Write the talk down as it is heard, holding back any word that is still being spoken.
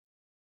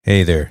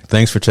Hey there.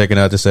 Thanks for checking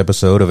out this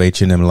episode of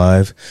H&M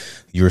Live.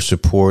 Your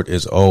support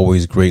is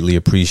always greatly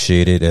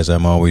appreciated, as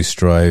I'm always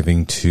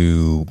striving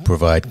to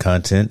provide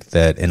content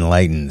that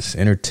enlightens,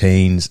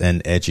 entertains,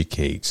 and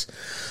educates.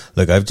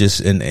 Look, I've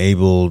just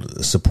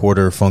enabled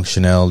supporter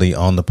functionality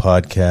on the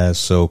podcast,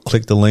 so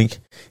click the link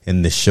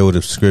in the show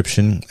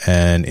description,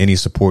 and any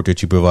support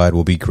that you provide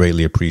will be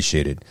greatly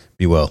appreciated.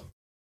 Be well.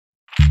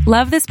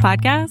 Love this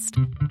podcast?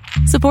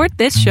 Support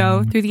this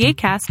show through the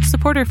Acast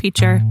supporter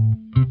feature.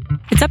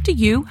 It's up to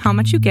you how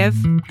much you give,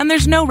 and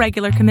there's no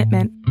regular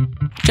commitment.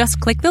 Just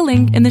click the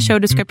link in the show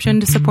description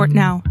to support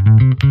now.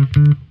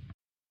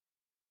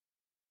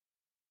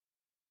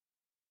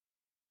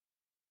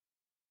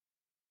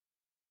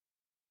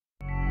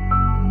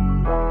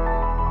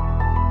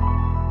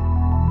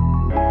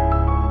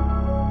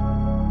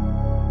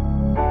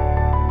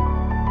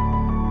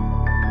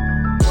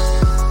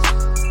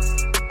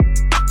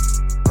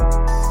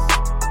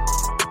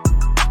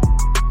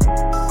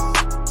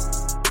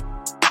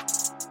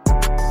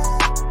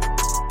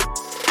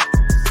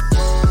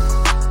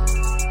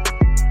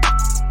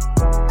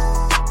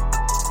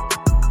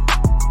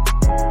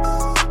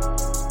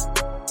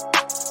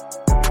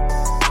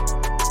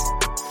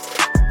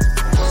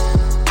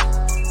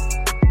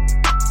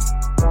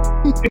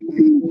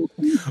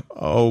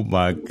 Oh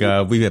my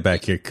God, we get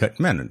back here.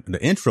 Man,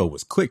 the intro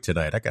was quick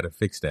tonight. I got to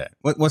fix that.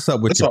 What's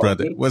up with you,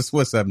 brother?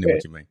 What's happening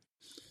with you, man?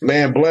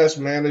 Man, blessed,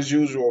 man, as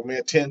usual,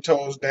 man. 10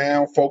 toes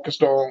down,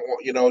 focused on,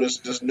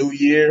 this new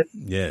year.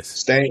 Yes.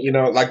 Staying,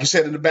 like you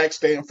said in the back,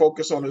 staying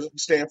focused on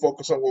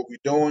what we're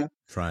doing.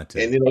 Trying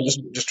to. And,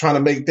 just trying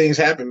to make things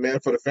happen, man,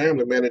 for the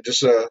family, man. And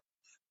just,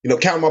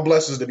 count my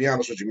blessings, to be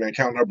honest with you, man.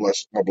 Counting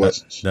my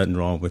blessings. Nothing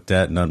wrong with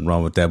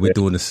that. We're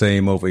doing the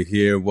same over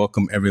here.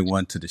 Welcome,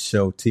 everyone, to the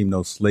show, Team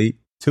No Sleep.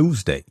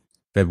 Tuesday,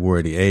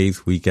 February the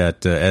 8th. We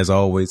got, as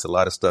always, a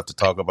lot of stuff to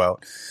talk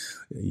about.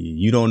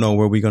 You don't know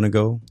where we're going to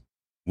go.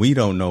 We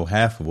don't know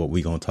half of what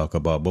we're going to talk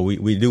about, but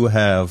we do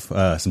have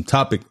some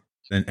topic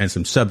and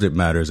some subject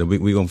matters, and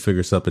we're going to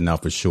figure something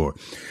out for sure.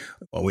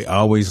 We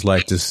always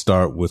like to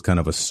start with kind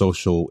of a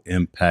social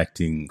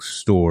impacting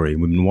story.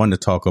 We've been wanting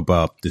to talk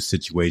about the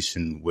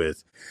situation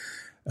with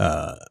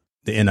the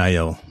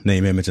NIL,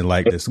 name, image, and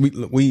likeness.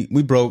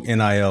 We broke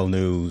NIL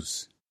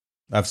news.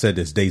 I've said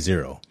this day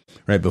zero.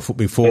 Right.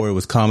 Before it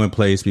was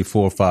commonplace,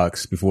 before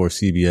Fox, before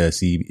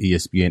CBS,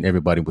 ESPN,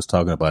 everybody was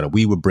talking about it.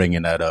 We were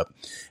bringing that up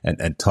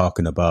and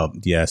talking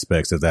about the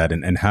aspects of that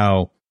and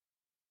how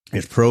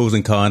there's pros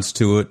and cons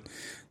to it,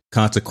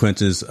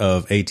 consequences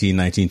of 18,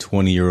 19,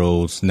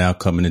 20-year-olds now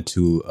coming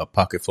into a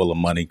pocket full of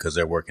money because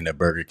they're working at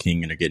Burger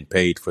King and they're getting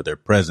paid for their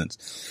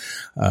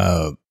presence.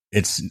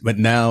 But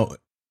now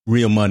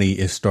real money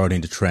is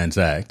starting to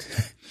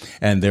transact,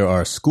 and there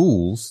are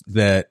schools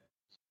that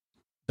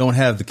don't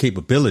have the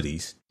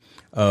capabilities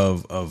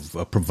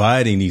of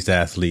providing these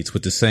athletes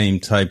with the same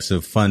types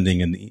of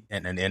funding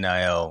and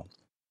NIL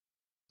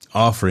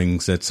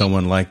offerings that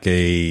someone like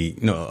a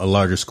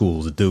larger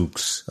schools, the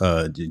Dukes,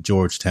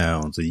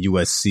 Georgetowns, the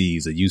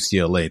USCs, the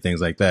UCLA,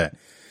 things like that.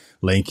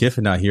 Lane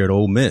Kiffin out here at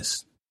Ole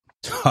Miss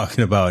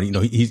talking about,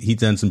 he's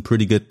done some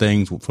pretty good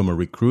things from a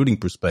recruiting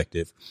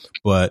perspective,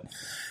 but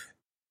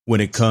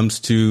when it comes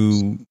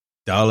to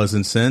dollars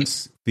and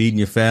cents, feeding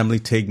your family,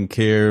 taking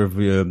care of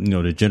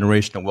the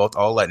generational wealth,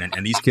 all that.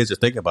 And these kids are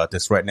thinking about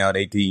this right now at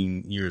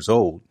 18 years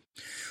old.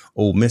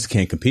 Ole Miss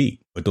can't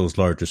compete with those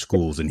larger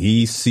schools. And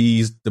he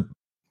sees I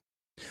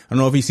don't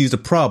know if he sees the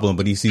problem,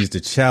 but he sees the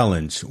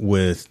challenge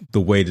with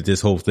the way that this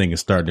whole thing is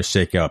starting to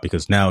shake out,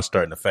 because now it's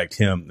starting to affect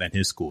him and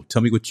his school.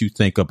 Tell me what you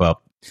think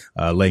about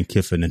Lane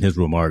Kiffin and his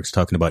remarks,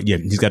 talking about,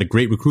 he's got a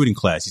great recruiting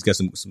class. He's got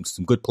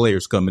some good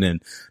players coming in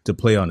to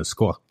play on the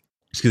squad.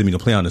 To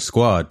play on the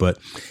squad, but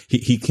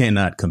he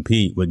cannot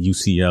compete with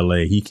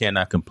UCLA. He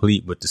cannot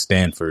compete with the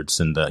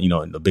Stanfords and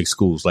the big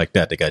schools like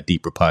that. They got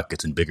deeper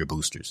pockets and bigger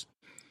boosters.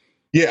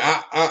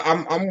 Yeah,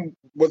 I'm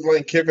with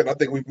Lane Kiffin. I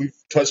think we've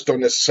touched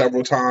on this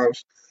several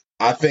times.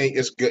 I think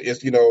it's good.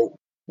 It's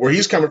where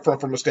he's coming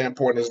from a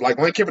standpoint is like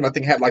Lane Kiffin. I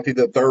think had like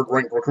the third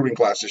ranked recruiting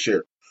class this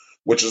year,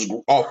 which is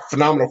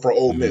phenomenal for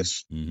Ole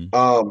Miss.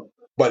 Mm-hmm.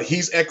 But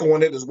he's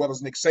echoing it as well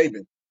as Nick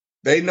Saban.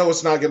 They know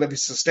it's not going to be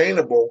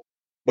sustainable,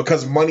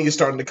 because money is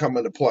starting to come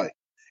into play.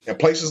 And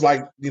places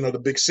like, the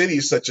big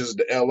cities such as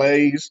the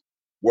LAs,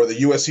 where the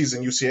USCs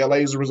and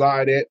UCLAs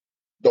reside at,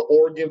 the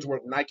Oregons where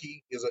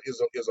Nike is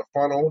a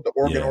funnel, the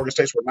Oregon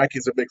organization where Nike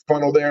is a big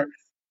funnel there,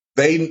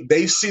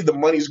 they see the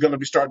money's going to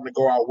be starting to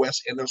go out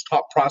west, and those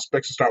top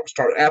prospects and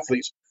start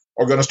athletes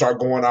are going to start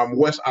going out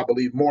west, I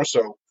believe, more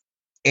so.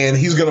 And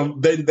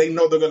they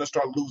know they're going to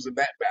start losing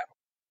that battle.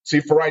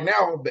 See, for right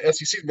now, the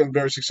SEC has been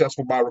very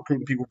successful by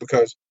recruiting people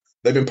because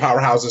they've been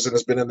powerhouses and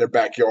it's been in their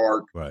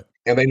backyard. Right.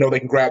 And they know they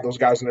can grab those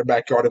guys in their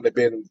backyard, and they've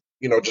been,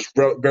 just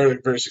very,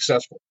 very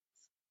successful.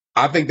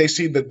 I think they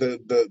see that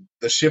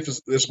the shift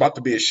there's about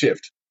to be a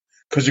shift,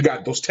 because you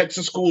got those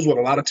Texas schools with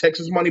a lot of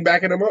Texas money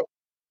backing them up,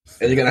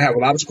 and you're going to have a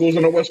lot of schools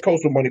on the West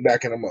Coast with money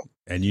backing them up.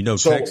 And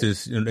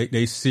Texas,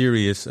 they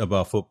serious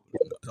about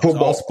football,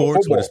 all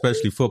sports, but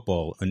especially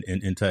football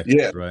in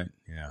Texas, right?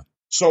 Yeah.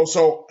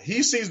 So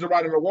he sees the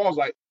writing on the walls.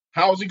 Like,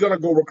 how is he going to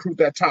go recruit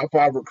that top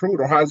 5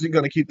 recruit, or how is he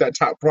going to keep that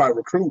top 5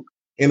 recruit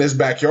in his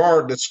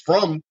backyard that's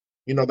from,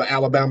 the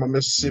Alabama,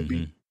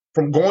 Mississippi,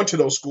 from going to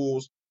those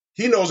schools?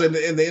 He knows in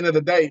the end of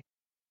the day,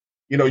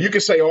 you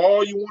can say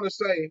all you want to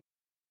say.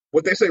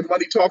 What they say,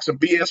 money talks and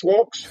BS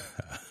walks.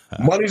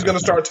 Money's going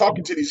to start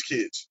talking to these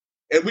kids,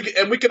 and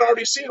we can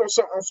already see it on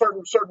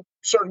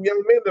certain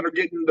young men that are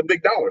getting the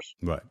big dollars.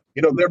 Right.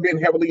 They're being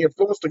heavily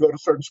influenced to go to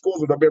certain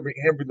schools, or they're being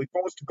heavily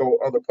influenced to go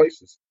other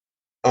places.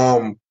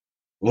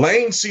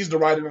 Lane sees the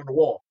writing on the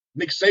wall.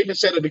 Nick Saban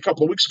said it a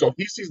couple of weeks ago.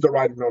 He sees the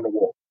writing on the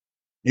wall.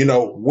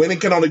 Winning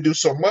can only do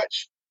so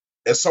much.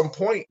 At some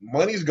point,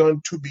 money's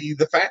going to be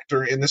the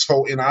factor in this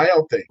whole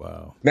NIL thing.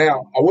 Wow.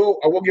 Now, I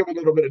will give a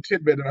little bit of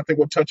tidbit, and I think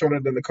we'll touch on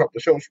it in a couple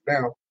of shows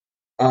from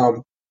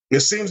now.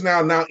 It seems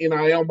now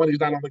NIL money is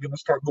not only going to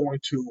start going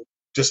to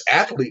just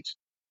athletes,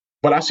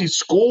 but I see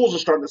schools are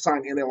starting to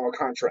sign NIL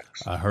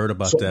contracts. I heard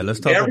about that.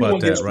 Let's talk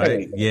about that,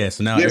 right? Paid. Yeah.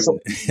 So now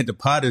the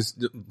pot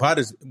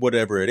is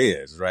whatever it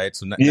is, right?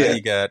 So now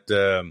you got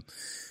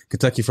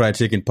Kentucky Fried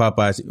Chicken,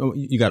 Popeyes.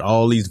 You got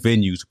all these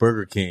venues,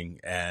 Burger King,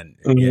 and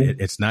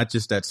it's not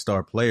just that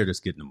star player that's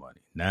getting the money.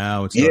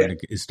 Now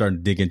it's starting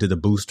to dig into the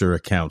booster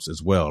accounts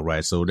as well,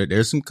 right? So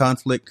there's some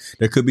conflict.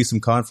 There could be some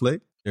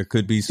conflict. There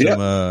could be some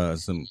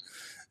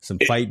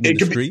fighting in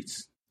the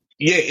streets.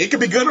 It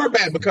could be good or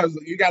bad, because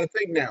you got to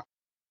think now.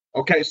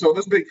 Okay, so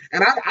this big,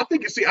 and I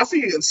think I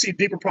see a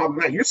deeper problem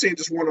now. You're seeing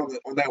just one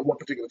on that one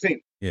particular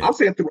team. Yeah. I'm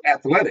saying through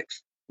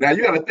athletics. Now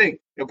you got to think,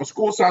 if a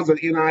school signs an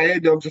NIL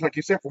deal, just like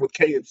you said, with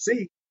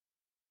KFC,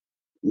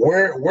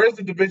 where's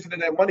the division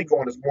of that money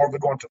going? Is more of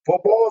it going to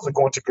football? Is it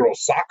going to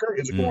girls soccer?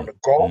 Is it going to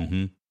golf?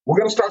 Mm-hmm. We're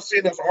going to start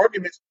seeing those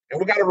arguments, and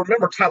we got to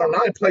remember Title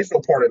IX plays no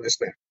part in this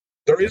thing.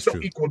 There is no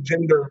equal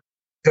gender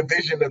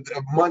division of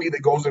money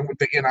that goes in with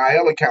the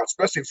NIL account,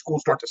 especially if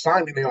schools start to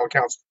sign NIL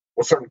accounts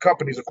with certain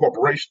companies and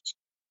corporations.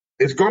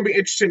 It's going to be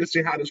interesting to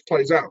see how this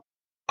plays out.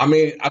 I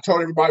mean, I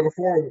told everybody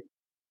before,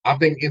 I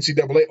think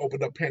NCAA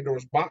opened up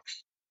Pandora's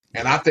box.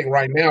 And I think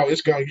right now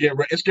it's getting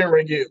ready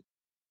to get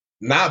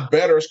not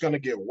better, it's going to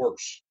get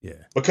worse. Yeah.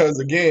 Because,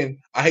 again,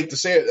 I hate to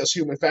say it, this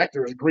human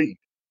factor is greed.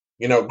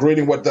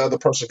 Greed what the other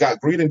person got,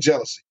 greed and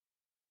jealousy.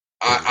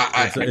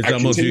 It's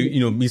almost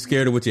be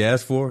scared of what you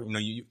ask for,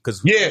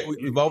 because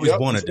we've always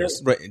wanted this,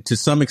 right? To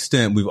some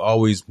extent, we've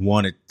always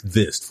wanted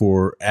this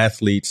for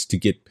athletes to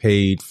get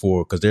paid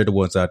for, because they're the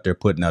ones out there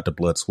putting out the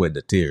blood, sweat, and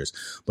the tears.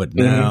 But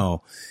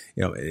now,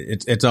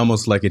 it's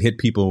almost like it hit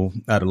people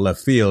out of left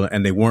field,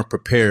 and they weren't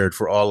prepared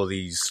for all of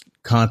these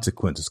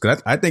consequences.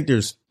 Because I think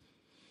there's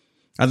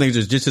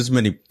just as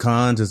many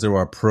cons as there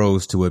are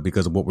pros to it,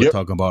 because of what we're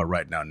talking about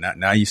right now.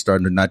 Now you're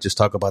starting to not just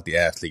talk about the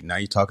athlete. Now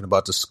you're talking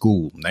about the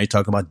school. Now you're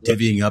talking about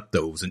divvying up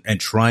those and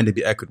trying to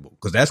be equitable,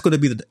 because that's going to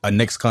be a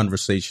next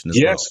conversation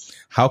as well.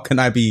 How can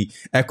I be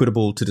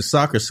equitable to the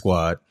soccer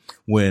squad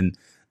when,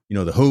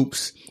 the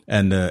hoops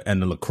and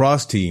the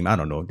lacrosse team? I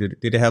don't know. Did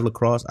they have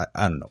lacrosse?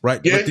 I don't know. Right?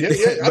 Yeah.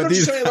 I know what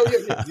you're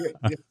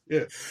saying.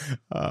 Yeah.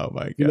 Oh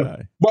my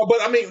God.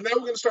 But I mean, now we're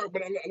going to start.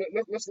 But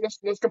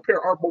let's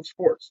compare our both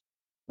sports.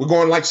 We're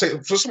going let's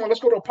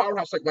go to a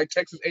powerhouse like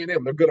Texas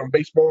A&M. They're good on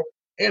baseball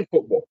and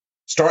football.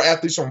 Star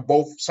athletes on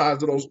both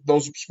sides of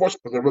those sports,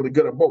 because they're really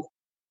good at both.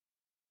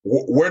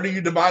 Where do you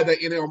divide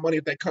that NIL money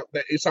if that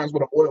it signs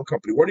with an oil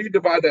company? Where do you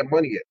divide that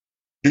money at?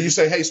 Do you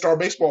say, hey, star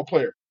baseball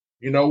player,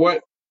 you know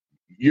what?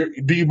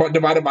 Do you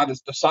divide it by the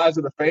size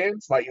of the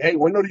fans? Like, hey,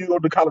 when do you go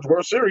to the College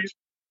World Series?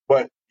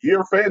 But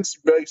your fans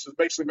base is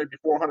basically maybe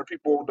 400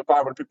 people to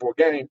 500 people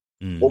a game.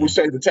 Mm-hmm. When we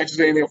say the Texas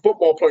A&M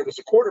football player that's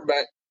a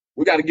quarterback,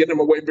 we got to get them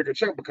a way bigger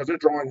chunk, because they're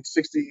drawing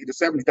 60 to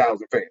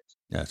 70,000 fans.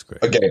 That's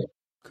great. A game.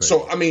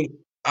 So, I mean,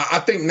 I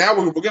think now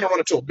we're going to run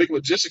into a big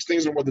logistics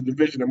things on where the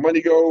division of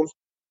money goes.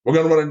 We're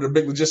going to run into the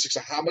big logistics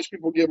of how much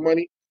people get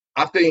money.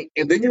 I think,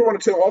 and then you run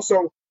into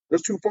also,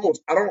 there's two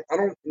folds. I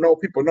don't know if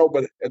people know,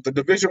 but at the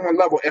Division I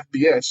level,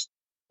 FBS,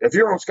 if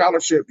you're on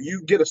scholarship,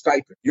 you get a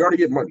stipend. You already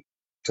get money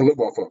to live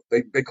off of.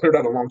 They cleared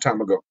that a long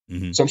time ago.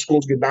 Mm-hmm. Some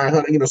schools get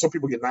 $900. Some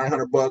people get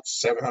 $900, $700,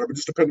 but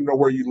just depending on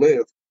where you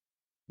live.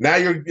 Now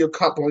you're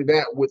coupling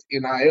that with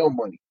NIL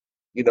money,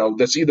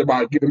 that's either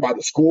given by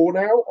the school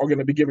now or going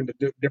to be given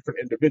to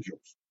different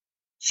individuals.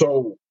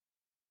 So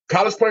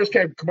college players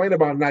can't complain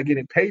about not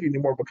getting paid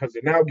anymore, because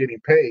they're now getting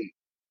paid.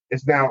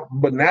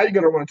 But now you're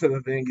going to run into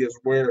the thing is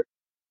where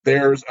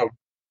there's a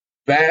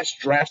vast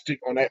drastic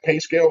on that pay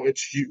scale.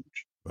 It's huge.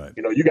 Right.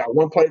 You got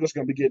one player that's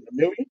going to be getting $1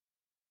 million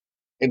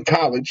in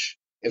college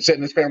and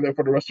setting his family up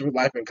for the rest of his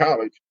life in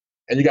college,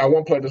 and you got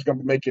one player that's going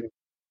to be making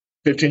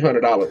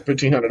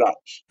 $1,500.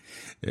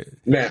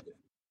 Now,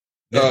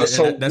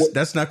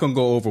 that's not going to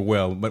go over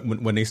well, but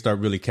when they start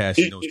really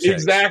cashing those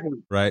checks, exactly,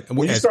 right?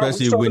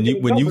 Especially when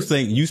you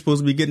think you're supposed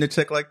to be getting a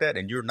check like that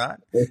and you're not,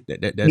 there's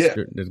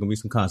going to be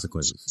some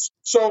consequences.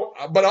 So,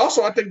 but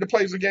also I think the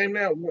plays the game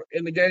now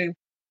in the game.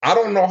 I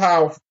don't know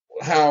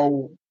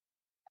how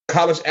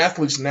college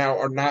athletes now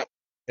are not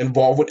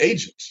involved with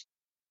agents.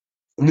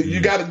 You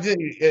got to get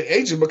an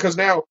agent, because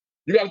now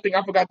you got to think.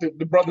 I forgot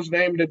the brother's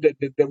name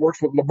that works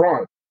with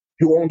LeBron,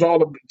 who owns all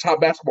the top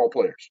basketball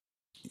players.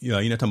 Yeah,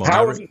 you're not talking about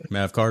How is Maverick,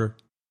 Mav Carter.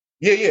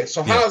 yeah.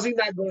 So Yeah, how is he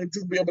not going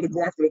to be able to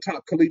go after the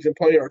top collegiate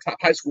player or top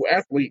high school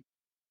athlete?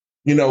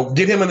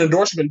 Get him an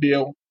endorsement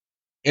deal,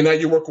 and now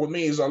you work with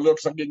me. So look,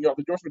 I'm getting you all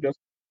the endorsement deals.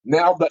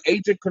 Now the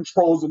agent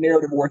controls the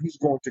narrative where he's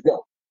going to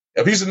go.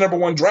 If he's the number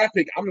one draft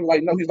pick, I'm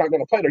like, no, he's not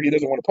going to play there. He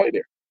doesn't want to play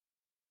there.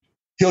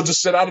 He'll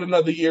just sit out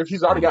another year.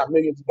 He's already got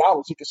millions of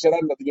dollars. He can sit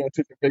out another year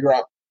until he can figure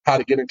out how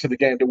to get into the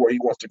game to where he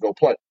wants to go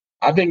play.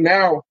 I think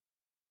now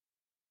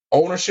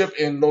ownership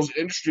in those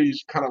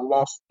industries kind of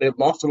they've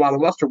lost a lot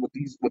of luster with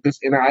this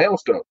NIL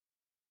stuff.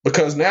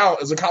 Because now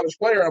as a college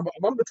player, if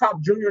I'm the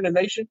top junior in the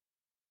nation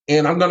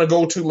and I'm going to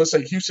go to, let's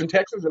say, Houston,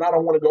 Texas, and I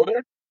don't want to go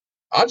there,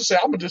 I'll just say,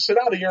 I'm going to just sit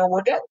out a year and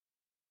work out.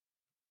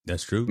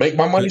 that's true. Make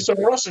my money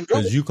somewhere else and go.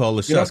 Because you call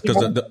the shots.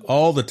 Because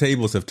all the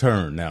tables have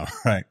turned now,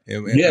 right?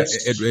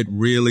 Yes. It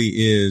really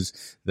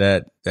is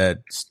that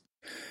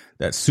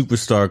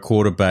superstar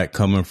quarterback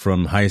coming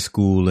from high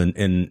school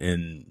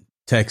in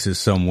Texas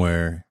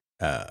somewhere,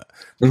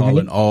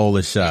 calling all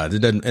the shots. It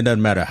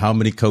doesn't matter how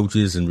many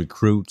coaches and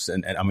recruits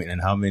and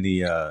how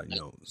many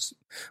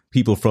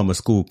people from a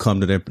school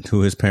come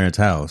to his parents'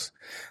 house.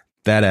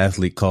 That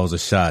athlete calls the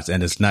shots,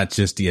 and it's not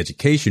just the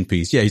education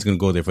piece. Yeah, he's going to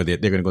go there they're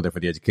going to go there for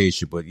the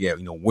education, but yeah,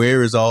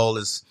 where is all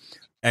this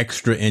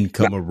extra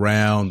income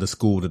around the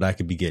school that I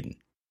could be getting?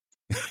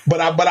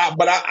 But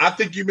I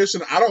think you're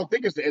missing. I don't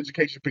think it's the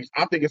education piece.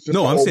 I think it's just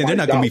I'm saying they're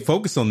not going to be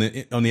focused on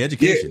the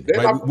education.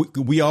 Yeah, right?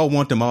 We all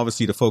want them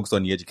obviously to focus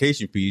on the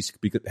education piece,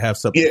 because have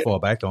something to fall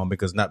back on,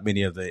 because not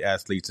many of the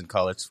athletes in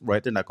college,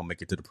 right, they're not going to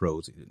make it to the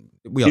pros.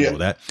 We all know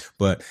that,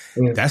 but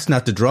that's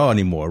not the draw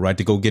anymore, right?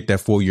 To go get that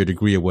 4-year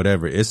degree or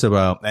whatever. It's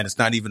about, and it's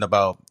not even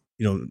about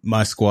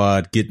my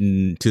squad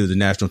getting to the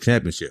national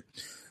championship.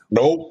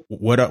 Nope.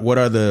 What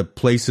are the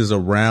places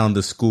around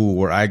the school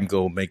where I can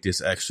go make this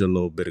extra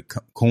little bit of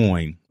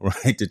coin,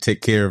 right, to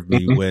take care of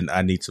me when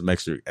I need some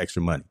extra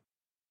money?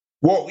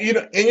 Well,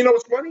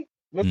 what's funny?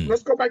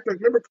 Let's go back to,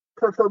 remember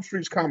Kirk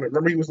Herbstreit's comment.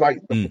 Remember he was like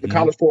the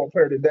college football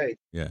player today.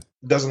 Yeah,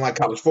 doesn't like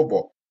college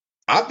football.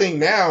 I think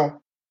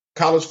now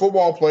college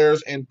football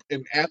players and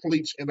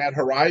athletes in that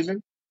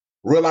horizon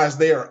realize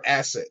they are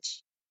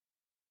assets.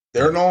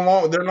 They're no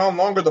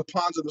longer the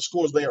pawns of the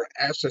schools. They are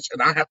assets,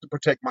 and I have to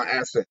protect my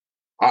asset.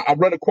 I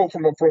read a quote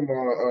from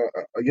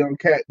a young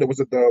cat that was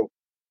at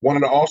one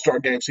of the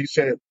All-Star games. He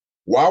said,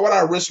 "Why would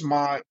I risk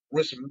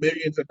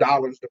millions of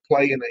dollars to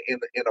play in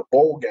a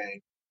bowl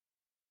game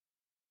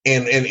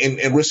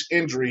and risk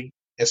injury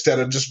instead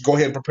of just go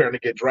ahead and prepare to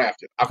get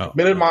drafted? I've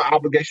committed my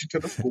obligation to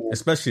the school,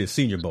 especially a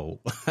Senior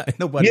Bowl.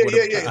 Nobody.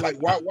 Yeah. Like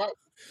why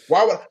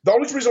would the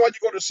only reason why you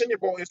go to the Senior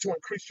Bowl is to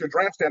increase your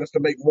draft status to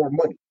make more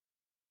money.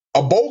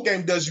 A bowl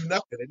game does you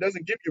nothing. It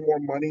doesn't give you more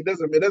money. It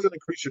doesn't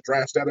increase your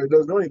draft status. It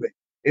doesn't do anything.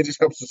 It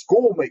just helps the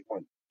school make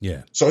money."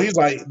 Yeah. So he's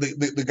like,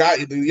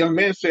 the young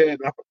man said,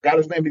 I forgot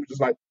his name. He was just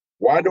like,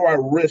 "Why do I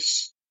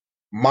risk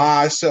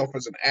myself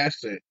as an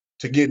asset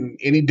to getting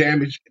any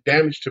damage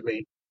to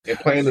me and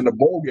playing in a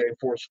bowl game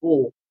for a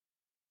school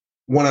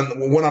when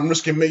I'm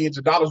risking millions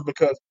of dollars,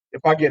 because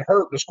if I get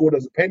hurt, the school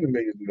doesn't pay me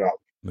millions of dollars."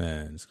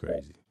 Man, it's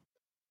crazy.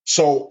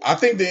 So I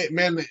think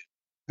that,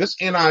 this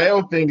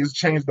NIL thing has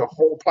changed the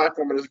whole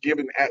platform and has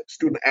given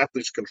student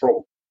athletes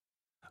control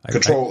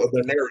of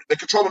their narrative. They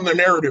control their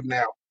narrative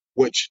now,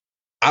 which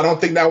I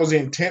don't think that was the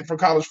intent for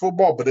college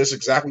football, but that's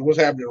exactly what's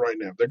happening right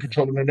now. They're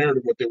controlling their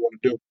narrative, what they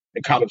want to do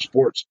in college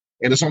sports.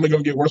 And it's only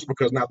going to get worse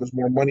because now there's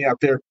more money out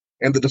there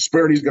and the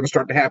disparity is going to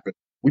start to happen.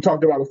 We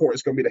talked about before,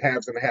 it's going to be the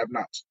haves and the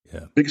have-nots.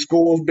 Yeah. Big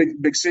schools,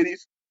 big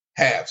cities,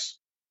 haves.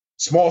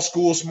 Small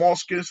schools, small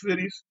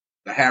cities,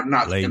 the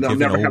have-nots. And they'll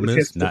never have a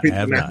chance to compete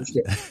for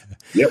national.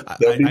 Yep.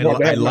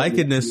 I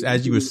liken this,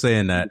 as you were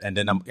saying that, and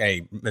then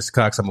Mr.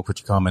 Cox, I'm going to put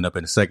your comment up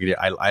in a second.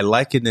 I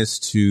liken this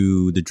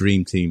to the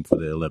dream team for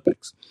the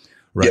Olympics,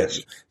 right?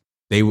 Yes.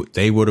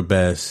 They were the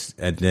best,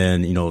 and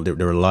then there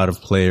were a lot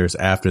of players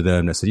after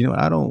them that said,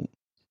 I don't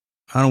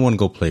want to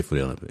go play for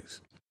the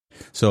Olympics.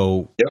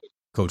 So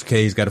Coach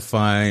K's got to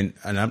find,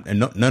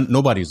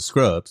 nobody's a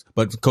scrubs,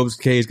 but Coach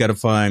K's got to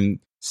find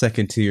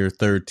second tier,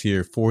 third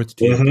tier, fourth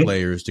tier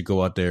players to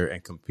go out there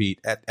and compete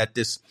at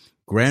this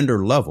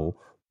grander level.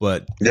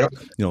 But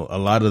a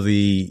lot of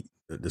the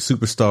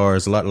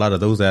superstars, a lot of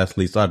those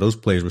athletes, a lot of those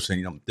players were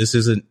saying, this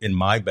isn't in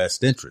my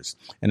best interest.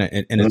 And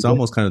it's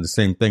almost kind of the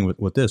same thing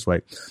with this,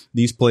 right?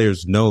 These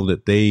players know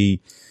that they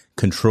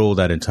control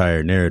that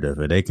entire narrative,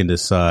 and they can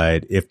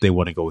decide if they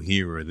want to go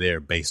here or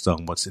there based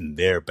on what's in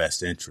their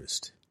best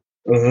interest.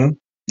 Mm-hmm.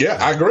 Yeah,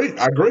 I agree.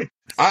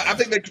 I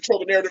think they control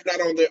the narrative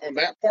not on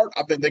that part.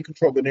 I think they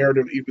control the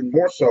narrative even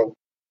more so,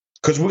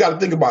 because we got to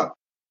think about,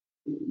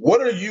 what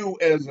are you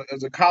as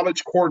a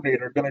college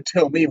coordinator going to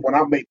tell me when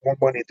I make more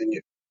money than you?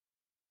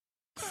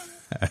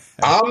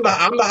 I'm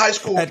the high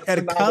school at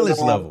a college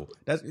level.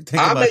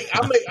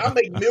 I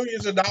make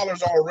millions of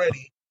dollars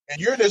already, and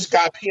you're this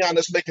guy peon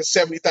that's making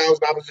 $70,000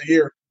 a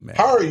year. Man.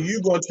 How are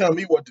you going to tell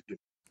me what to do?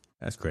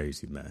 That's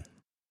crazy, man.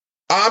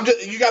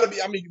 You got to be.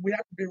 We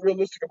have to be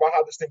realistic about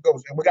how this thing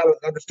goes, and we got to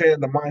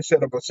understand the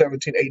mindset of a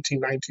 17, 18,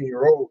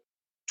 19-year-old,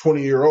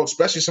 20-year-old,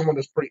 especially someone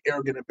that's pretty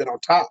arrogant and been on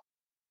top.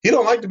 He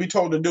don't like to be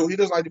told to do. He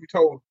doesn't like to be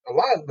told a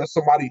lot unless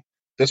somebody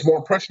that's more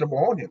impressionable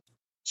on him.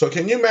 So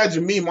can you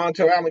imagine me,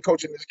 Montel Allen,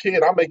 coaching this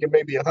kid? I'm making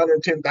maybe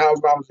 $110,000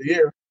 a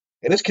year,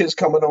 and this kid's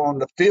coming on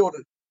the field,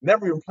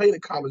 never even played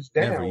at college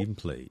down. Never even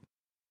played.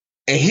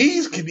 And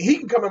he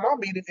can come in my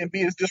meeting and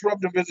be as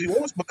disruptive as he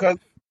wants because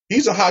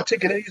he's a hot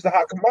ticket and he's a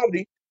hot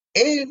commodity,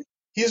 and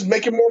he's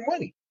making more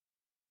money.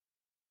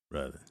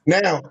 Rather.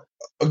 Now,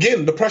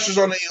 again, the pressure's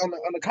on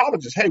the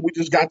colleges. Hey, we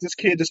just got this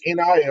kid this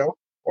NIL,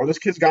 or this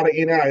kid's got an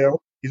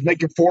NIL. He's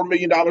making $4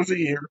 million a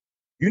year.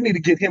 You need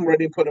to get him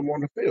ready and put him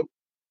on the field.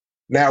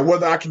 Now,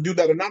 whether I can do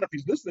that or not, if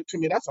he's listening to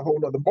me, that's a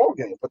whole other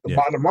ballgame. But the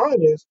bottom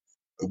line is,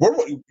 we're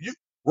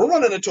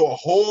running into a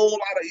whole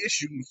lot of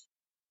issues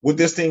with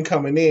this thing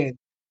coming in.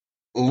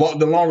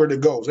 The longer it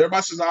goes,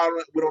 everybody says,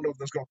 "We don't know if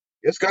that's going."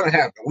 It's going to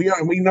happen. We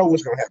know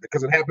what's going to happen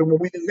because it happened when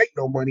we didn't make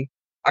no money.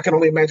 I can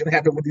only imagine it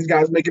happened with these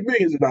guys making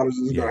millions of dollars.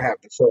 Is going to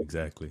happen. So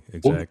exactly.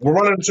 We're going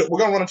to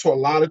run into a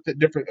lot of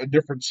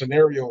different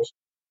scenarios.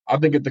 I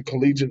think at the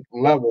collegiate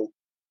level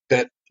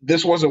that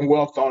this wasn't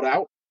well thought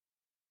out.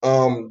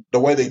 The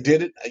way they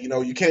did it,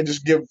 you can't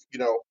just give,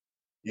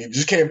 you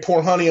just can't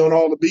pour honey on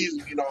all the bees,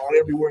 on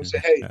everywhere and say,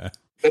 hey, I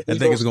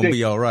think it's going to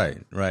be all right.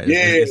 Right.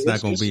 Yeah, it's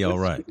not going to be all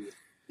right.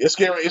 It's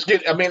scary. It's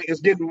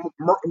getting,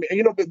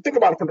 think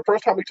about it from the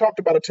first time we talked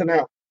about it to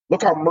now.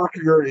 Look how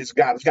murkier it's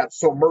got. It's got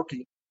so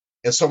murky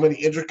and so many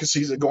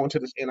intricacies that go into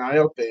this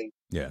NIL thing.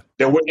 Yeah.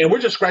 And we're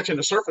just scratching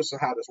the surface of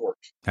how this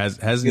works.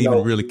 Hasn't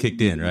even really kicked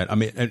in, right? I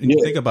mean, and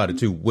think about it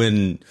too.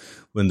 When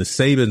the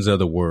Sabans of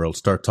the world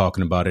start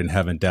talking about it and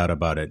having doubt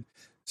about it,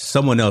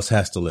 someone else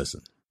has to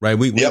listen, right?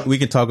 We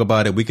can talk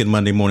about it. We can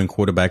Monday morning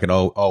quarterback it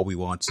all we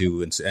want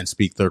to and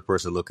speak third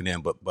person looking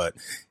in, but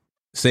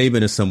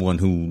Saban is someone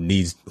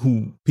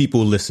who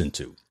people listen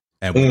to.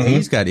 And when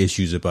he's got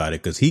issues about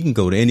it, because he can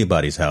go to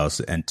anybody's house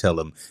and tell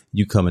them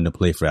you come in to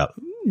play for out.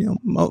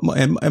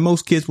 And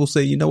most kids will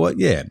say, you know what?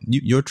 Yeah,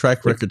 your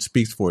track record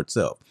speaks for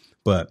itself.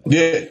 But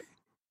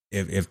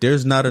if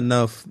there's not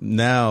enough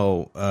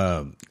now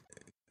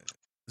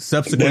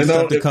subsequent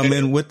stuff to come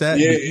in with that,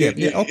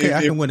 okay,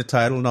 I can win a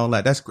title and all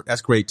that.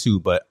 That's great too.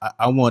 But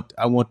I want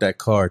that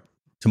car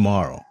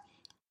tomorrow.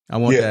 I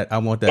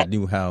want that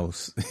new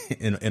house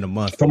in a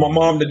month. For my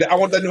mom today. I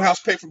want that new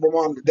house paid for my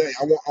mom today.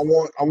 I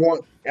want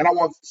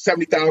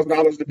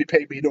 $70,000 to be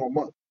paid me in a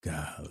month.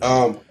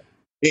 God.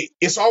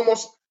 It's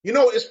almost,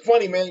 it's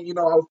funny, man.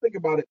 I was thinking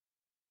about it.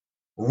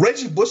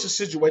 Reggie Bush's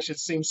situation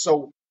seems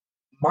so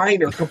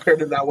minor compared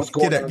to now what's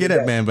going on. Get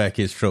that man back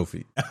his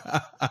trophy.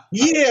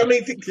 Yeah, I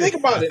mean, think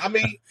about it. I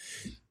mean,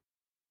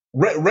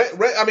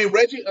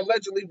 Reggie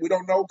allegedly, we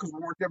don't know because we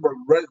weren't there, but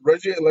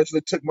Reggie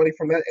allegedly took money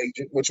from that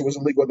agent, which was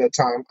illegal at that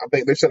time. I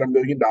think they said $1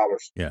 million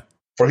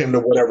for him to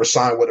whatever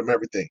sign with him,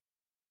 everything.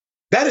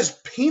 That is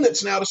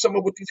peanuts now to some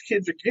of what these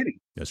kids are getting.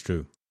 That's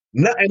true.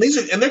 Now, and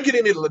they're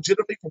getting it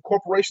legitimately from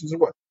corporations and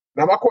what?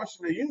 Now, my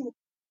question to you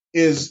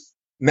is: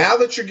 now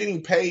that you're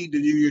getting paid to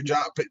do your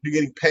job, you're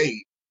getting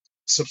paid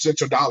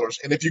substantial dollars,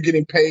 and if you're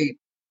getting paid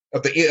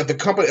of the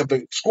company of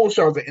the school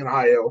shows the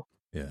NIL,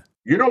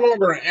 you're no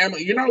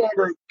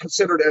longer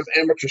considered as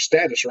amateur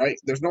status, right?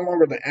 There's no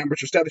longer the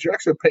amateur status. You're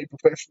actually a paid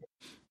professional.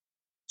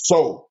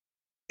 So,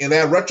 in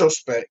that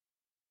retrospect,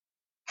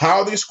 how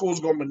are these schools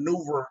going to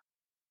maneuver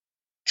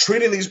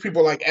treating these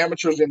people like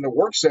amateurs in the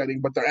work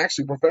setting, but they're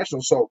actually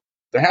professionals? So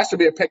there has to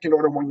be a pecking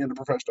order when you're in the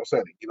professional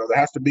setting. There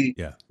has to be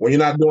when you're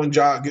not doing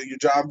your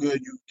job good,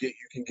 you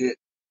can get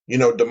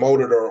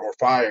demoted or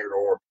fired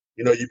or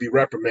you'd be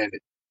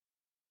reprimanded.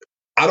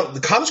 The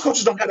college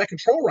coaches don't have that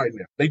control right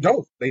now. They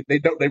don't. They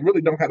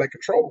really don't have that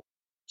control.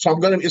 So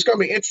it's gonna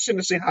be interesting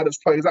to see how this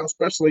plays out,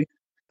 especially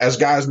as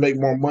guys make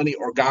more money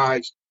or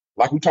guys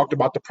like we talked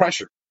about the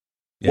pressure.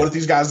 What if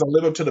these guys don't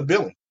live up to the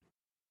billing,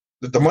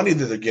 the money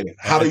that they're getting?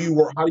 How do you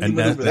work? How do you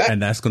maneuver that?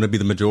 And that's going to be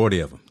the majority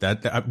of them.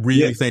 That I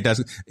really think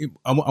that's.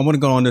 I want to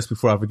go on this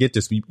before I forget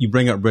this. You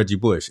bring up Reggie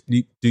Bush.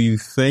 Do you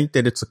think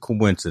that it's a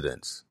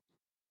coincidence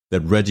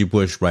that Reggie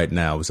Bush right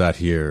now is out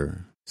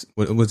here?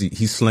 What was he?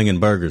 He's slinging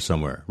burgers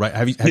somewhere, right?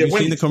 Have you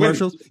seen the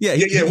commercials?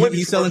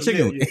 He's selling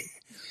chicken.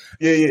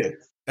 Yeah.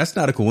 That's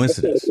not a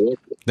coincidence.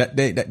 That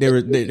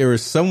there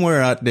was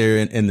somewhere out there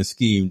in the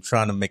scheme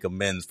trying to make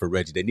amends for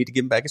Reggie. They need to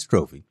give him back his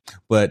trophy.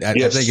 But I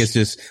think it's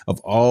just of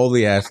all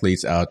the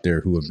athletes out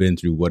there who have been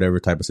through whatever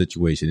type of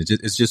situation,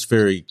 it's just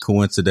very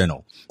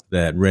coincidental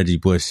that Reggie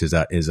Bush is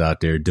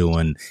out there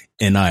doing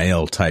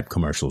NIL type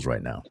commercials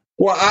right now.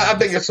 Well, I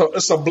think it's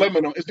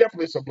subliminal. It's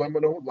definitely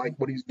subliminal, like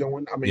what he's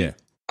doing. I mean,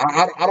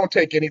 I don't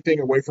take anything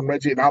away from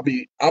Reggie, and I'll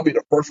be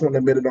the first one to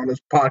admit it on this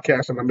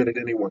podcast, and admit it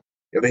to anyone.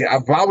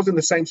 If I was in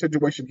the same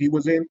situation he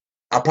was in,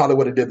 I probably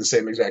would have did the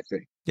same exact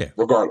thing. Yeah.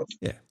 Regardless.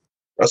 Yeah.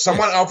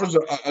 Someone offers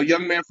a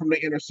young man from the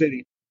inner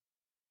city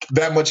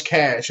that much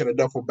cash in a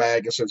duffel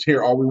bag and says,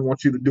 "Here, all we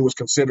want you to do is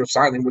consider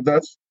signing with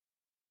us."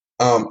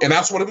 And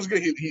that's what it was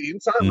good. He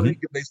didn't sign with it.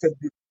 They said,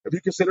 "If you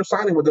consider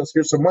signing with us,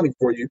 here's some money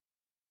for you."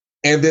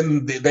 And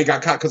then they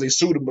got caught because they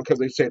sued him because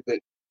they said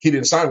that he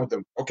didn't sign with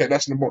them. Okay,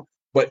 that's number one.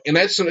 But in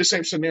that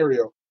same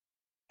scenario,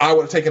 I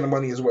would have taken the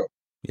money as well.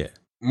 Yeah.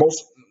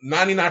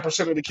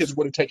 99% of the kids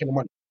would have taken the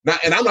money. Now,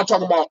 and I'm not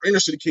talking about inner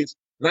city kids.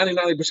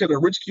 99% of the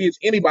rich kids,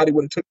 anybody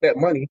would have took that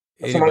money.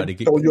 Anybody,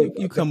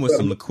 you come with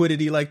some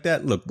liquidity like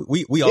that. Look,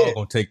 we all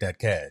gonna take that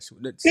cash.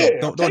 So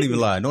don't even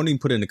lie. Don't even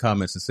put it in the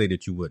comments and say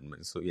that you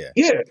wouldn't. So yeah,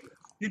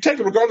 you take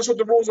it regardless of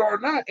what the rules are or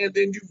not, and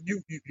then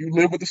you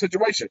live with the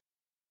situation.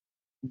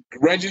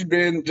 Reggie's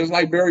been just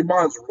like Barry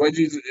Bonds.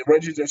 Reggie's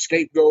their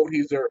scapegoat.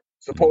 He's their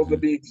supposed to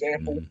be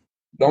example. Mm-hmm.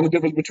 The only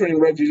difference between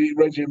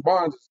Reggie and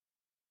Bonds is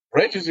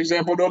Reggie's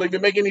example don't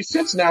even make any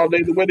sense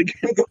nowadays the way the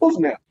game goes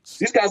now.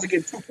 These guys are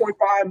getting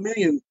 $2.5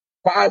 million,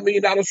 $5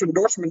 million for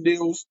endorsement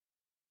deals.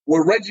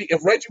 Where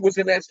if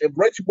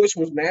Reggie Bush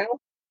was now,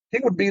 he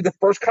would be the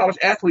first college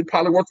athlete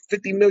probably worth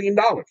 $50 million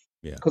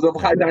because of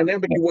how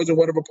dynamic he was and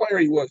whatever player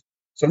he was.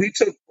 So he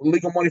took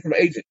legal money from an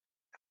agent.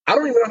 I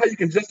don't even know how you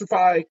can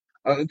justify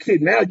a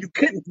kid now.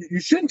 You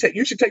should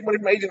take money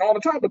from an agent all the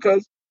time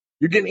because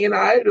you're getting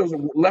NIL deals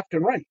left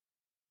and right.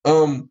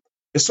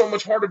 It's so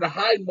much harder to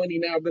hide money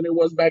now than it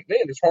was back then.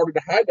 It's harder to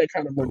hide that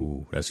kind of money.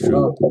 Ooh, that's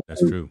true. That's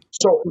true.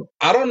 So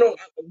I don't know,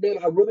 man.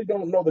 I really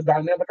don't know the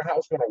dynamic of how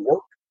it's going to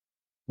work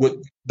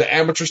with the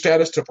amateur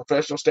status to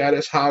professional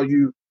status. I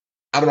don't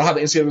know how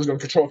the NCAA is going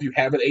to control if you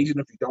have an agent,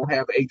 if you don't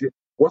have an agent.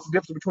 What's the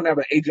difference between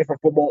having an agent for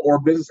football or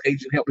a business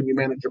agent helping you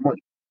manage your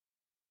money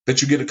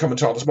that you get to come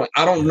into all this money?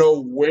 I don't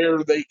know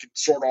where they can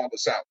sort all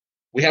this out.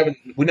 We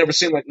never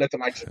seen nothing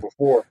like this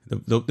before.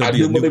 There'll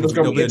be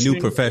a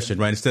new profession,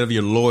 right? Instead of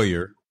your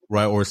lawyer.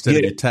 Right, or instead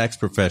of your tax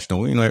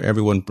professional,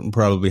 everyone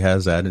probably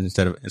has that. And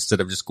instead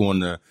of just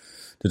going to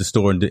the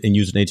store and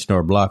using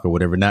H&R Block or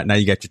whatever, now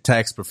you got your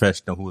tax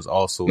professional who is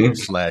also /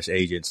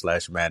 agent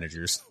 /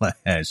 manager /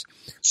 PR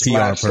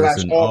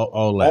person,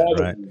 all that,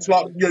 right?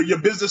 Your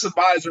business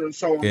advisor and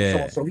so on.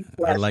 Yeah, and so on. So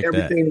he I like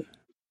everything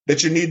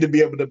that you need to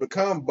be able to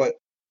become. But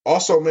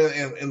also,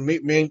 man, and me,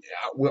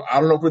 I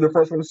don't know if we're the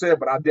first one to say it,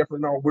 but I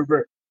definitely know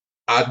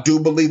I do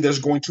believe there's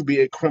going to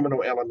be a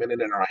criminal element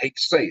in it. And I hate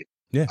to say it.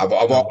 Yeah,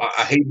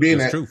 I hate being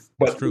that,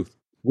 but truth.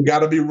 We got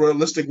to be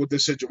realistic with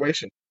this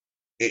situation.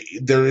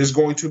 There is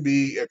going to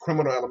be a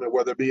criminal element,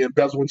 whether it be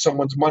embezzling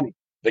someone's money,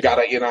 they got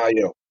an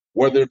NIL,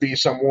 whether it be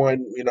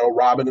someone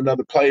robbing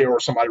another player or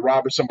somebody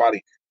robbing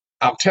somebody.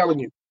 I'm telling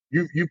you,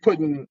 you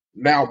putting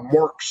now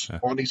marks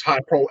on these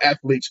high pro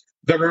athletes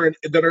that are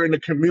in the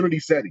community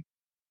setting.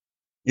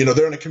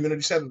 They're in a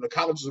community setting. The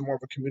colleges are more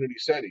of a community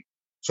setting.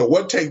 So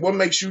what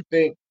makes you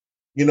think,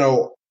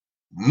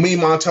 me,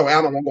 Montel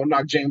Allen, I'm going to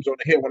knock James on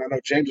the head when I know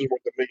James is worth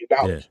 $1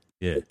 million.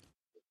 Yeah.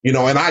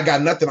 And I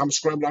got nothing. I'm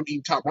scrambling. I'm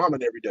eating top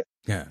ramen every day.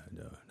 Yeah,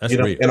 that's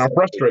real. And I'm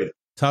frustrated.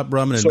 Top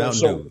ramen and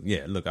Mountain Dew.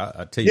 Yeah, look,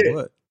 I tell you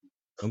what.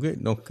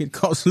 Don't get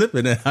caught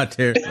slipping out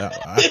there.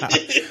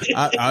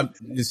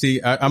 You see,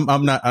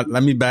 I'm not.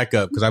 Let me back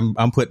up because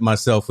I'm putting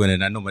myself in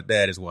it. I know my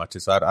dad is watching,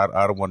 so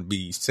I don't want to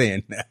be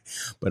saying that.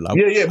 But I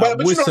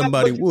wish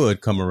somebody would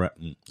come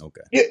around.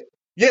 Okay.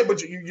 Yeah,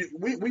 but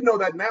we know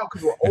that now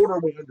because we're older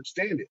and we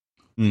understand it.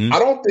 Mm-hmm. I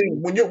don't think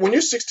when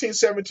you're 16,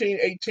 17,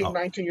 18,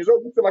 19 years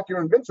old, you feel like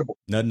you're invincible.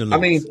 Nothing to lose. I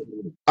mean,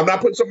 I'm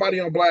not putting somebody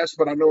on blast,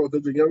 but I know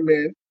there's a young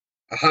man,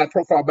 a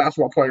high-profile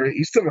basketball player.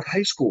 He's still in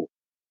high school.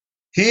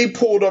 He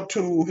pulled up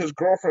to his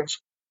girlfriend's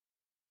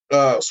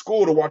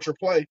school to watch her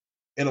play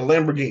in a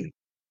Lamborghini.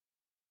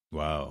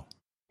 Wow.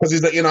 Because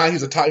he's one of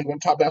the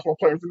top basketball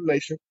players in the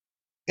nation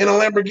in a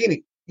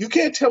Lamborghini. You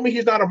can't tell me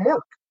he's not a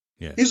mark.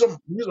 Yeah. He's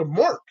a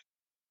mark.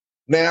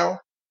 Now,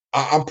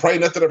 I'm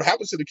praying nothing ever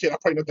happens to the kid. I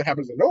pray nothing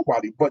happens to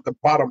nobody. But the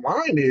bottom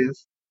line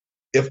is,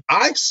 if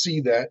I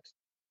see that,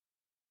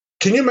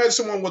 can you imagine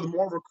someone with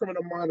more of a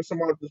criminal mind or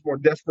someone that's more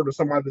desperate or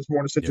somebody that's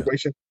more in a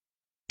situation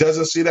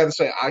doesn't see that and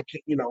say, I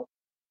can't,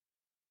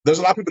 there's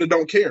a lot of people that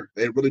don't care.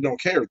 They really don't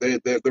care.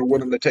 They're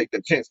willing to take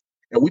that chance.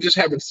 And we just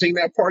haven't seen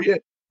that part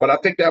yet. But I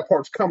think that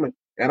part's coming.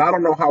 And I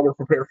don't know how we're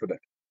prepared for that.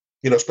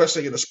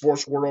 Especially in the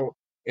sports world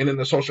and in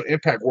the social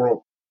impact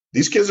world.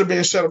 These kids are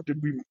being set up to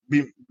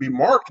be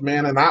marked,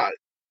 man. And I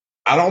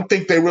don't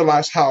think they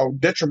realize how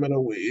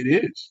detrimental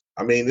it is.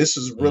 I mean, this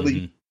is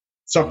really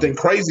something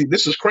crazy.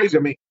 This is crazy.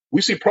 I mean,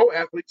 we see pro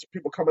athletes,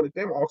 people coming at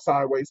them all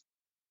sideways.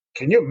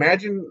 Can you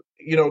imagine,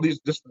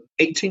 this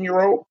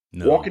 18-year-old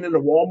walking into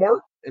Walmart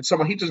and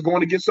he just going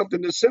to get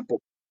something this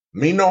simple?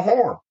 Mean no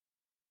harm.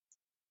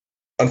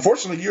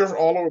 Unfortunately, you're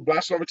all over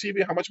blasting over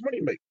TV how much money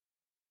you make.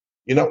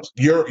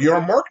 You're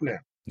a mark now.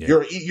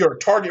 Yeah. You're a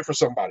target for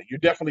somebody. You're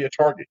definitely a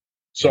target.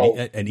 So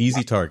an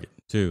easy target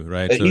too,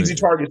 right? Easy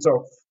target.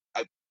 So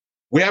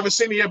we haven't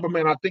seen it yet, but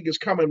man, I think it's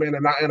coming, man.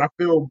 And I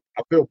feel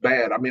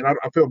bad. I mean,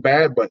 I feel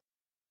bad, but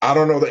I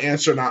don't know the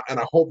answer. And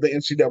I hope the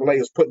NCAA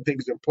is putting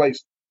things in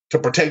place to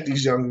protect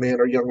these young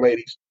men or young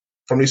ladies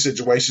from these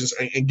situations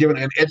and giving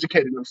and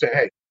educating them, saying,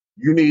 hey,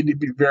 you need to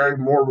be very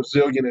more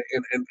resilient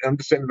and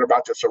understanding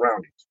about your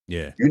surroundings.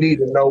 Yeah. You need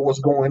to know what's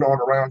going on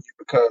around you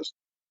because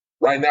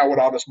right now with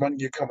all this money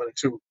you're coming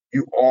into,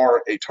 you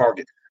are a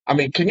target. I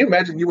mean, can you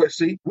imagine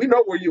USC? We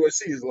know where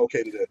USC is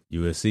located at.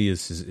 USC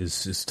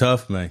is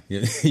tough, man.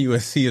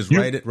 USC is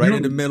right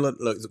in the middle.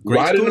 Look, it's a great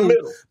right school, in the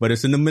middle. But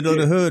it's in the middle of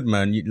the hood,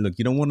 man. You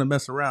don't want to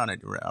mess around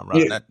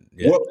that.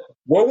 Yeah.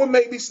 What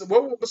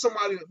would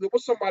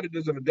somebody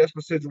that's in a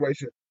desperate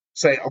situation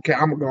say, okay,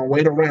 I'm going to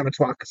wait around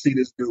until I can see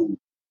this dude.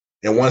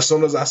 And as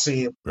soon as I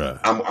see him, Right.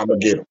 I'm going to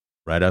get him.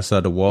 Right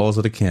outside the walls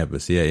of the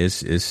campus. Yeah,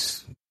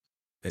 it's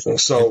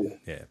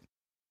yeah.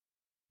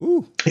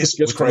 Ooh, it's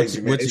just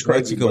crazy, man.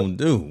 What you gonna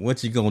do?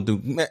 What you gonna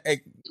do, man,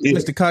 hey,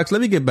 Mr. Cox?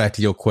 Let me get back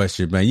to your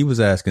question, man. You was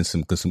asking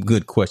some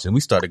good questions. We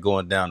started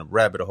going down a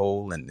rabbit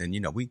hole, and you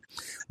know we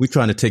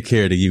trying to take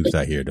care of the youth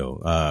out here,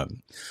 though.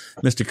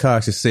 Mr.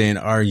 Cox is saying,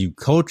 "Are you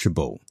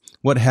coachable?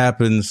 What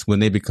happens when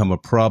they become a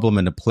problem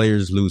and the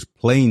players lose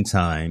playing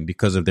time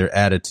because of their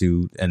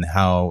attitude and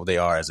how they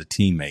are as a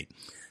teammate?"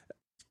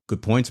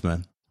 Good points,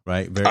 man.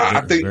 Right?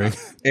 I think,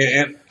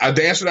 and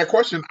to answer that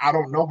question, I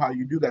don't know how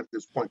you do that at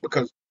this point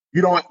because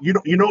you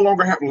no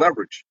longer have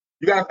leverage.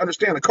 You got to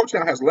understand, the coach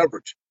now has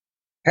leverage.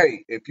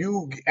 Hey, if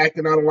you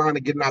acting out of line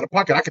and getting out of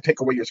pocket, I can take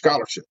away your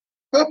scholarship.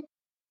 Huh?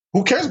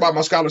 Who cares about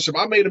my scholarship?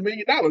 I made $1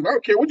 million. I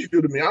don't care what you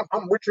do to me.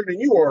 I'm richer than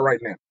you are right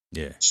now.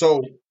 Yeah.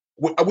 So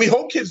we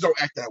hope kids don't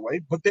act that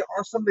way, but there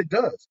are some that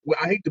does.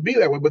 I hate to be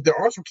that way, but there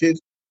are some kids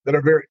that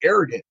are very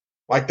arrogant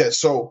like that.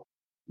 So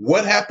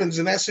what happens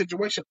in that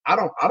situation? I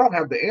don't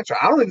have the answer.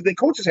 I don't even think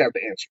coaches have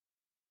the answer.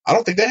 I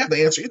don't think they have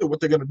the answer either. What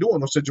they're going to do in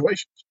those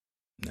situations.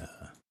 No.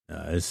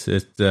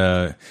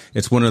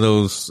 It's one of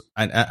those,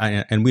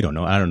 and we don't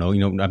know. I don't know.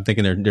 You know, I'm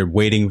thinking they're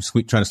waiting,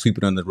 trying to sweep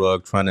it under the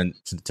rug, trying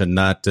to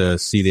not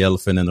see the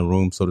elephant in the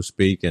room, so to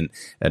speak, and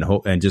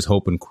hope and just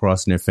hoping,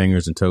 crossing their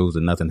fingers and toes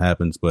that nothing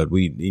happens. But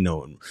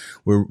we're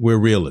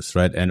realists,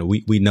 right? And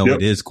we know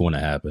It is going to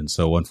happen.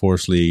 So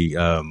unfortunately,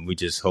 we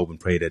just hope and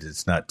pray that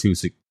it's not too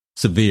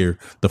severe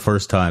the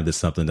first time that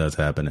something does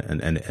happen,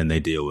 and they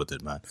deal with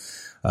it,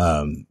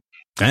 man.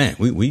 Man,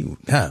 we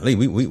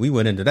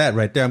went into that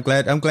right there. I'm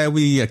glad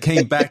we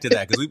came back to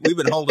that because we've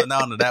been holding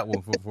on to that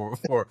one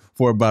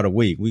for about a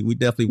week. We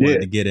definitely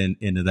wanted to get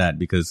into that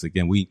because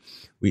again we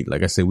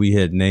like I said, we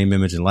had name,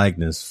 image, and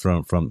likeness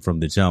from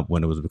the jump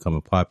when it was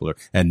becoming popular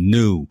and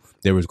knew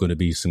there was going to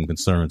be some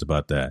concerns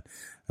about that.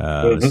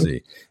 Let's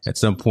see. At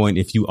some point,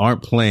 if you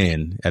aren't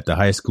playing at the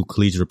high school,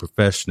 collegiate, or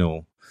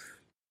professional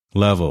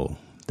level,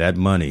 that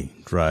money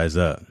dries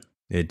up.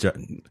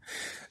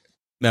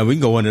 Now we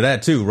can go into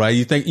that too, right?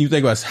 You think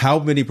about how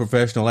many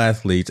professional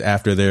athletes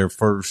after their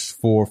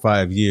first 4 or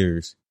 5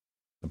 years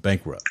are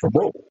bankrupt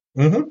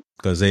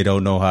because they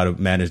don't know how to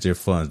manage their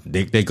funds.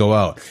 They go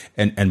out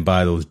and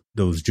buy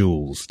those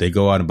jewels. They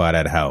go out and buy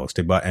that house.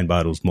 They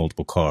buy those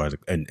multiple cars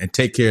and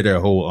take care of their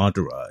whole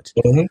entourage,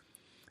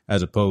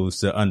 as opposed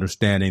to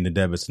understanding the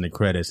debits and the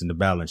credits and the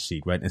balance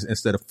sheet, right?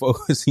 Instead of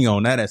focusing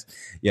on that,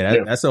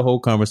 that's a whole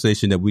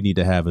conversation that we need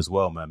to have as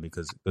well, man.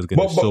 Because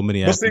there's so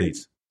many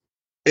athletes.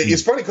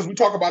 It's funny because we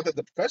talk about that at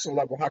the professional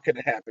level. How can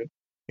it happen?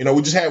 You know,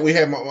 we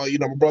had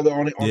my brother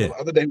on the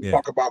other day. We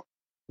talk about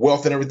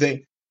wealth and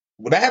everything.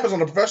 When that happens on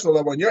the professional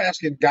level, and you're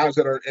asking guys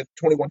that are at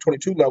 21,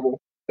 22 level,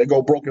 they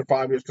go broke in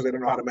 5 years because they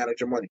don't know how to manage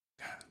their money.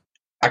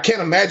 I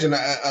can't imagine a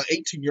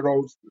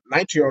 18-year-old,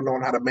 19-year-old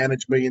knowing how to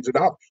manage millions of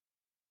dollars.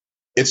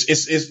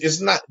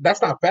 It's not,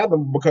 that's not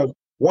fathomable because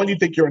one, you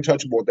think you're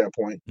untouchable at that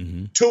point.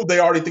 Two,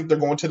 they already think they're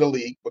going to the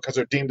league because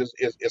they're deemed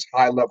as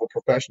high level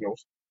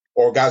professionals,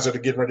 or guys that are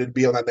getting ready to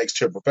be on that next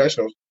tier of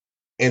professionals.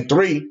 And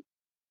three,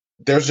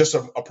 there's just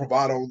a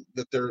bravado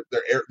that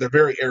they're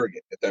very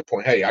arrogant at that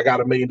point. Hey, I got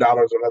 $1 million,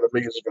 another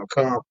million is going to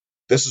come.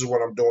 This is what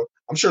I'm doing.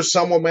 I'm sure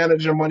some will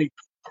manage their money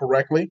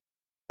correctly.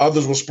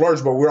 Others will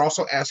splurge, but we're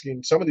also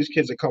asking some of these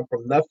kids that come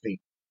from nothing,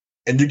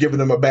 and you're giving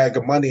them a bag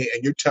of money,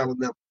 and you're telling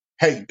them,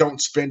 hey, don't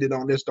spend it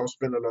on this, don't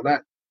spend it on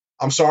that.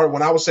 I'm sorry,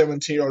 when I was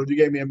 17 years old, if you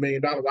gave me $1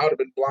 million, I would have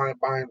been blind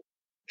buying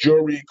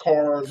jewelry,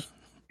 cars,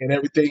 and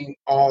everything,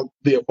 all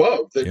the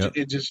above.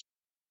 It just,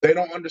 they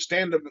don't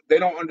understand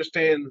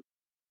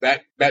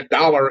that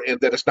dollar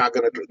and that it's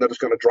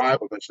going to drive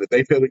eventually.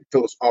 They feel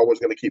it's always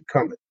going to keep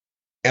coming.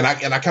 And I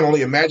can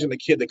only imagine a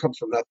kid that comes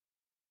from nothing.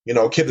 You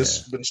know, a kid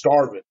that's been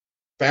starving.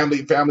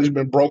 Family's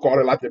been broke all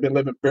their life. They've been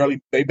living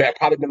they've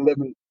probably been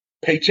living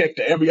paycheck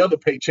to every other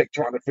paycheck,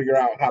 trying to figure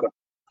out how to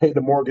pay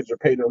the mortgage or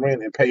pay the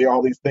rent and pay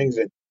all these things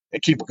and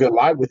keep a good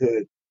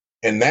livelihood.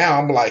 And now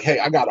I'm like, hey,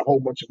 I got a whole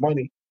bunch of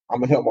money. I'm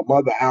going to help my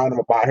mother out. I'm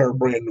going to buy her a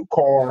brand new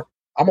car.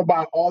 I'm going to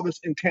buy all this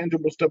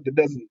intangible stuff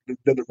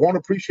that won't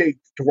appreciate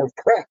to worth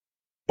crap.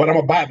 But I'm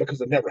going to buy it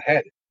because I never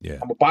had it. Yeah. I'm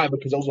going to buy it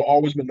because those have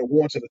always been the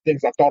wants and the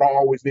things I thought I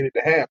always needed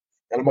to have.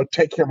 And I'm going to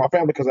take care of my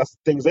family because that's the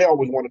things they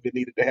always wanted and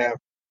needed to have.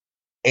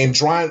 And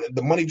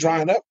the money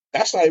drying up,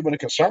 that's not even a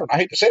concern. I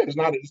hate to say it. It's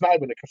not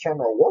even a concern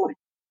or a worry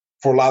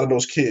for a lot of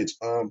those kids.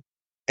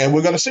 And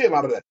we're going to see a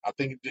lot of that. I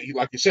think,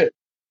 like you said,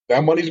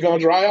 that money's going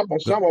to dry up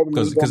on some of them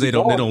because they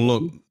don't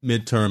look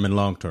midterm and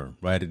long term,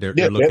 right? They're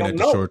looking at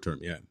the short term.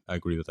 Yeah, I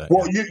agree with that.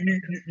 Well,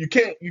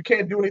 you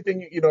can't do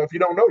anything. You know, if you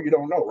don't know, you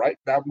don't know, right?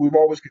 That we've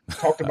always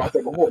talked about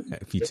that before.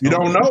 If you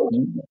don't know,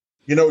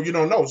 you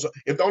don't know. So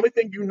if the only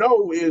thing you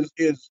know is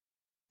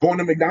going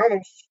to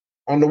McDonald's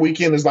on the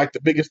weekend is like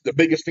the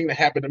biggest thing that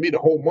happened to me the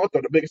whole month,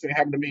 or the biggest thing that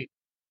happened to me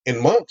in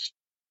months.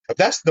 If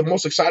that's the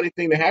most exciting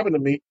thing that happened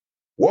to me,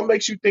 what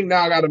makes you think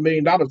now I got $1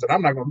 million that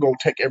I'm not going to go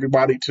take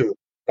everybody to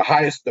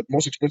the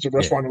most expensive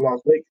restaurant in Las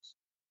Vegas?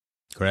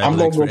 Crab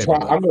legs for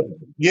everybody.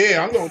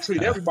 I'm going to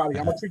treat everybody.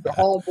 I'm going to treat the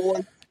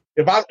homeboy.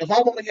 If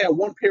I've only had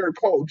one pair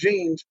of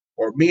jeans,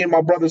 or me and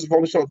my brothers have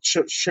only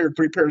shared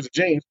 3 pairs of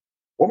jeans,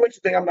 what makes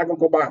you think I'm not going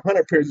to go buy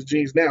 100 pairs of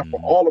jeans now for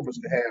all of us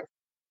to have?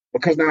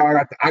 Because now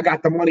I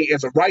got the money.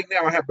 As of right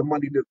now, I have the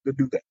money to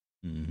do that.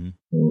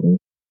 Mm-hmm.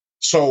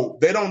 So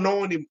they don't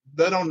know any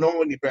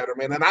better,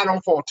 man. And I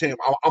don't fault him.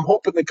 I'm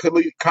hoping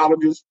that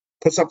colleges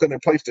put something in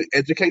place to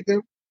educate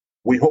them.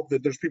 We hope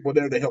that there's people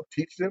there to help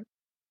teach them.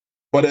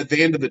 But at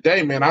the end of the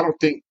day, man, I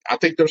think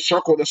their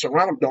circle that's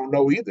around them don't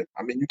know either.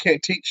 I mean, you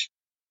can't teach.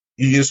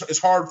 It's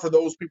hard for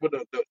those people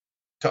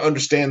to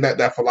understand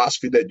that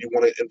philosophy that you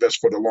want to invest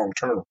for the long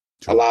term.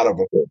 True. A lot of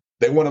them,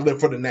 they want to live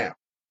for the now.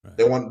 Right.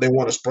 They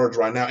want to splurge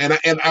right now,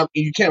 and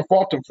you can't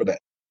fault them for that.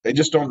 They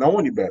just don't know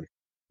any better,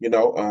 you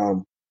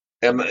know.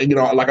 And you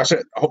know, like I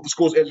said, I hope the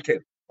schools educate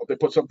them. I hope they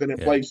put something in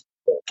place,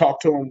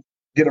 talk to them,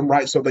 get them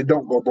right, so they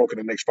don't go broke in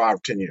the next 5 or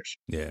 10 years.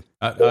 Yeah,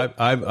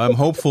 I'm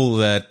hopeful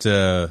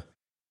that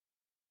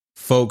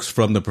folks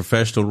from the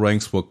professional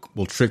ranks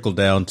will trickle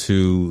down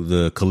to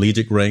the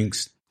collegiate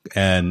ranks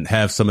and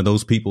have some of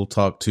those people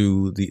talk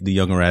to the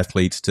younger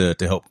athletes to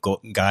help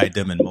guide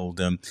them and mold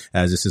them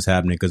as this is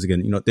happening. Because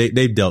again, you know,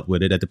 they've dealt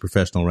with it at the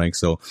professional ranks,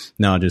 so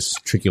now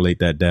just triculate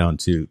that down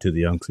to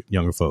the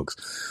younger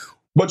folks.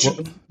 But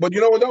you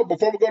know what though?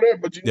 Before we go there,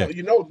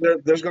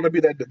 there's going to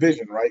be that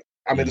division, right?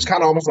 I mean, it's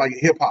kind of almost like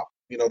hip hop.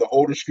 You know, the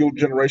older school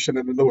generation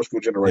and the newer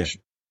school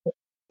generation.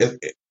 Yeah.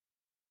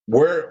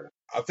 Where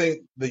I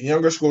think the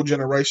younger school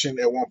generation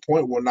at one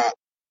point will not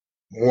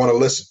want to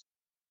listen.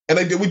 And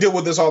we deal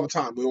with this all the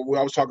time. We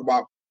always talk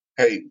about,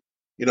 hey,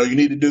 you know, you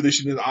need to do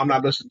this. I'm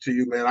not listening to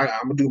you, man. I'm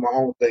gonna do my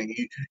own thing.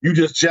 You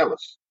just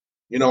jealous,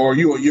 you know, or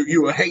you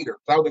a hater.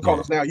 That's what they call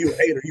us now. You a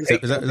hater. You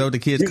hate. Is that what the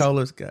kids call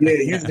us? Yeah,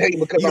 you just hate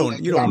because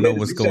you don't know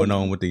what's going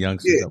on with the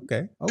youngsters. Yeah.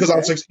 Okay. Because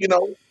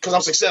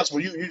I'm successful.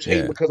 You just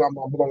hate because I'm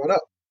blowing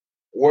up.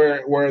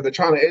 Where they're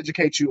trying to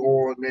educate you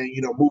on, man,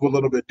 you know, move a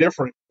little bit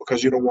different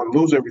because you don't want to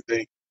lose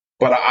everything.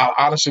 But I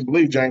honestly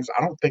believe, James,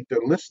 I don't think they're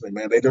listening,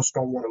 man. They just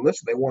don't want to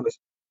listen.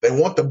 They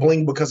want the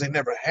bling because they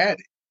never had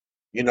it.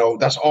 You know,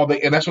 that's all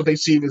and that's what they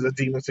see as a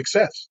demon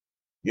success.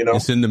 You know,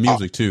 it's in the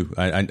music too.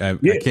 I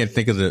can't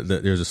think of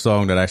there's a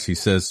song that actually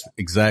says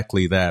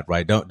exactly that,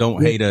 right?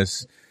 Don't hate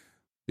us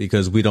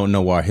because we don't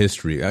know our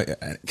history.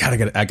 I got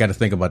to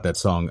think about that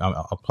song.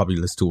 I'll probably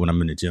listen to it when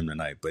I'm in the gym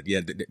tonight. But yeah.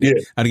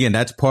 And again,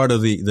 that's part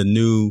of the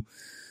new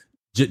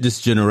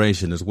this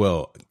generation as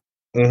well.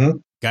 Mm-hmm.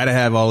 Got to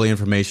have all the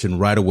information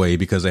right away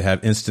because they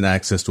have instant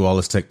access to all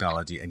this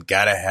technology, and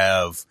got to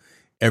have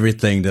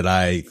everything that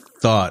I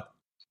thought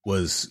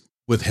was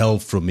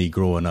withheld from me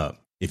growing up.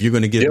 If you're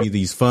going to give me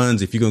these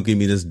funds, if you're going to give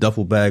me this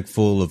duffel bag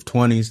full of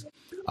 20s,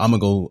 I'm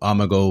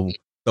gonna go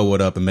throw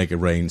it up and make it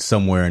rain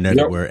somewhere and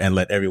everywhere and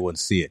let everyone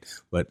see it.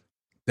 But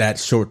that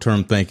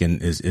short-term thinking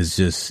is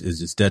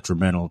just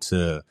detrimental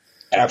to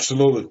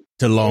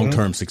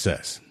long-term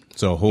success.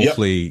 So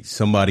hopefully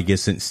somebody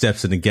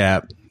steps in the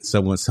gap.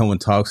 Someone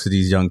talks to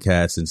these young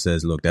cats and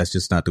says, "Look, that's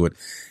just not the way."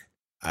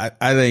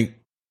 I think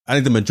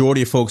the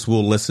majority of folks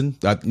will listen.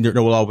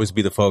 There will always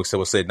be the folks that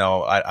will say,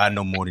 "No, I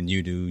know more than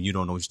you do. You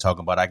don't know what you're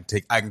talking about. I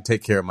can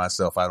take care of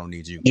myself. I don't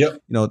need you." Yep. You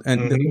know,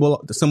 and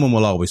someone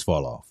will always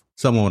fall off.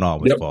 Someone will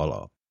always fall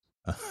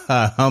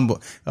off.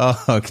 Humble.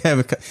 Oh,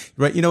 Kevin,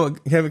 right? You know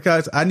what, Kevin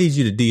Cox? I need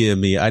you to DM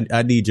me.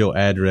 I need your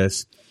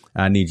address.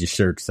 I need your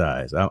shirt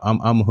size.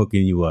 I'm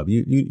hooking you up.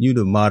 You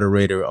the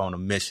moderator on a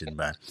mission,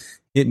 man.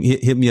 Hit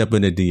me up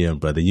in the DM,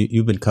 brother.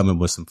 You've been coming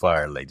with some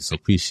fire lately, so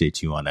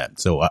appreciate you on that.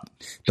 So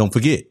don't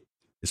forget,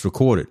 it's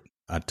recorded.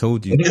 I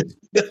told you,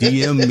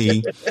 DM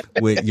me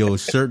with your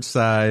shirt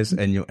size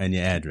and your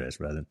address,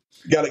 brother.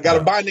 Got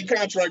a binding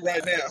contract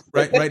right now.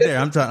 right there.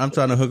 I'm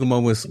trying to hook them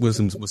up with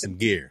some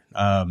gear.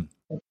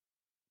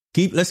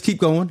 Let's keep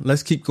going.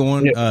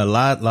 Yeah. A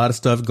lot of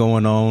stuff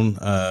going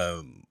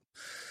on.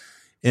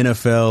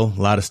 NFL,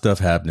 a lot of stuff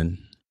happening.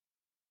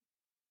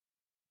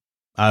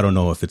 I don't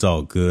know if it's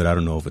all good. I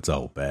don't know if it's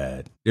all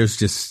bad. There's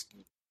just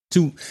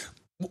two.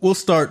 We'll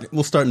start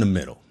in the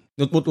middle.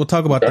 We'll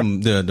talk about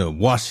the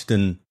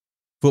Washington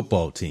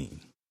football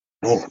team.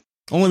 Oh.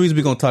 Only reason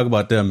we're going to talk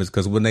about them is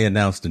because when they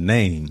announced the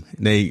name,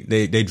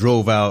 they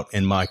drove out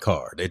in my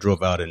car. They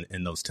drove out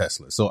in those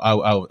Teslas. So I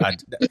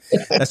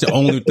that's the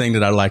only thing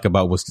that I like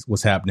about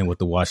what's happening with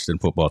the Washington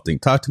football team.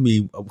 Talk to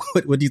me.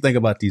 What do you think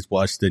about these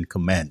Washington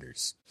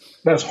Commanders?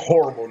 That's a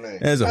horrible name.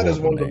 That is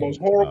one of the most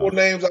horrible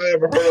names I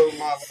ever heard of in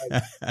my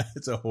life.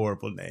 It's a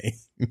horrible name.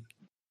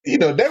 You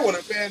know, they could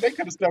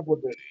have stuck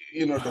with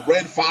the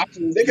Red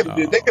Foxes. They could have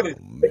came up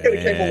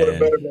with a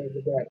better name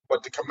than that.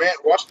 But the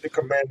Washington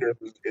Commanders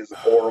is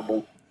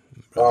horrible.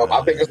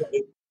 I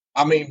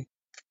think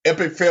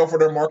epic fail for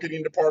their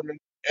marketing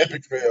department.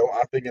 Epic fail,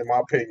 I think, in my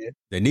opinion.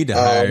 They need to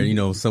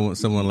hire,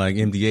 someone like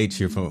MDH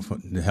here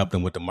to help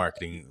them with the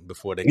marketing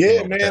before they.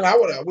 Yeah, man, I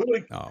would have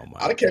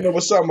came up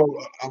with something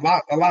a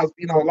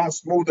lot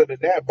smoother than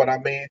that. But I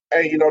mean,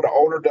 hey, the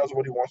owner does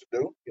what he wants to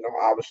do.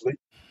 Obviously.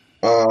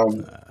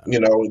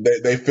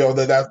 They feel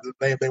that that's the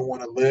name they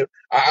want to live.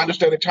 I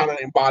understand they're trying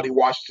to embody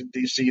Washington,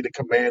 D.C., the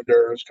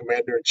commanders,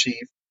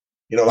 commander-in-chief,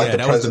 like Yeah, the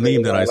that was the president meme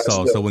and that all I that saw.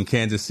 stuff. So when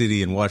Kansas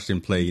City and Washington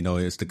play,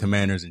 it's the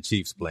Commanders and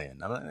Chiefs playing.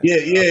 I'm like, come on. Yeah.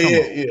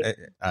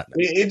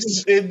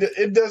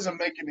 It doesn't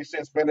make any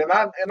sense, man. And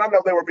I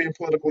know they were being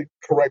politically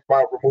correct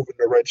by removing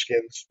the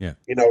Redskins. Yeah.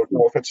 No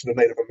offense to the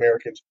Native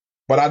Americans,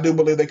 but I do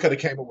believe they could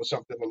have came up with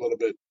something a little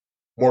bit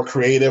more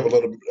creative, a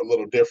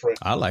little different.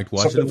 I liked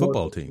Washington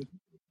football team.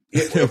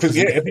 If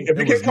you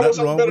can come up with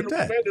something better than the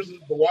Commanders, the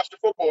Washington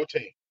football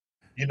team.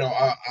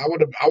 I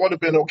would have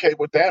been okay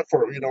with that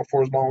for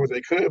for as long as they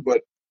could,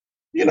 but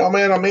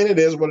man, I mean, it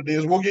is what it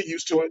is. We'll get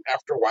used to it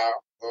after a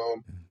while.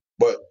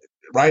 But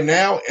right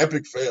now,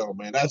 epic fail,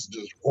 man. That's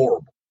just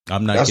horrible.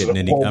 I'm not getting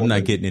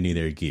any of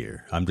their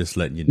gear. I'm just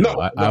letting you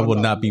know. I will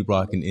not be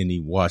rocking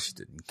any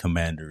Washington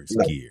Commanders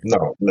gear.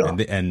 No.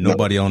 And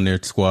nobody on their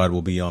squad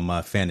will be on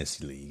my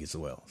fantasy league as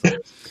well.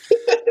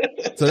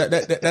 So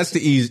that's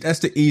the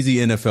easy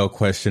NFL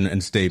question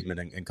and statement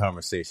and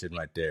conversation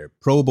right there.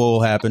 Pro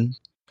Bowl happened.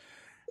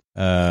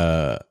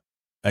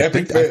 I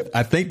think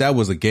that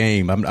was a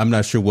game. I'm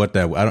not sure what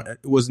that was.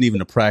 It wasn't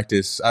even a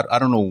practice. I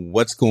don't know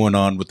what's going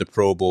on with the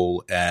Pro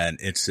Bowl, and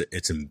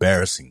it's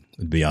embarrassing,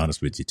 to be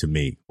honest with you, to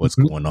me, what's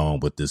going on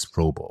with this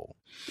Pro Bowl.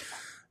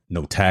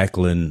 No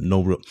tackling,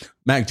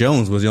 Mac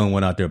Jones was the only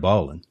one out there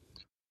balling.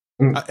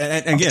 And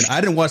again, I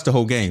didn't watch the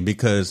whole game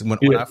because when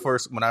I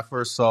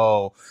first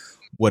saw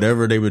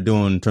whatever they were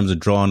doing in terms of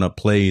drawing up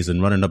plays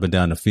and running up and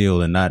down the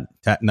field and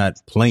not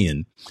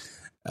playing,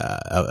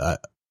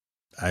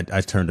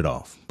 I turned it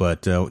off.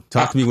 But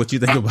talk to me what you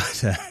think about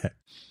that.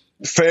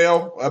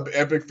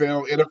 Epic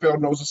fail. NFL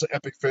knows it's an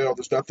epic fail.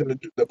 There's nothing to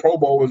do. The Pro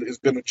Bowl has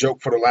been a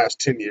joke for the last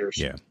 10 years.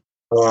 Yeah.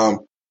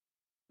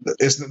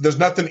 There's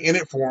nothing in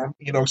it for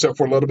them, except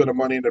for a little bit of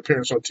money and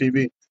appearance on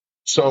TV.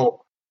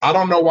 So I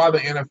don't know why the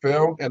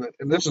NFL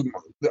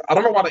I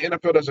don't know why the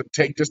NFL doesn't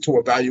take this to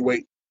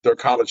evaluate their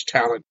college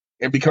talent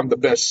and become the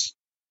best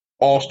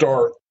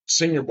all-star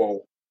Senior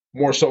Bowl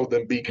more so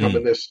than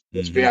becoming this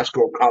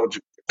fiasco of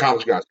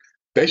college guys.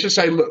 They should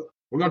say, look,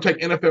 we're going to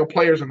take NFL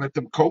players and let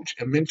them coach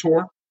and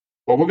mentor,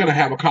 but we're going to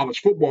have a college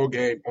football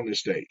game on this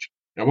stage.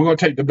 And we're going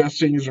to take the best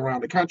seniors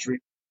around the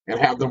country and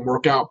have them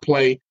work out,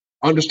 play,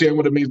 understand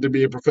what it means to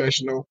be a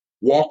professional,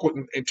 walk with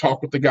and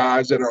talk with the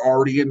guys that are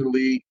already in the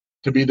league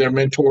to be their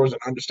mentors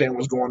and understand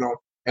what's going on,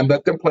 and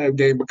let them play a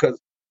game, because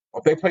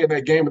if they play in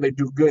that game and they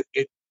do good,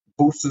 it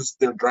boosts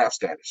their draft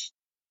status.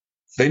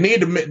 It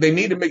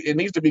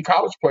needs to be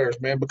college players,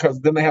 man, because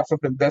then they have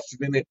something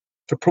vested in it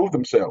to prove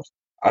themselves.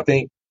 I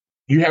think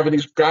you having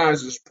these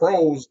guys as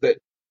pros that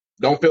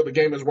don't feel the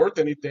game is worth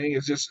anything.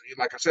 It's just,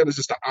 like I said, it's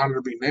just an honor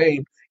to be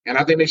named, and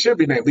I think they should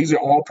be named. These are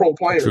all pro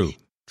players.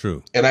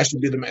 True. And that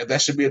should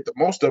be at the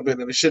most of it,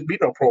 and it should be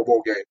no Pro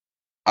Bowl game.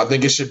 I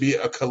think it should be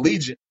a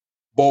collegiate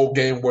bowl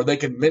game where they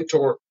can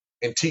mentor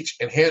and teach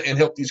and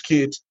help these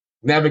kids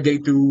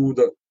navigate through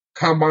the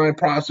combine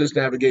process,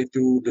 navigate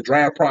through the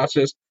draft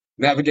process,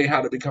 navigate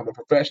how to become a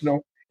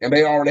professional. And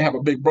they already have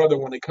a big brother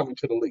when they come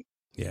into the league.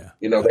 Yeah.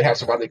 They have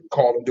somebody they can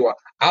call and do it.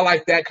 I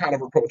like that kind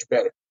of approach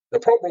better. The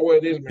Pro Bowl way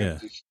it is, man,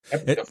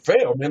 it's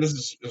fail, man.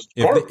 It's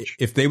garbage.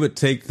 If they would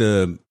take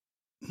kind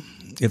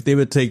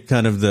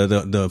of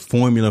the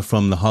formula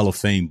from the Hall of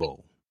Fame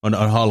Bowl or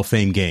Hall of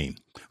Fame game,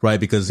 right?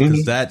 Because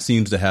that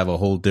seems to have a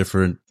whole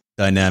different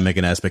dynamic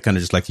and aspect, kind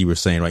of just like you were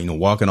saying, right?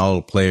 Walking all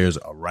the players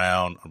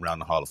around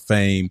the Hall of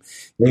Fame,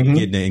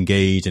 getting to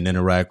engage and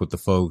interact with the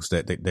folks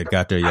that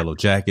got their yellow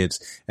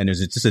jackets. And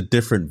there's just a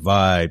different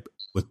vibe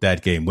with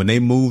that game. When they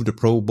moved the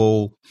Pro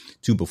Bowl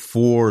to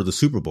before the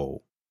Super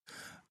Bowl,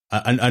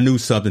 I knew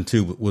something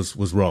too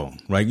was wrong,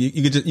 right?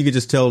 You could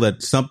just tell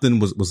that something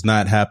was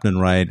not happening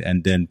right,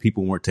 and then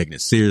people weren't taking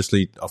it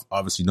seriously.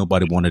 Obviously,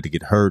 nobody wanted to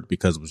get hurt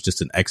because it was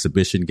just an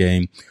exhibition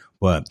game.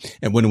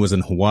 And when it was in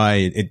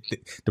Hawaii,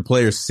 the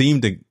players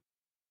seemed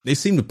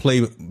to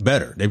play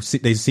better. They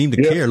seemed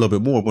to care a little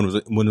bit more when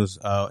it was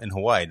in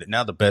Hawaii.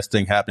 Now the best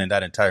thing happening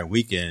that entire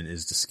weekend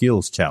is the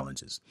skills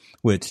challenges,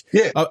 which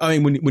I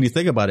mean, when you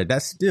think about it,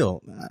 that's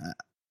still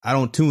I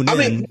don't tune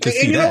in to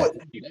see that.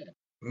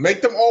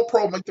 Make them all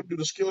pro, make them do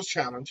the skills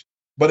challenge.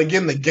 But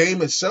again, the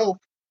game itself,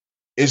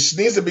 it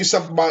needs to be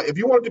something about, if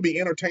you want it to be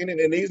entertaining,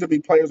 it needs to be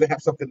players that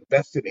have something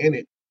vested in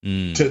it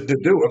to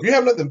do. If you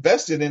have nothing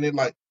vested in it,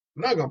 like,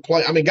 I'm not going to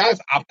play. I mean, guys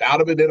opt out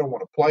of it. They don't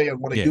want to play.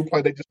 And when they do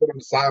play, they just sit on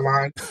the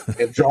sideline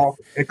and jog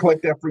and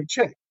collect that free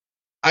check.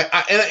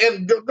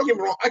 And don't get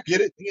me wrong, I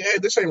get it. Yeah,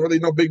 this ain't really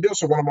no big deal.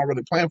 So what am I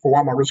really playing for? Why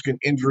am I risking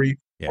injury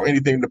or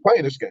anything to play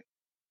in this game?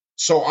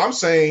 So I'm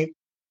saying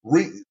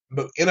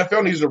the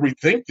NFL needs to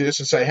rethink this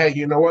and say, hey,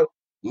 you know what?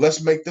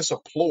 Let's make this a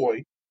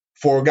ploy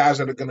for guys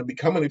that are going to be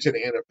coming into the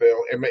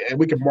NFL, and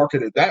we can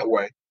market it that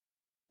way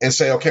and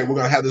say, okay, we're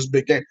going to have this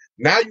big game.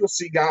 Now you'll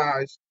see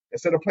guys,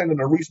 instead of playing in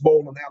the Reese Bowl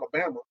in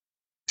Alabama,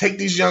 take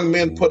these young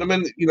men, put them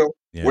in,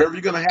 wherever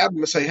you're going to have them,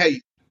 and say, hey,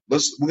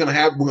 we're going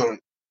to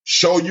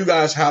show you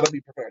guys how to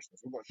be professionals.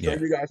 We're going to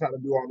show you guys how to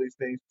do all these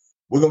things.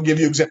 We're going to give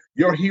you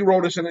your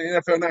hero that's in the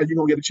NFL now. You're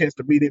going to get a chance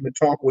to meet him and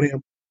talk with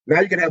him. Now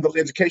you can have those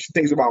education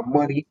things about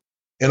money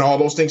and all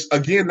those things.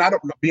 Again, not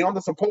be on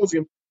the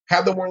symposium,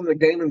 have them in the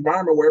game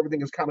environment where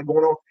everything is kind of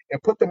going on,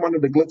 and put them under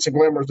the glitz and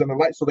glamours and the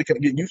light so they can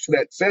get used to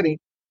that setting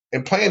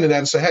and playing in that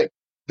and say, hey,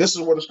 this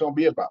is what it's going to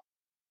be about.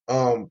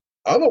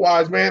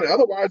 Otherwise,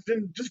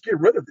 then just get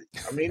rid of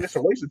it. I mean, it's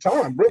a waste of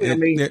time,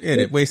 really.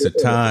 It waste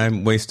of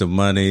time, waste of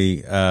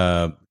money.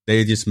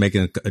 They're just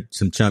making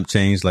some chump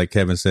change, like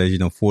Kevin says.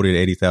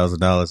 $40,000 to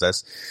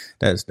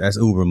 $80,000. That's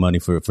Uber money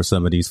for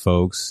some of these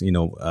folks.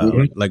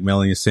 Like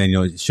Melanie is saying,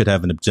 you should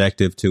have an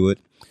objective to it.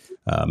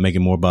 Make it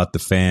more about the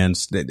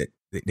fans.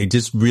 They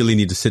just really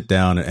need to sit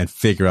down and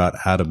figure out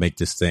how to make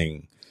this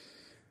thing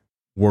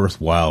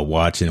worthwhile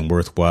watching,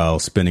 worthwhile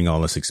spending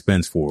all this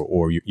expense for.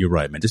 Or you're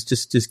right, man.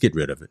 Just get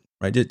rid of it,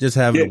 right? Just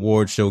have an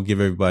award show, give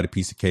everybody a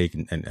piece of cake,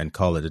 and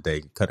call it a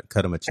day. Cut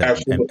them a check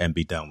and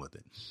be done with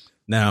it.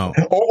 Now,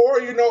 or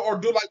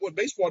do like what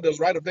baseball does,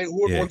 right? If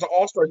whoever wins the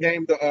All-Star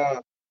game,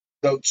 the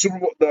Super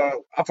Bowl,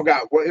 I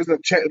forgot what is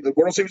the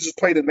World Series is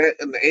played in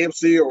the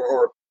AFC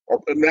or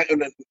in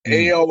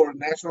the AL or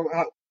National.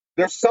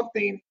 There's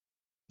something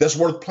that's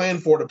worth playing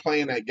for to play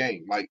in that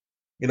game. Like,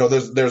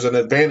 there's an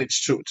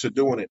advantage to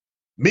doing it.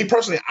 Me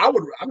personally, I'd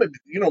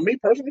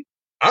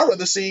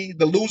rather see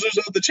the losers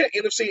of the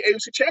NFC,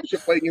 AFC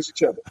championship play against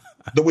each other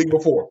the week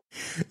before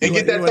and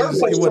get that third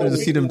place. You wanted to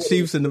see them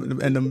Chiefs and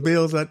them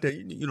Bills out there.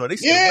 They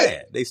still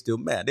mad. They still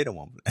mad. They don't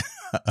want.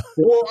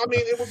 Well, I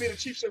mean, it would be the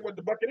Chiefs with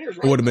the Buccaneers,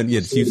 right? It would have been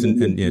the Chiefs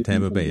and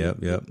Tampa Bay.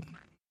 Yep.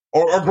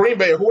 Or Green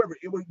Bay or whoever.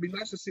 It would be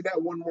nice to see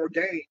that one more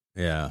game.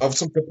 Yeah. Of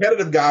some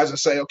competitive guys and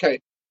say,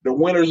 okay, the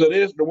winners of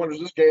this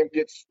game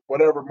gets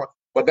whatever.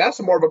 But that's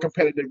more of a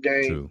competitive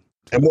game. True.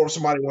 And more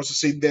somebody wants to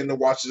see than to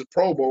watch the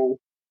Pro Bowl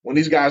when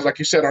these guys, like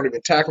you said, aren't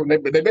even tackling. They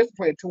basically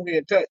playing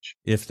two-hand touch,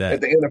 if that, at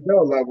the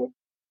NFL level,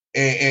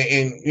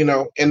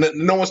 and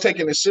no one's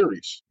taking it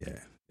serious.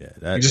 Yeah.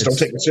 You just don't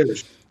take it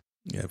serious.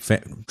 Yeah,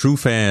 true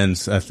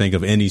fans, I think,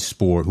 of any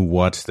sport who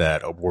watched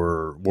that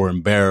were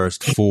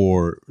embarrassed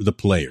for the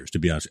players. To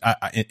be honest,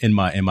 in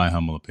my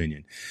humble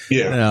opinion.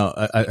 Yeah. Now,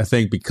 I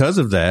think because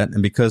of that,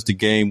 and because the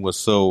game was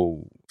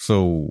so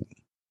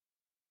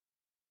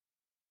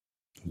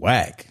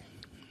whack,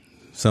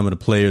 some of the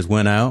players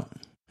went out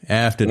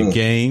after the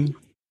game,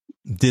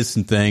 did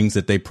some things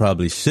that they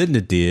probably shouldn't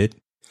have did.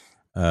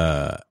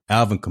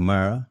 Alvin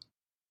Kamara,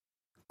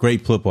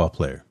 great football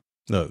player.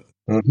 Look,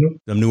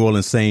 the New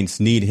Orleans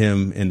Saints need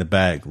him in the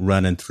back,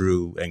 running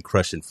through and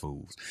crushing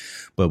fools.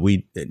 But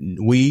we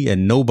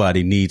and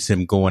nobody needs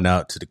him going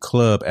out to the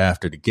club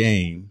after the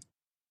game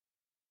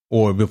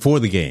or before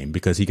the game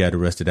because he got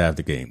arrested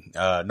after the game.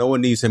 No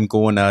one needs him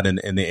going out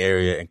in the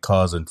area and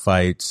causing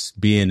fights,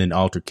 being in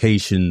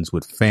altercations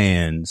with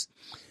fans,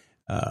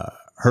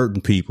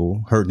 hurting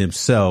people, hurting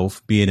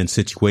himself, being in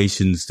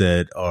situations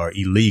that are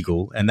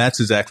illegal. And that's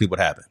exactly what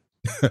happened.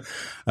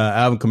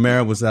 Alvin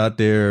Kamara was out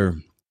there,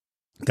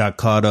 got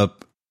caught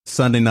up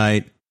Sunday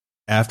night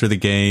after the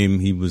game.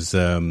 He was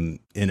in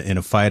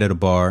a fight at a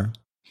bar.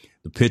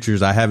 The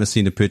pictures, I haven't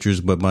seen the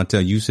pictures, but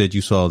Montel, you said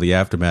you saw the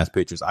aftermath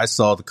pictures. I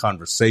saw the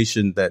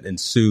conversation that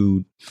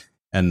ensued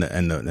and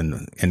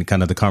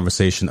kind of the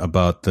conversation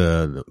about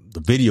the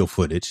video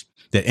footage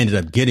that ended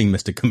up getting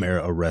Mr.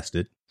 Kamara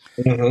arrested.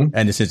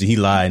 And essentially he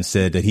lied and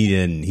said that he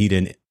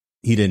didn't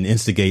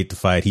instigate the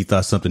fight. He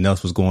thought something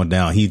else was going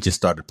down. He just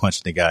started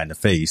punching the guy in the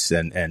face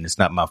and it's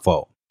not my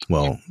fault.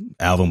 Well,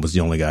 Alvin was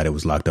the only guy that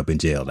was locked up in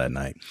jail that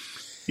night.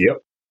 Yep.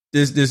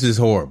 This is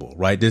horrible,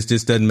 right? This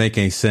just doesn't make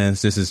any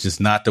sense. This is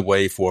just not the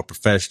way for a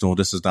professional.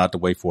 This is not the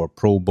way for a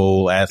Pro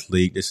Bowl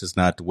athlete. This is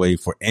not the way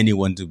for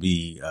anyone to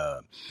be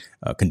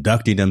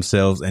conducting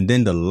themselves. And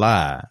then to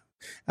lie.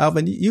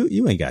 Alvin,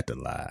 you ain't got to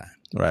lie,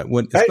 right?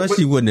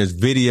 Especially when there's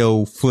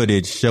video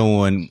footage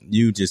showing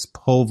you just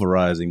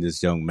pulverizing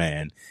this young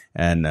man.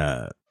 And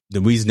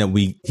the reason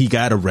that he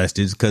got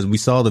arrested is because we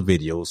saw the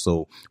video,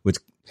 so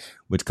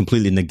which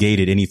completely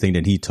negated anything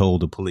that he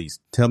told the police.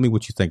 Tell me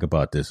what you think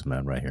about this,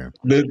 man, right here.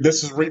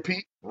 This is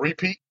repeat.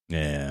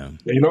 Yeah.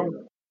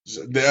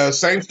 The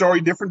same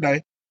story, different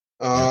day.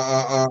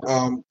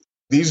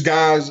 These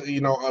guys,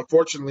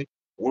 unfortunately,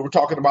 we were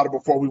talking about it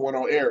before we went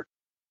on air.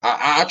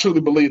 I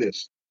truly believe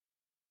this.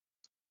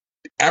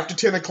 After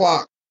 10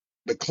 o'clock,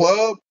 the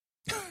club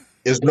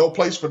is no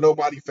place for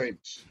nobody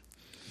famous.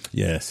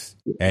 Yes.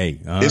 Hey.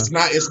 It's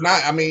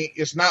not. I mean,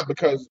 it's not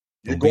because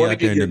you're going to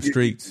get in them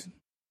streets.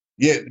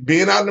 Yeah,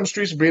 being out in them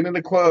streets, being in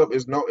the club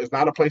is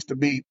not a place to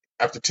be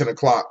after 10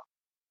 o'clock,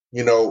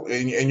 and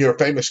you're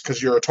famous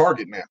because you're a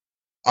target now.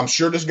 I'm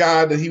sure this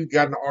guy that he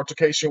got in an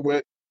altercation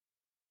with,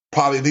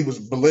 probably he was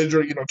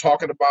belligerent,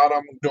 talking about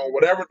him, doing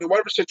whatever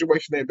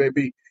situation they may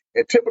be.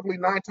 And typically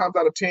 9 times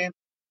out of 10,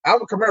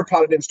 Alvin Kamara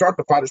probably didn't start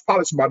the fight. It's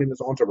probably somebody in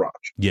his entourage.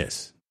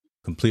 Yes,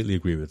 completely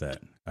agree with that.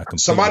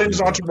 Somebody in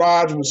his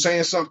entourage was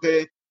saying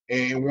something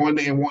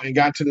and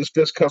got into this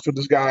fistcuffs with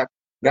this guy.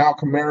 Now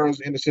Kamara's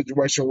in a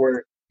situation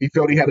where he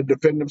felt he had to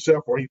defend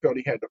himself, or he felt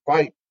he had to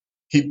fight.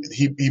 He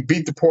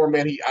beat the poor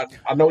man.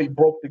 I know he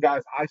broke the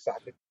guy's eye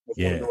socket.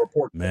 Yeah,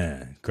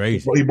 man,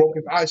 crazy. He broke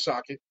his eye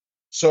socket.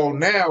 So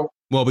now,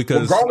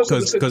 because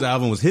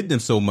Alvin was hitting him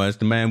so much,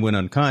 the man went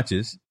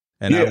unconscious,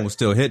 and I was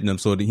still hitting him,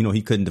 so that,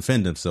 he couldn't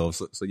defend himself.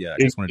 So yeah,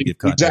 I just wanted to give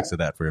context to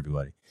that for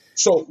everybody.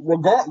 So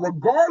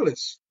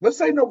regardless, let's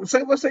say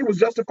it was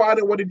justified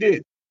in what he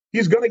did.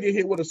 He's going to get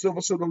hit with a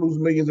silver suit and lose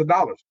millions of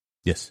dollars.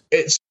 Yes.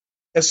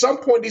 At some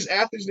point, these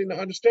athletes need to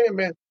understand,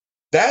 man,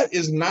 that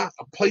is not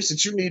a place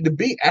that you need to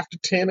be after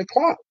 10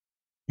 o'clock.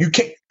 You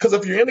can't, because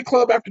if you're in the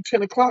club after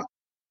 10 o'clock,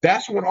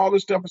 that's when all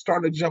this stuff is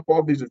starting to jump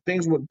off. These are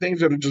things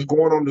that are just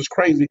going on just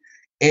crazy.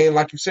 And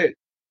like you said,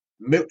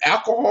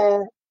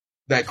 alcohol,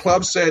 that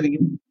club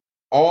setting,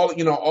 all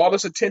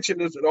this attention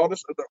is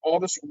all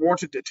this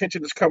warranted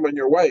attention is coming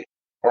your way,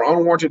 or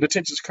unwarranted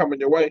attention is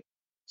coming your way.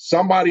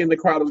 Somebody in the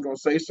crowd is going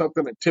to say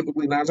something, and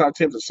typically 9 out of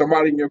 10 is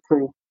somebody in your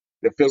crew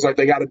that feels like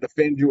they got to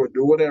defend you or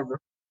do whatever,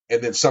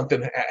 and then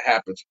something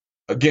happens.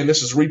 Again,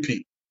 this is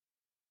repeat.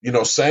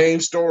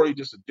 Same story,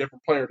 just a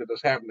different player that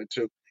it's happening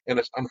to, and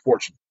it's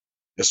unfortunate.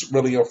 It's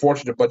really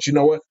unfortunate, but you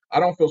know what? I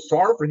don't feel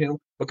sorry for him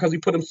because he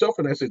put himself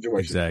in that situation.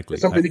 Exactly.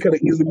 It's something he could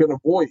have easily been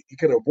avoided. He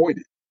could have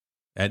avoided.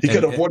 He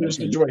could have avoided the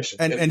situation.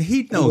 And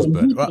he knows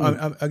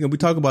better. Again, we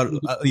talk about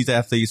these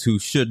athletes who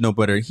should know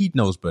better. He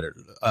knows better.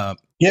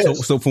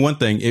 Yes. So for one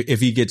thing, if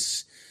he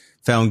gets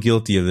found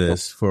guilty of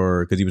this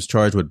because he was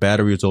charged with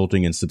battery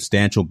resulting in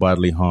substantial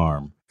bodily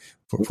harm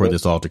for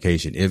this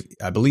altercation,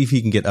 I believe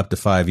he can get up to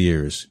 5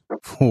 years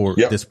for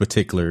this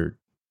particular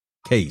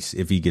case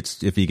if he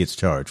gets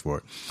charged for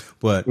it.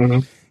 But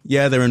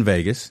yeah, they're in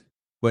Vegas,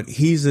 but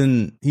he's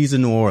in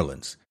New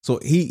Orleans, so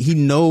he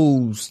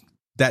knows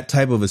that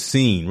type of a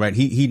scene, right?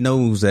 He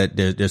knows that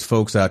there's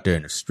folks out there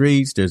in the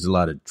streets. There's a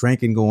lot of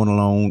drinking going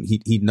on.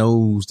 He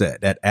knows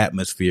that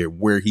atmosphere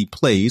where he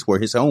plays, where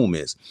his home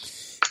is.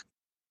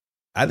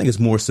 I think it's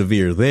more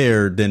severe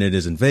there than it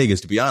is in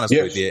Vegas, to be honest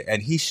with you.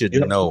 And he should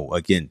know.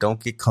 Again,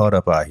 don't get caught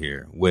up out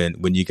here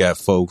when you got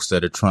folks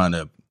that are trying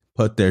to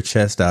put their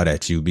chest out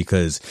at you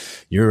because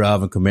you're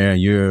Alvin Kamara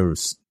and you're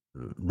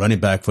running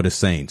back for the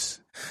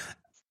Saints.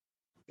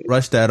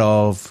 Brush that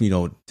off.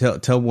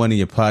 Tell one of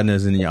your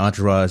partners in your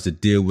entourage to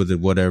deal with it.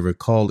 Whatever,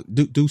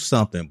 do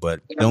something,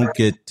 but don't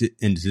get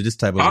into this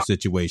type of a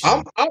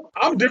situation.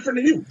 I'm different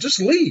than you. Just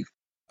leave.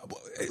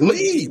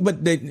 Leave. But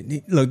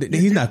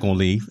he's not going to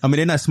leave. I mean,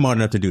 they're not smart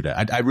enough to do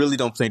that. I really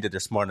don't think that they're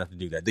smart enough to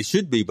do that. They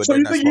should be, but they're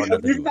not smart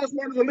enough to do that. He's not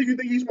smart enough to leave. You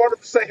think he's smart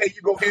enough to say, "Hey,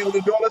 you go handle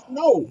it, do all this"?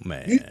 No,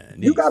 man.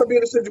 You got to be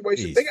in a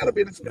situation. They got to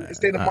be in a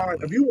state of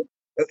mind.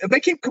 If they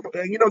keep,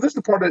 this is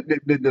the part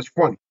that's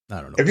funny.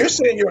 I don't know. If you're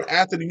saying you're an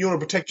athlete and you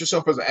want to protect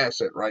yourself as an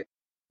asset, right?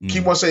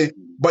 Keep on saying,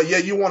 but yeah,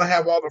 you want to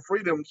have all the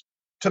freedoms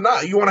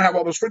you want to have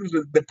all those freedoms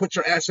that put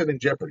your asset in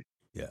jeopardy.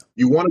 Yeah.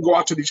 You want to go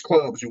out to these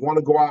clubs. You want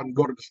to go out and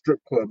go to the strip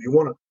club. You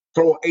want to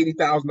throw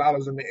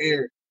 $80,000 in the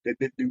air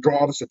that draw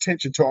all this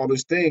attention to all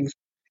these things,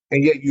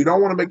 and yet you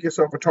don't want to make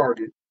yourself a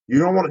target. You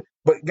don't want to.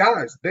 But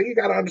guys, then you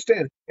got to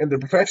understand, in the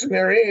profession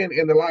they're in,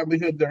 and the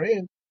livelihood they're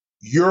in,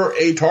 you're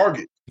a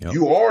target. Yep.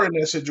 You are in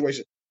that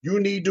situation. You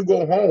need to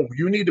go home.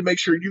 You need to make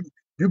sure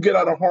you get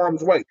out of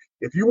harm's way.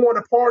 If you want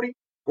to party,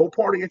 go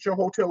party at your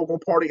hotel or go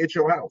party at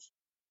your house.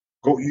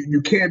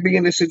 You can't be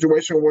in this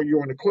situation where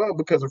you're in the club,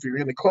 because if you're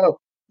in the club,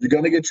 you're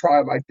going to get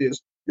tried like this.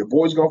 Your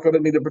boy's going to feel the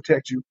need to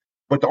protect you,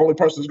 but the only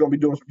person that's going to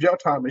be doing some jail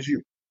time is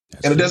you.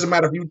 That's and it doesn't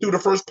matter if you threw the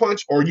first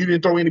punch or you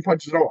didn't throw any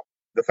punches at all.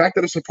 The fact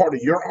that it's a part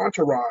of your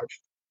entourage,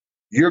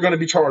 you're going to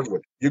be charged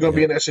with it. You're going to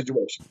be in that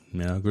situation.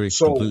 Yeah, I agree.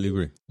 So completely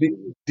agree.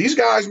 These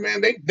guys,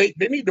 man, they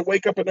need to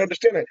wake up and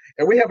understand that.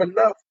 And we have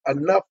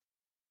enough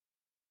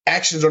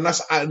actions or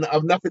enough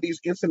of these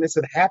incidents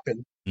that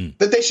happen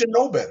that they should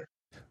know better.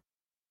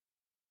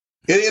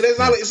 It's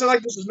not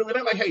like this is new. It's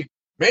not like, hey,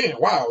 man,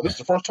 wow, this is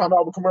the first time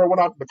Alvin Kamara went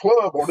out to the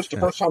club, or this is the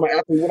first time an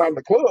athlete went out in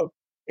the club,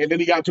 and then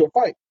he got into a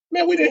fight.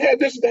 Man, we didn't have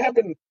this to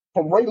happen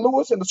from Ray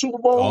Lewis in the Super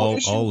Bowl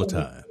all the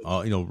time.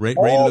 Ray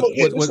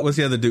Lewis, what's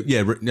the other dude?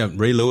 Yeah,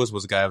 Ray Lewis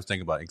was the guy I was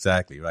thinking about.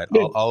 Exactly, right?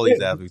 All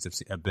these athletes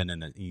have been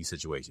in these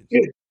situations.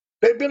 Yeah,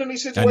 they've been in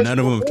these situations, and none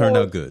of them have turned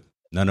out good.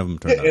 None of them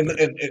turned out good.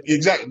 And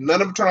exactly,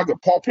 none of them turned out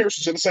good. Paul Pierce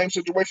is in the same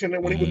situation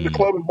when he was in the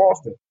club in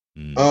Boston.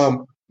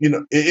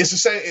 It's the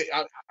same.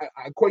 I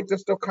equate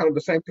this stuff kind of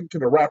the same thing to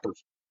the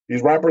rappers.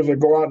 These rappers that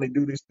go out and they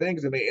do these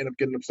things and they end up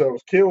getting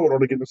themselves killed, or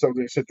they get themselves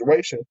in a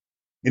situation,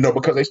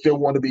 because they still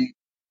want to be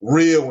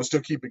real and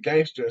still keep it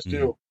gangster and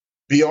still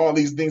be all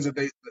these things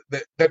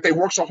that they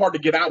work so hard to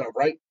get out of,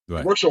 right?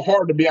 They work so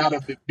hard to be out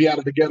of the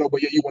ghetto,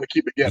 but yet you want to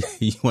keep it ghetto.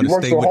 You want to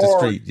stay with the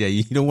streets. Yeah,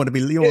 you don't want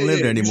to live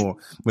there anymore,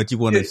 but you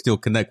want to still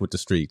connect with the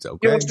streets. Okay,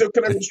 you want to still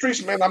connect with the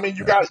streets, man. I mean,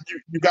 you got to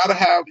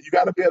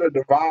be able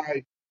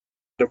to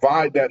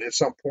divide that at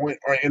some point,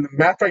 or in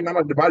matter of fact, not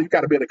only divide, you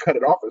got to be able to cut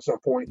it off at some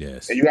point.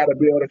 Yes. And you got to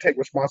be able to take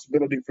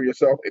responsibility for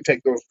yourself and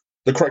take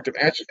the corrective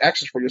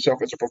actions for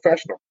yourself as a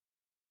professional.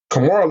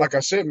 Kamara, like I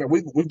said, man,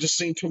 we've just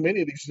seen too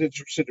many of these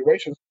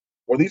situations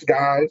where these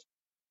guys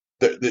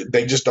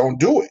they just don't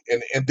do it,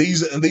 and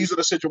these are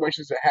the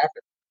situations that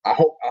happen. I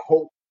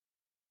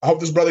hope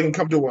this brother can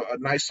come to a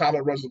nice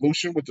solid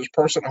resolution with this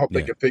person. I hope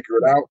they can figure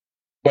it out.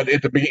 But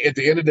at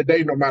the end of the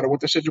day, no matter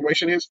what the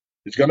situation is,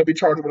 he's going to be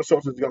charged with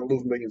assault. He's going to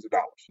lose millions of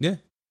dollars. Yeah.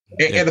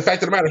 And the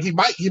fact of the matter, he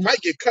might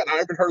get cut. I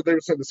haven't heard they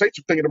were saying the Saints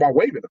are thinking about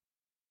waiving him.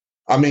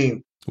 I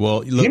mean,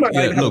 well, he might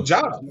not even have a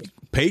job.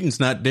 Peyton's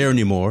not there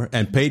anymore,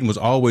 and Peyton was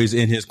always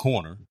in his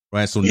corner,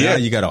 right? So now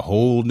you got a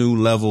whole new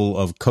level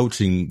of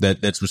coaching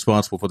that's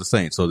responsible for the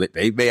Saints. So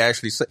they may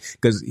actually say,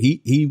 because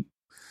he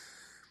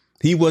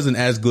wasn't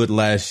as good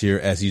last year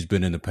as he's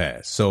been in the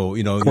past. So,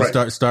 you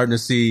starting to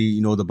see,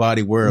 the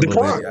body wear a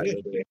decline.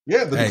 little bit.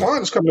 Yeah, the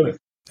decline is coming in.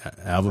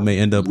 Alvin may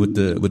end up with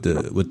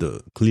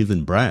the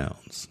Cleveland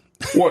Browns.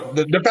 Well,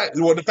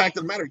 the fact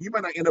of the matter, you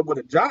might not end up with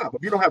a job.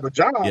 If you don't have a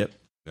job,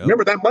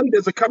 remember that money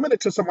doesn't come in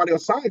until somebody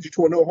else signs you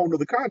to a whole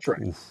nother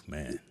contract. Oof,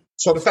 man.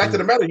 So the fact of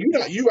the matter,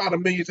 you out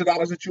of millions of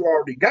dollars that you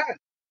already got,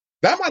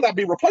 that might not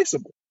be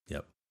replaceable.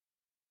 Yep.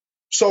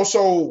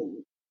 So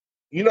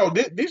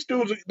these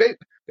dudes,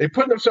 they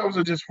put themselves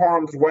in just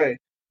harm's way,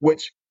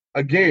 which,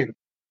 again,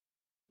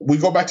 we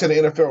go back to the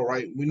NFL,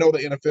 right? We know the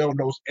NFL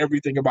knows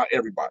everything about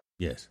everybody.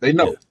 Yes. They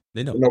know. Yeah,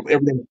 they know. They know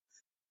everything.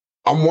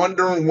 I'm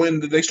wondering when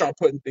they start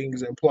putting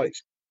things in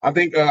place. I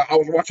think I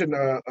was watching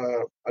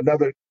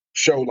another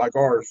show like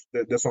ours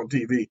that's on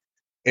TV,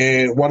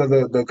 and one of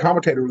the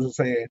commentators was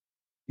saying,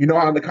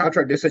 on the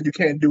contract, they said you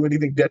can't do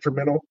anything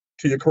detrimental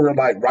to your career,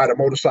 like ride a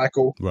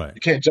motorcycle. Right.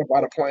 You can't jump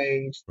out of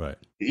planes. Right.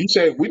 He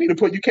said, we need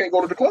to you can't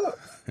go to the club.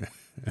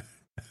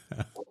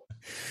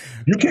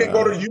 You can't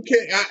go to, you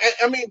can't.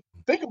 I mean,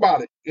 think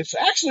about it. It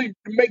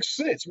makes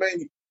sense, man.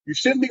 You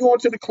shouldn't be going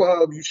to the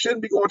club. You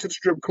shouldn't be going to the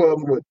strip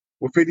clubs with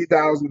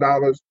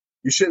 $50,000.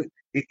 You shouldn't.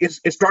 It's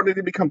starting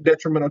to become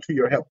detrimental to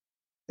your health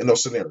in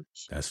those scenarios.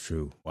 That's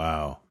true.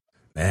 Wow,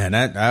 man.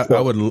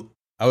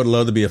 I would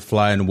love to be a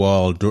fly on the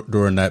wall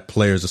during that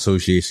Players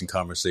Association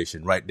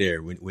conversation right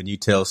there. When you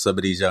tell some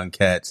of these young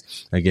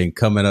cats, again,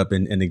 coming up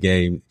in the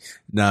game,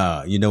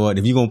 nah, you know what?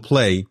 If you're going to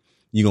play,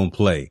 you're going to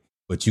play.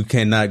 But you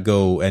cannot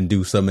go and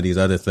do some of these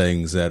other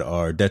things that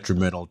are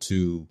detrimental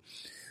to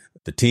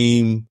the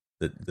team,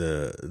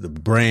 the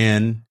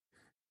brand,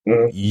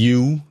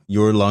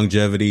 your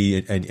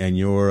longevity, and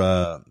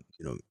your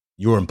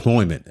your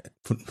employment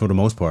for the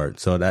most part.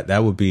 So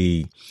that would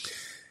be.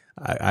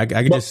 I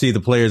can just see the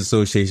Players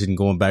Association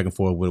going back and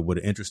forth with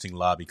an interesting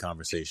lobby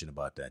conversation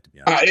about that. To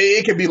be honest,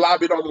 it can be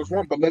lobbied all this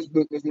one, but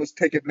let's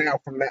take it now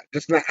from that,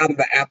 just not out of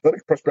the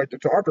athletic perspective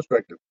to our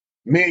perspective.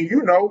 Me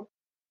and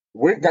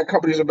we've got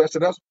companies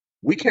invested in us.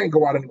 We can't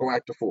go out and go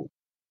act a fool.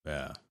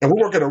 Yeah, and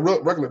we work at a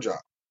regular job.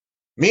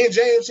 Me and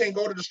James can't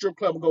go to the strip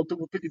club and go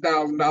through with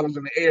 $50,000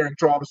 in the air and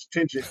draw all this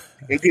attention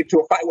and get to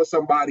a fight with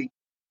somebody.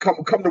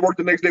 Come to work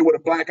the next day with a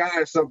black eye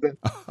or something,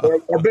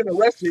 or been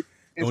arrested.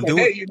 And say,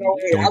 hey,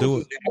 I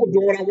was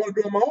doing what I want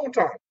to do on my own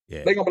time.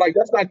 Yeah. They're going to be like,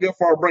 that's not good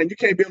for our brain. You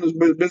can't be on this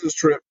business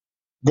trip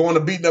going to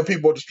beating up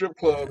people at the strip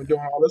club and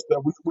doing all this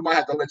stuff. We might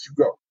have to let you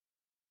go.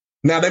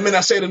 Now, they may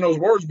not say it in those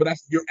words, but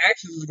your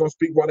actions is going to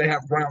speak while they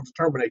have grounds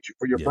to terminate you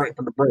for your brain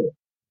from the brain.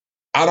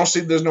 I don't see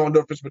there's no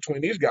difference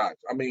between these guys.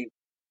 I mean,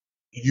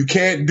 you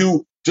can't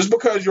do, just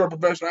because you're a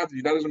professional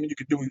athlete, that doesn't mean you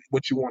can do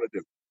what you want to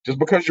do. Just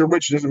because you're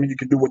rich doesn't mean you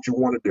can do what you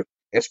want to do.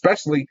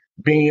 Especially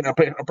being a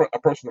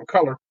person of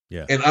color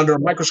and under a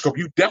microscope,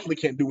 you definitely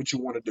can't do what you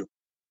want to do.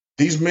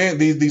 These men,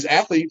 these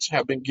athletes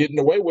have been getting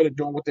away with it,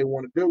 doing what they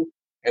want to do,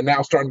 and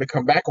now starting to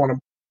come back on them.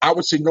 I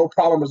would see no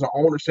problem as an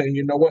owner saying,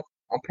 you know what,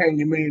 I'm paying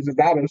you millions of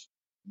dollars.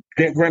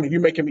 Granted,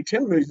 you're making me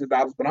 $10 million,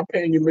 but I'm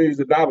paying you millions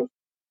of dollars.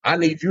 I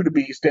need you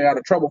to stay out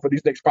of trouble for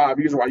these next 5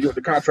 years while you're in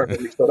the contract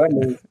with me. So that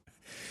means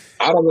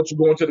I don't want you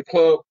going to the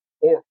club,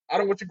 or I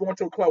don't want you going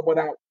to a club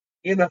without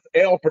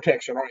NFL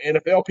protection or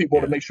NFL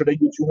people to make sure they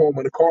get you home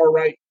in the car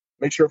right.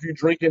 Make sure if you're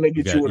drinking, they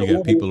get you in the Uber. You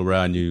got people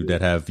around you that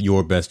have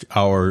your best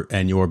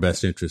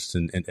interests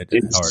at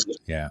heart.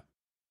 Yeah,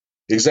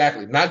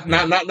 exactly. Not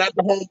the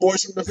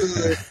homeboys from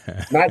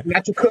the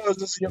not your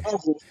cousins and your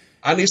uncles.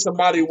 I need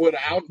somebody with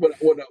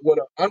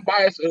an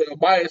unbiased,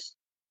 biased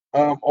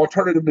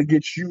alternative to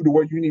get you to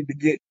where you need to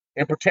get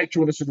and protect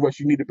you in the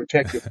situation you need to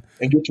protect you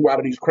and get you out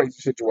of these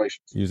crazy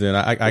situations. You said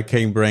I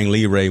can't bring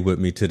Lee Ray with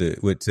me to the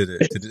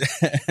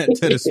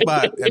to the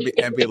spot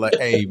and be like,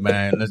 hey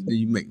man,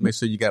 you make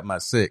sure you got my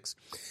 6.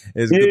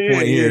 It's a good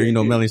point here.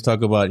 Melanie's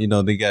talking about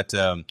they got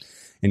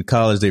in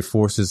college they're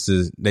forced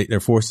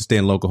to stay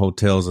in local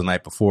hotels the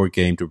night before a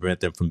game to prevent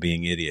them from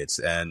being idiots,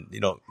 and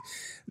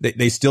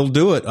they still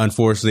do it,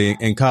 unfortunately,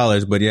 in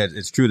college. But yeah,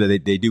 it's true that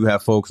they do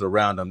have folks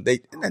around them.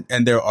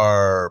 And there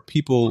are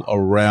people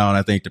around,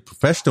 I think, the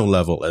professional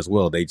level as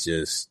well. They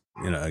just,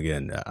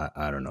 again,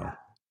 I don't know.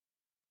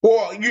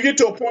 Well, you get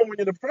to a point when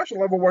you're at the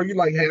professional level where you're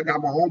like, hey, I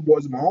got my own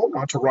boys and my own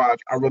entourage.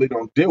 I really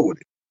don't deal with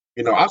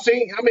it. I was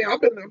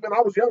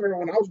younger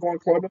when I was going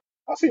clubbing.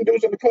 I've seen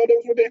dudes in the club that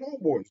was with their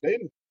homeboys.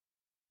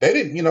 They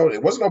didn't,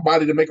 it wasn't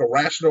nobody to make a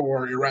rational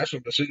or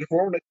irrational decision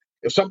for them.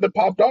 If something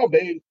popped off,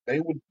 they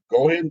would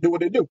go ahead and do what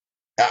they do.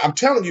 I'm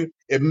telling you,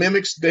 it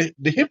mimics the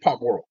hip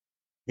hop world,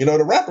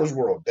 the rappers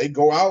world. They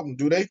go out and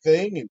do their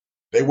thing, and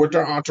they with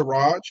their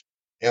entourage.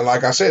 And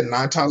like I said,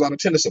 9 times out of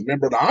 10, it's a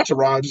member of the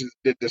entourage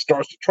that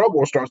starts to trouble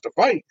or starts to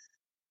fight.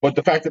 But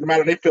the fact of the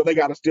matter, they feel they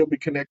got to still be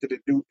connected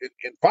and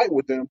fight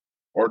with them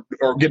or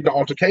get the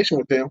altercation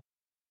with them,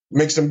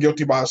 makes them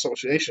guilty by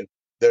association.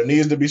 There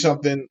needs to be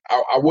something.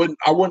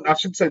 I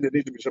shouldn't say there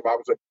needs to be something. I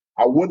would say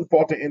I wouldn't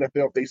fault the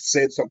NFL if they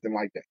said something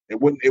like that. It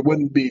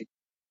wouldn't be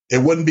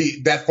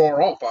that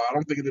far off. I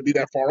don't think it'd be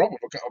that far off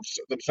of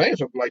them saying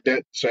something like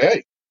that. Say,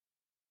 hey,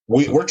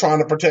 we're trying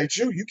to protect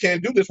you. You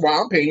can't do this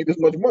while I'm paying you this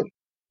much money.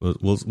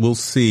 We'll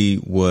see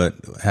what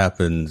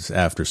happens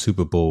after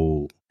Super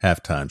Bowl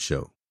halftime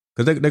show,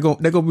 because they're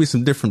gonna be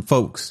some different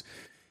folks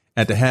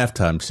at the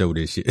halftime show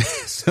this year.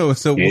 so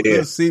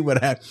we'll see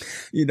what happens.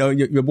 You know,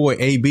 your boy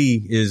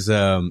AB is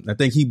I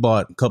think he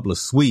bought a couple of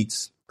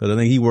suites because I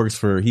think he works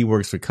for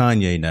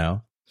Kanye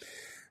now.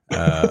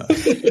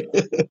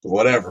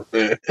 Whatever,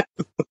 man.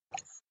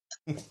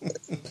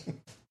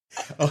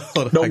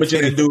 Don't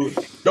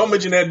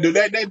mention that dude.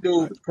 That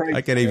dude is crazy.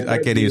 I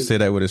can't even say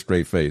that with a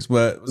straight face.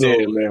 But so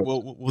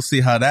we'll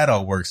see how that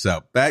all works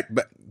out. Back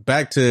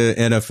to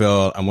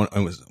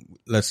NFL.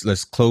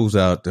 Let's close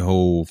out the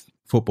whole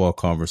football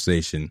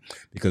conversation,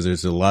 because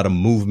there's a lot of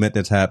movement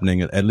that's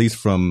happening, at least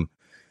from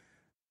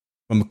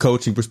a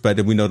coaching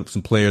perspective. We know that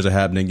some players are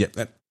happening.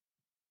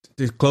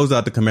 To close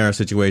out the Kamara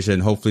situation,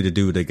 hopefully the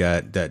dude that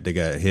got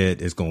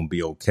hit is going to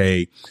be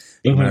okay.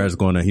 Kamara's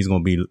he's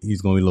going to be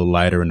a little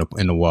lighter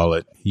in the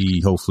wallet.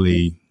 He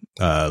hopefully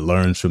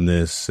learns from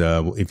this.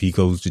 If he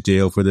goes to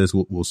jail for this,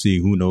 we'll see.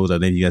 Who knows? I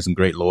think he has some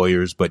great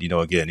lawyers, but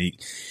again,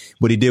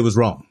 what he did was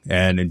wrong,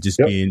 and just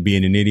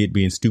being an idiot,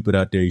 being stupid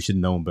out there. He should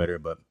have known better,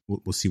 but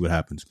we'll see what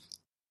happens.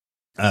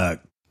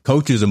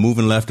 Coaches are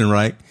moving left and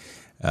right.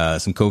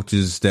 Some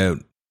coaches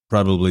that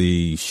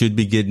probably should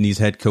be getting these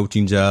head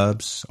coaching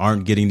jobs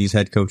aren't getting these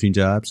head coaching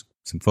jobs.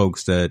 Some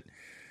folks that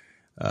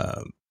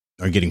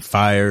are getting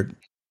fired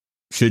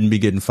shouldn't be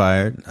getting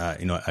fired.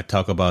 I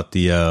talk about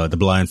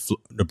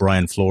the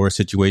Brian Flores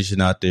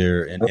situation out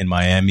there in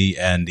Miami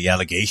and the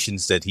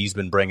allegations that he's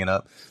been bringing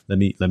up. Let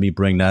me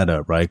bring that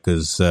up, right?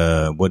 Because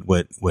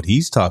what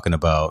he's talking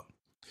about,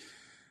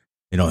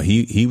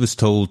 he was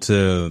told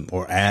to,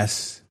 or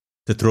asked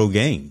to, throw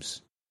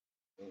games,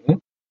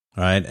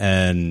 right?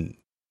 And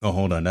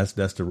hold on, that's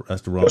the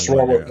wrong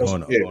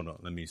one there. Hold on,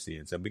 let me see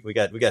it. So we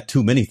got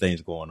too many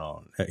things going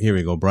on. Here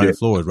we go. Brian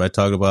Flores, right,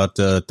 talking about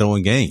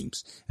throwing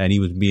games, and he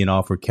was being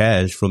offered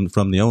cash from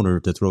the owner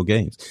to throw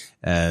games,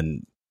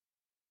 and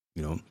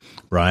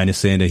Brian is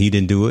saying that he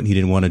didn't do it. He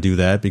didn't want to do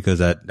that because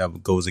that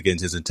goes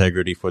against his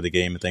integrity for the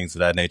game and things of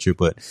that nature.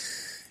 But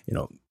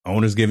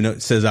owner's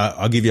says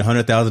I'll give you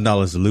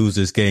 $100,000 to lose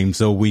this game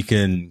so we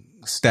can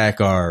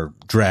stack our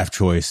draft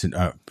choice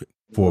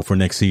for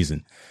next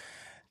season.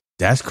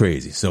 That's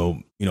crazy. So,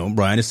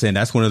 Brian is saying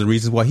that's one of the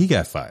reasons why he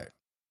got fired.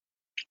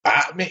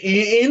 I mean,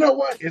 you know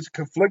what? It's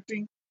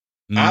conflicting.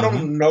 Mm-hmm. I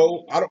don't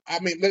know.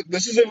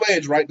 This is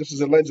alleged, right? This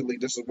is allegedly.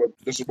 This is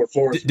what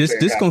Flores.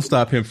 This gonna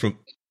stop him from.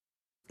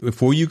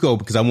 Before you go,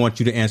 because I want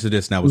you to answer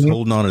this, and I was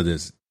holding on to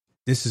this.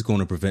 This is going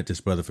to prevent this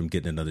brother from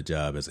getting another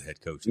job as a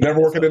head coach. Never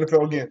work in the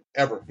NFL again,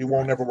 ever. He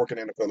won't never work in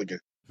the NFL again.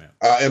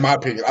 Yeah. In my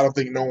opinion, I don't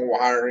think no one will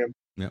hire him.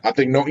 Yeah. I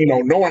think no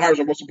one hires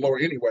a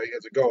whistleblower anyway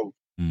as it goes.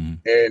 Mm-hmm.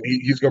 And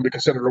he's going to be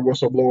considered a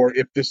whistleblower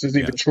if this is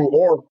even true,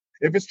 or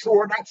if it's true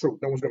or not true.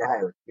 No one's going to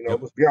hire him.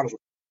 Let's be honest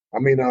with you. I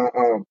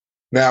mean,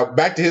 now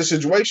back to his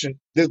situation.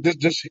 Let's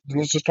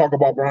just talk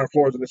about Brian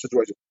Flores in this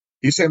situation.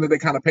 He's saying that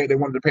they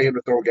wanted to pay him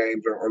to throw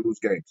games or lose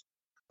games.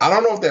 I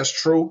don't know if that's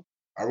true.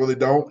 I really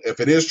don't. If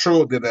it is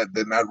true, then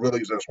that really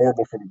is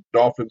horrible from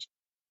Dolphins.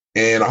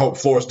 And I hope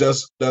Flores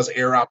does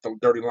air out the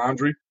dirty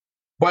laundry.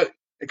 But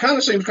it kind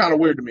of seems kind of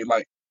weird to me.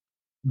 Like,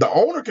 the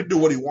owner can do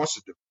what he wants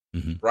to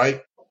do,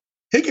 right?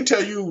 He can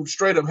tell you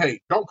straight up,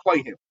 hey, don't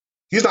play him.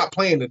 He's not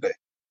playing today.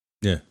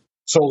 Yeah.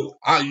 So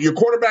your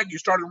quarterback, your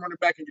starting running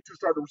back, and your two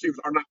starting receivers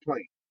are not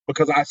playing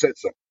because I said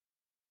so.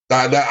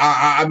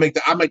 I make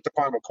the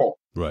final call.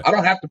 Right. I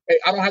don't have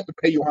to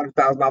pay you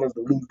 $100,000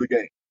 to lose the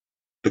game,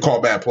 to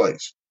call bad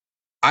plays.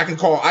 I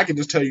can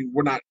just tell you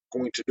we're not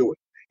going to do it.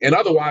 And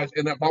otherwise,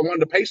 and if I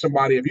wanted to pay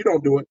somebody, if you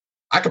don't do it,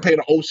 I could pay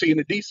the OC and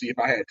the DC if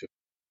I had to.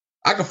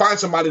 I could find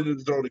somebody to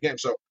throw the game.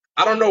 So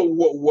I don't know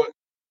what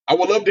I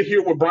would love to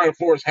hear what Brian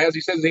Flores has.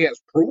 He says he has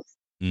proof.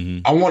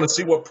 Mm-hmm. I want to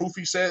see what proof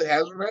he has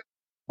of that.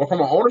 But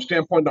from an owner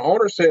standpoint, the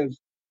owner says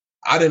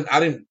I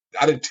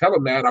didn't tell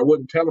him that. I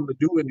wouldn't tell him to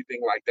do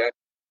anything like that.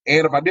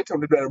 And if I did tell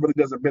him to do that, it really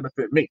doesn't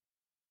benefit me.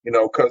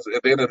 Because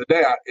at the end of the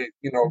day,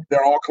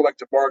 they're all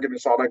collective bargaining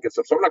and all that good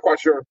stuff. So I'm not quite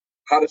sure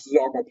how this is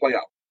all going to play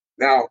out.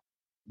 Now,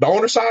 the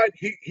owner side,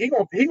 he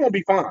gonna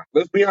be fine.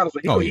 Let's be honest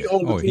with you. He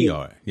owns the team. He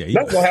all right. Yeah,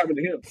 nothing's gonna happen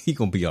to him. He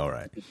gonna be all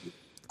right.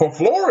 For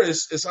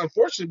Flores, it's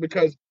unfortunate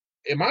because,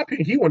 in my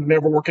opinion, he would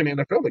never work in the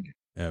NFL again,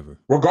 ever,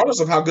 regardless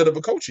of how good of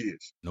a coach he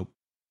is. Nope.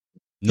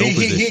 No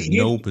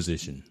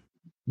position.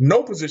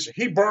 No position.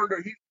 He burned.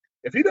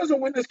 If he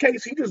doesn't win this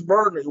case, he just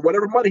burned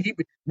whatever money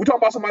we talking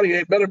about somebody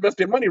that better invest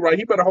their money right.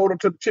 He better hold him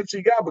to the chips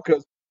he got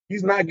because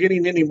he's not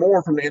getting any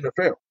more from the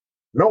NFL.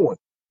 No one.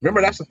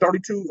 Remember, that's the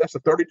 32. That's the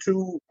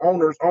 32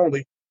 owners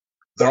only.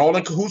 They're all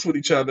in cahoots with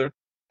each other,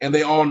 and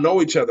they all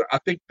know each other. I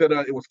think that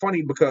it was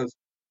funny because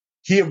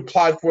he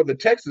applied for the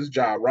Texas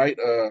job, right?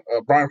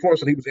 Brian Flores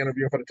said he was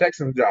interviewing for the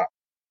Texans job.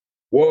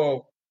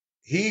 Well,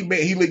 he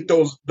leaked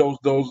those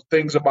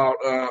things about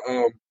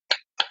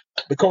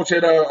the coach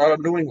at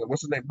New England.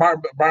 What's his name?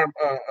 Brian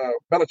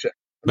Belichick.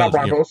 Not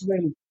Brian. Yeah. What's his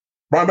name?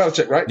 Brian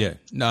Belichick, right? Yeah.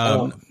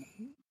 Not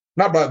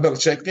Brian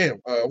Belichick.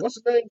 Damn. What's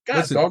his name?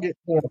 God, dog it.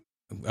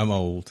 I'm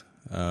old.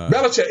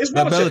 Belichick. It's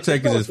Belichick.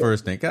 Belichick is his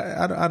first name.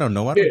 I don't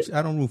know. I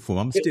don't root for him.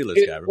 I'm a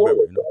Steelers guy.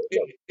 Remember?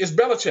 It's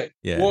Belichick.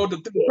 Yeah. Well,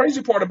 the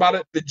crazy part about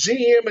it, the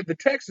GM at the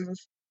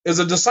Texans is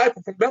a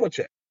disciple from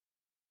Belichick.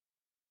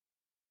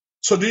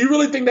 So do you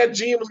really think that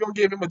GM was going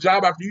to give him a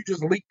job after you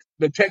just leaked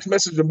the text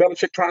message of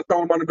Belichick trying to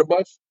throw him under the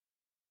bus?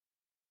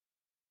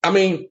 I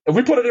mean, if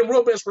we put it in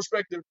real man's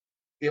perspective,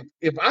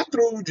 if I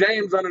threw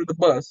James under the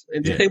bus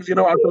and James, I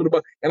threw the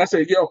bus and I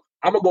said, yo,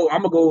 I'm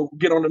gonna go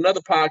get on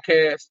another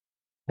podcast,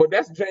 but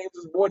that's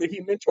James's boy that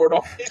he mentored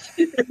all these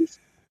years.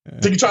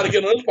 So you try to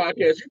get on his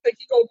podcast. You think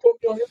he gonna put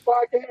me on his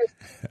podcast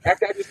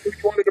after I just threw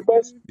you under the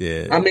bus?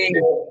 Yeah. I mean,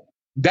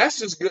 that's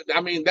just good. I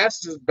mean, that's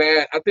just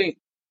bad. I think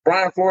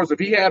Brian Flores, if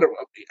he had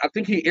I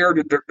think he aired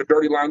the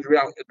dirty laundry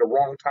out at the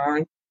wrong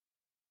time.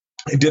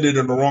 He did it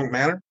in the wrong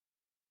manner.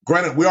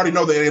 Granted, we already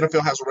know the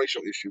NFL has a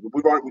racial issue.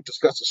 We've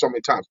discussed it so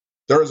many times.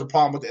 There is a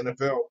problem with the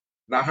NFL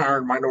not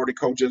hiring minority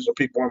coaches or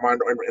people in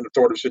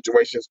authoritative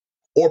situations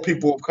or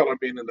people of color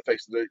being in the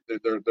face of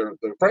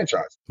their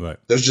franchise. Right.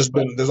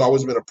 There's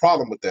always been a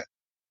problem with that.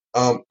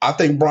 I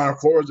think Brian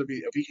Flores,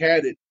 if he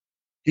had it,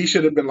 he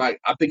should have been I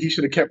think he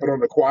should have kept it on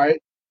the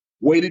quiet,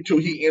 waited till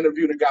he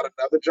interviewed and got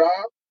another job,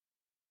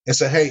 and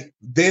said, hey,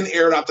 then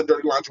aired out the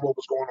dirty laundry what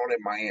was going on in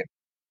Miami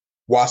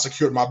while I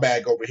secured my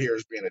bag over here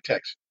as being a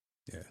Texan.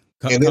 Yeah.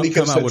 And then he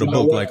come out with a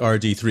book like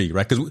RG3,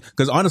 right?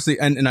 Because honestly,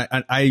 and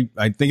I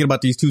thinking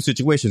about these two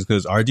situations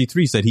because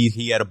RG3 said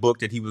he had a book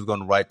that he was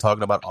going to write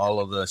talking about all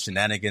of the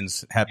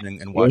shenanigans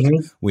happening in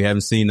Washington. Mm-hmm. We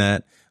haven't seen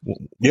that.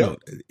 Yeah,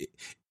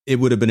 it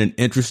would have been an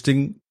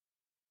interesting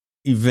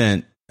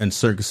event and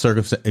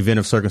event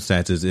of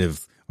circumstances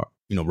if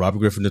Robert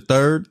Griffin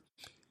III,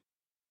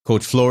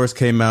 Coach Flores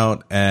came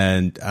out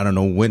and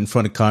went in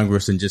front of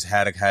Congress and just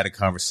had a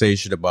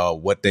conversation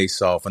about what they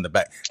saw from the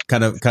back,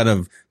 kind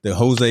of the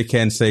Jose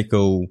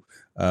Canseco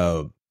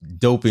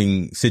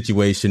doping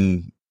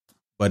situation,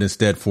 but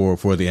instead for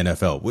the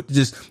NFL.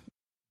 Just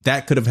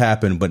that could have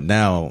happened, but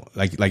now,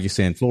 like you're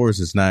saying, Flores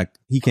is not.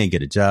 He can't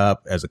get a job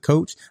as a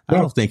coach. I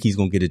don't think he's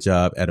going to get a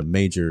job at a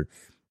major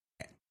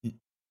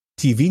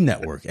TV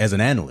network as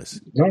an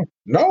analyst.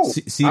 No.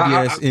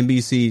 CBS,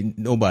 NBC,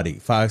 nobody.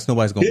 Fox,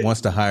 nobody's going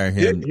wants to hire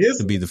him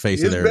to be the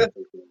face of their.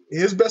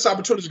 His best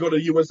opportunity is to go to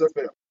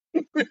USFL.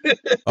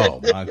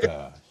 Oh my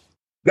God.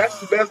 That's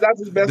his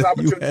best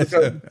opportunity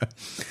because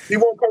he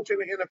won't coach in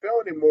the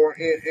NFL anymore.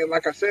 And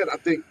like I said, I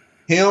think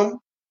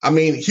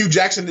Hugh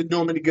Jackson didn't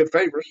do him any good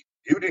favors.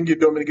 Hugh didn't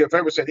do him any good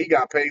favors. Said he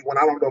got paid when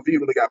I don't know if he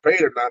really got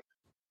paid or not.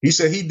 He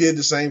said he did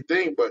the same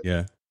thing, but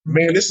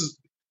man,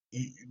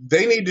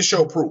 they need to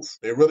show proof.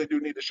 They really do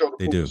need to show the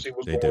proof to see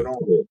what's going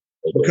on.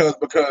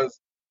 Because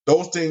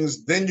those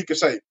things, then you can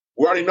say,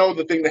 we already know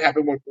the thing that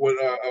happened with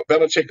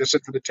Belichick that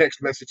sent the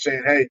text message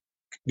saying, hey,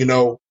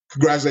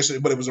 congratulations,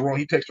 but it was he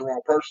texted the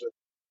wrong person.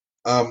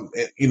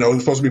 It was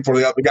supposed to be for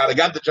the other guy that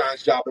got the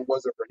Giants job and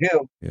wasn't for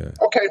him. Yeah.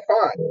 Okay,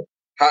 fine.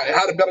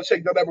 How did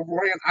Belichick know that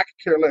beforehand? I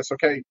could care less.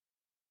 Okay.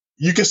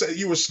 You can say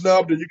you were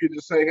snubbed, or you can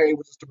just say, hey, it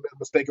was just a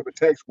mistake of a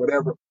text,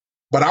 whatever.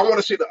 But I want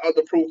to see the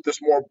other proof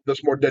that's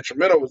more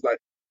detrimental. Is like,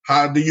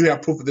 how do you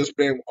have proof of this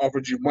man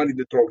offered you money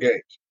to throw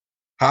games?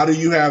 How do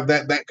you have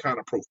that kind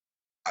of proof?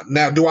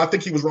 Now, do I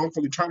think he was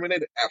wrongfully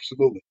terminated?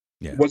 Absolutely.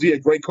 Yeah. Was he a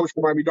great coach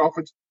for Miami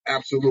Dolphins?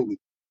 Absolutely.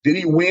 Did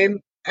he win?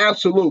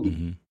 Absolutely.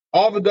 Mm-hmm.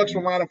 All the ducks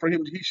were lined up for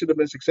him. He should have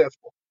been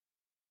successful.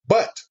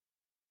 But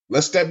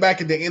let's step back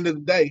at the end of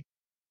the day.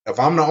 If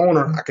I'm the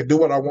owner, I can do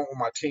what I want with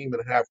my team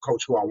and have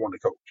coach who I want to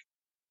coach.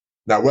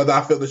 Now, whether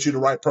I feel that you're the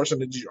right person,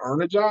 that you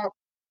earn a job,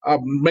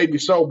 maybe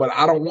so, but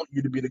I don't want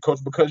you to be the coach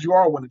because you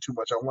are winning too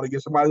much. I want to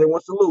get somebody that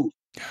wants to lose.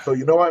 So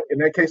you know what? In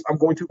that case, I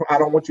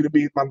don't want you to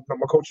be my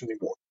coach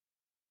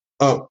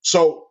anymore.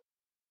 So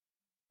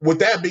with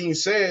that being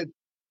said,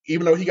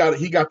 even though he got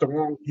the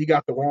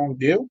wrong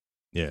deal.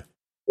 Yeah.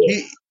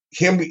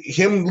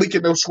 Him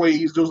leaking those way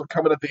he's doing,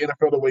 coming at the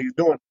NFL the way he's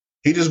doing,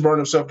 he just burned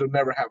himself to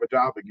never have a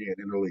job again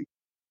in the league.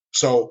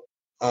 So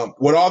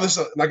with all this,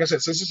 like I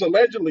said, since it's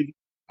allegedly,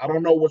 I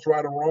don't know what's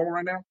right or wrong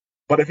right now.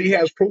 But if he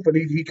has proof and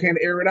he can't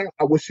air it out,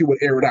 I wish he would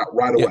air it out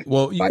right away.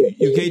 Well,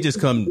 you can't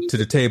just come to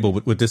the table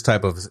with this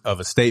type of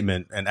a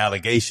statement and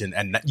allegation,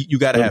 and you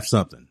got to have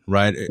something,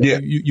 right? Yeah.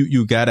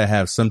 You got to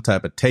have some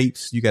type of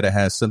tapes. You got to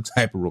have some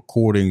type of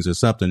recordings or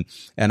something.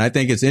 And I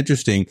think it's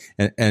interesting.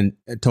 And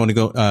Tony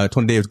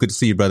Davis, good to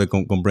see you, brother.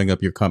 Going to bring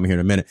up your comment here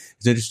in a minute.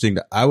 It's interesting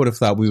that I would have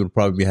thought we would have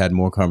probably had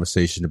more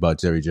conversation about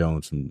Jerry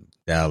Jones from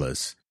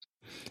Dallas,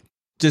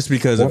 just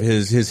because of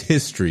his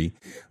history,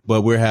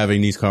 but we're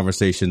having these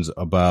conversations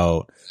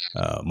about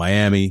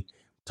Miami,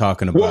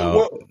 talking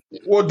about.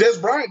 Well, Des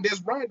Bryant,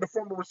 the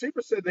former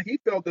receiver, said that he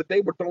felt that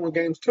they were throwing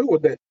games too, or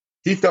that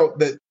he felt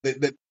that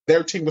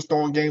their team was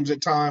throwing games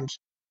at times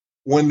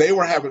when they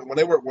were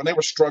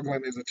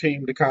struggling as a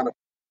team to kind of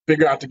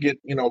figure out to get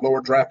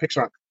lower draft picks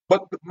on.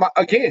 But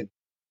again,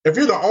 if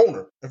you're the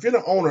owner,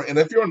 and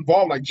if you're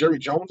involved like Jerry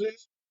Jones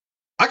is,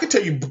 I can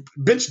tell you,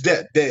 bench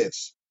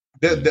Dez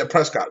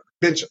Prescott.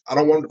 Bench him. I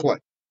don't want him to play.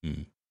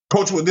 Mm.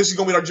 Coach, this is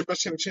going to be our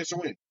best chance to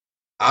win.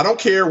 I don't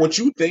care what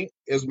you think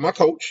is my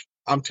coach.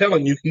 I'm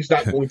telling you, he's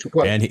not going to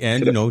play.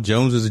 and you know,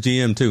 Jones is a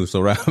GM too. So,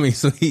 right, I mean,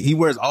 so he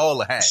wears all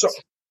the hats. So,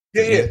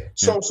 yeah.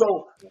 So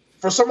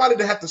for somebody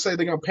to have to say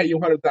they're going to pay you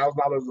 $100,000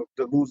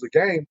 to lose the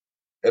game,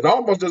 it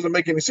almost doesn't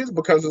make any sense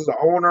because as the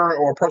owner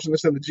or a person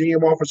that's in the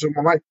GM office or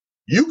something like,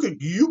 you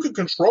could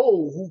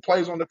control who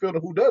plays on the field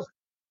and who doesn't.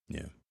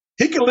 Yeah.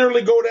 He can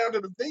literally go down to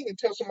the thing and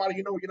tell somebody,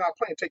 you know, you're not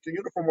playing, take your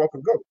uniform off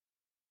and go.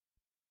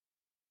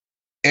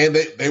 And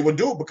they would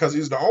do it because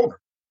he's the owner.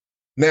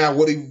 Now,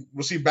 would he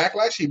receive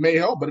backlash? He may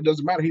help, but it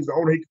doesn't matter. He's the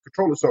owner; he can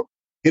control it. So,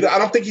 I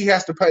don't think he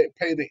has to pay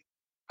the.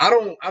 I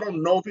don't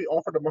know if he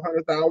offered him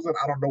 $100,000.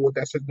 I don't know what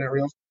that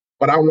scenario is,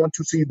 but I want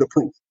to see the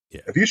proof.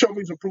 Yeah. If you show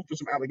me some proof and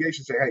some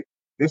allegations, say, hey,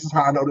 this is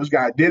how I know this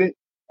guy did it.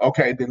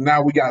 Okay, then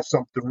now we got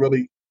something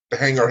really to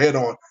hang our head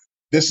on.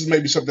 This is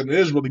maybe something that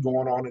is really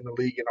going on in the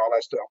league and all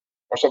that stuff,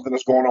 or something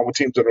that's going on with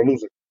teams that are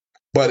losing.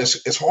 But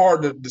it's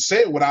hard to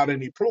say it without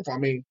any proof. I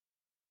mean,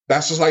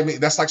 that's just like me.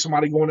 That's like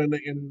somebody going in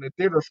the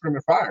theater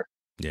screaming fire.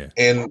 Yeah.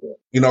 And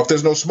if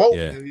there's no smoke,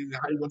 how you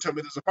gonna tell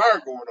me there's a fire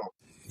going on?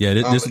 Yeah,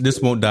 this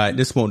won't die.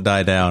 This won't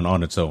die down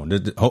on its own.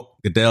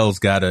 Goodell's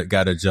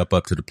gotta jump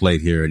up to the plate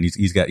here, and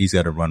he's got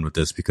to run with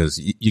this because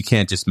you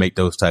can't just make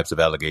those types of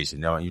allegations. You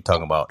know, you're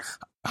talking about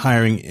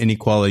hiring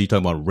inequality. You're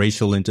talking about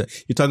racial you're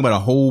talking about a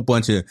whole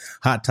bunch of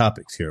hot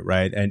topics here,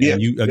 right? And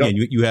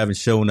you haven't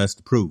shown us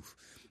the proof.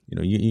 You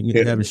know,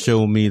 you haven't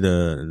shown me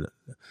the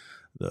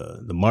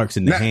marks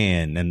in the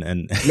hand and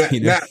are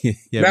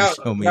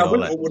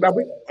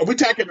we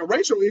tackling the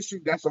racial issue?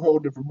 That's a whole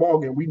different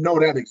ballgame. We know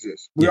that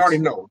exists. We already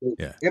know.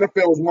 Yeah.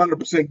 NFL is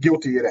 100%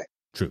 guilty of that.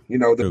 True.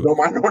 There's no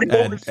minority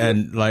ownership.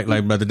 And like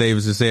Brother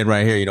Davis is saying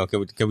right here,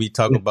 can we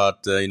talk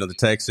about the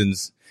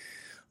Texans,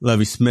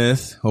 Lovie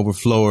Smith over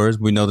Flores?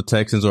 We know the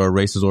Texans are a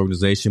racist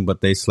organization, but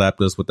they slapped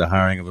us with the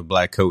hiring of a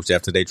black coach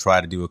after they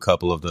tried to do a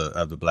couple of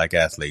the black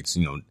athletes,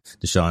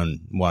 Deshaun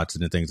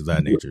Watson and things of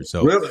that nature.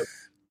 So really.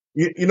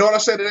 You know what I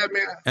say to that,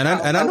 man?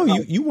 And I know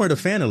you weren't a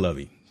fan of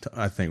Lovie,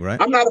 I think,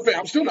 right? I'm not a fan.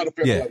 I'm still not a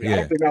fan of Lovie. I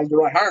don't think that was the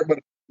right hire. But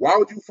why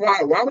would you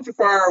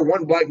fire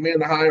one black man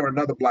to hire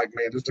another black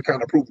man just to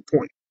kind of prove a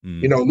point?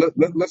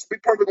 Let's be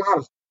perfectly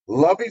honest.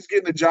 Lovie's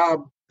getting the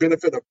job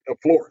benefit of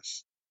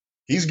Flores.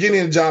 He's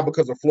getting the job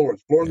because of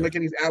Flores. Flores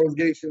making these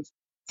allegations.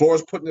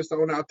 Flores putting this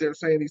on out there,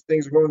 saying these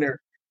things are going there.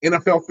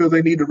 NFL feels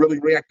they need to really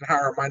react and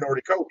hire a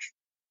minority coach.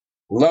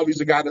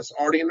 Lovie's a guy that's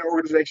already in the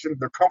organization.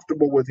 They're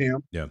comfortable with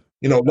him. Yeah.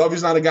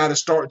 Lovie's not a guy that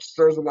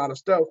stirs a lot of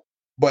stuff.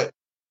 But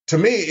to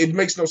me, it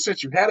makes no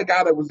sense. You had a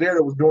guy that was there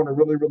that was doing a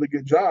really, really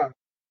good job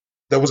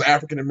that was an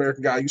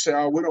African-American guy. You say,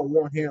 oh, we don't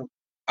want him.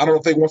 I don't know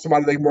if they want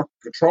somebody they more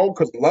control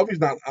because Lovie's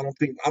not, I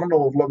don't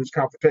know if Lovie's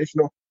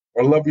confrontational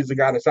or Lovie's the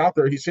guy that's out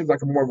there. He seems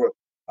like more of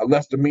a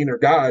less demeanor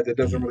guy that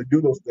doesn't really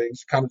do those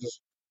things, kind of just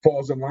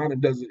falls in line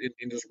and does it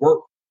and just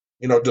work,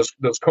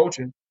 does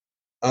coaching.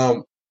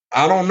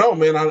 I don't know,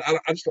 man. I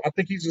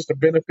think he's just a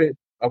benefit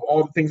of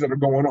all the things that are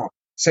going on.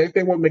 Same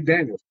thing with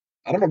McDaniels.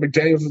 I don't know.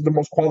 McDaniels is the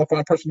most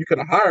qualified person you could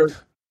have hired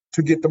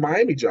to get the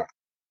Miami job.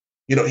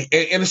 And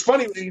it's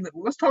funny.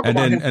 Let's talk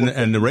about him.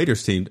 And the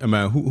Raiders team. I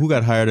mean, who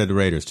got hired at the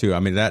Raiders too?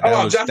 I mean, that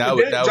was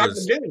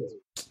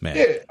man.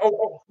 Yeah.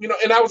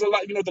 And that was a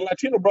lot. The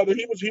Latino brother.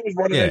 He was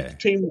running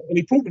that team and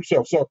he proved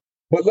himself. So,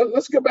 but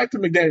let's get back to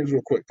McDaniels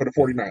real quick for the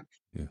 49ers.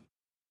 Yeah.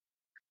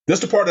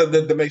 This is the part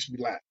that makes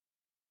me laugh.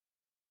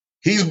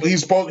 He's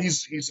biracial.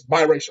 He's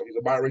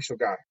a biracial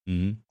guy.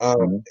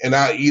 Mm-hmm.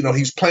 And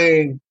he's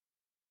playing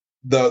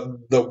the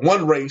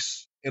one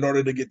race in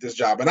order to get this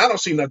job. And I don't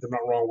see nothing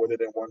wrong with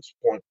it at one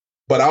point.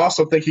 But I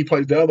also think he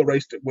plays the other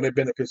race when it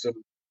benefits him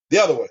the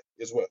other way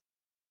as well.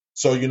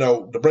 So,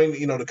 to bring,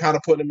 to kind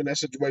of put him in that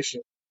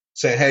situation,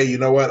 saying, hey, you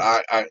know what?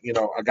 I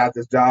got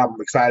this job.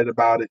 I'm excited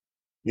about it.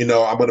 I'm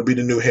going to be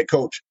the new head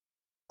coach.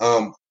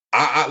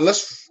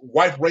 Let's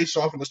wipe race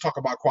off and let's talk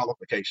about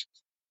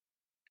qualifications.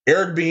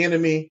 Eric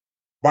Bieniemy,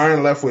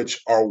 Byron Leftwich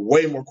are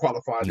way more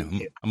qualified than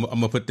him. I'm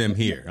gonna put them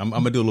here. I'm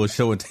gonna do a little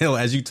show and tell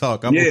as you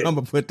talk. I'm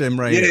gonna put them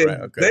right here. Right?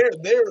 Okay.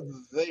 They're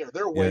there.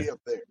 They're way up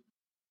there.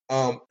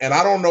 And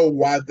I don't know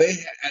why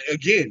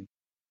again,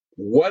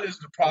 what is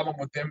the problem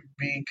with them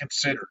being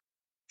considered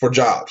for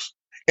jobs?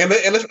 And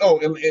for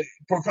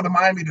the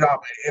Miami job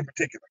in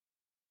particular.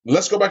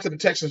 Let's go back to the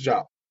Texans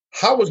job.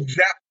 How was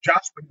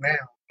Josh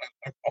McDaniels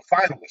a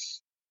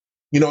finalist?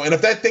 And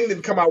if that thing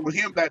didn't come out with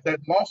him, that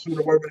lawsuit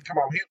or whatever didn't come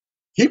out with him,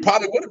 he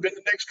probably would have been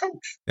the next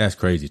coach. That's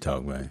crazy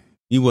talk, man.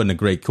 He wasn't a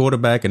great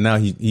quarterback, and now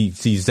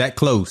he's that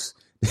close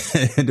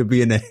to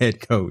being the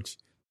head coach.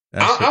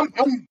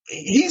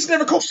 He's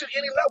never coached at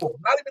any level,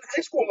 not even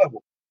high school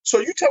level. So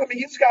you telling me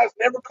these guys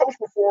never coached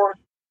before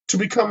to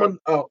become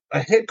a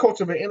head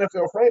coach of an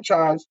NFL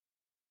franchise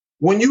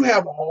when you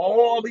have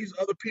all these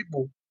other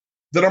people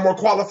that are more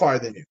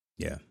qualified than you?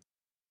 Yeah.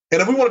 And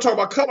if we want to talk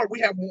about color, we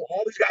have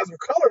all these guys of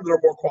color that are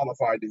more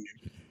qualified than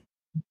you.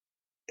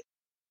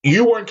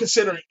 You weren't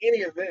considering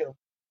any of them.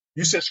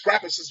 You said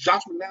scrap it since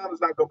Josh McDaniels is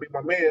not going to be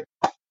my man.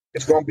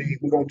 it's going to be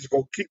we're going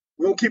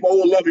to keep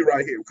old Lovey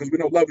right here because we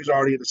know Lovey's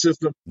already in the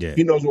system. Yeah.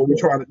 He knows what we're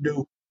trying to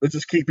do. Let's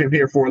just keep him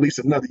here for at least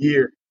another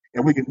year,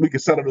 and we can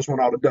settle this one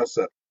out of dust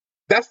up.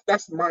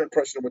 That's my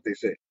impression of what they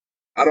said.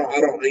 I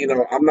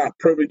don't, I'm not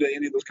privy to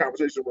any of those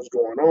conversations of what's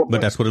going on.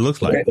 But that's what it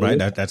looks like, right?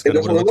 That's kind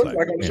of what it looks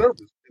like on the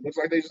surface. It looks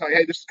like they just like,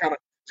 hey, this is kind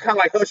of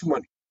like hush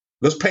money.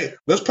 Let's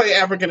pay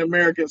African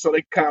Americans so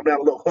they can calm down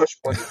a little hush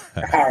money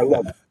at higher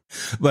level.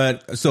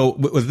 But so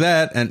with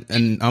that, and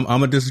I'm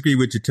gonna disagree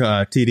with you,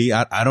 TD.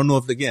 I don't know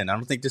I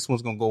don't think this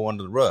one's gonna go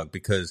under the rug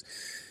because,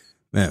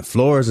 man,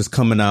 Flores is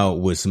coming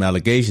out with some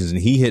allegations, and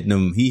he hitting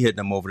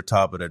them over the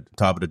top of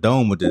the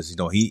dome with this.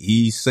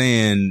 He's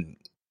saying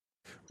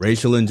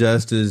racial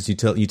injustice. You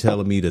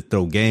telling me to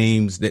throw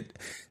games that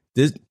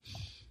this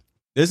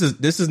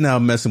is now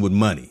messing with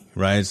money,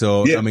 right?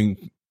 So yeah. I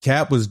mean,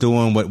 Cap was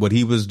doing what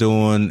he was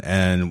doing,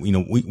 and we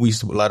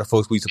a lot of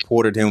folks, we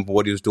supported him for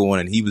what he was doing,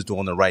 and he was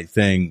doing the right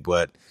thing.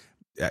 But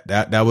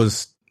that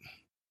was,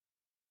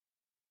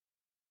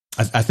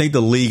 I think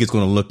the league is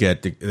going to look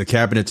at the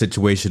Kaepernick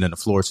situation and the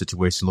Flores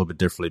situation a little bit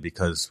differently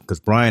because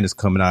Brian is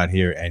coming out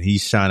here and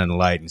he's shining the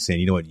light and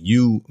saying, you know what,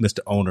 you, Mr.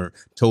 Owner,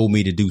 told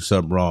me to do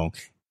something wrong.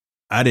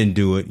 I didn't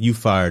do it. You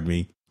fired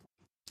me.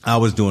 I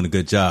was doing a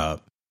good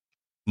job.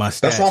 My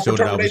stats showed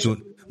that I was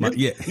doing.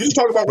 You just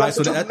talk about right.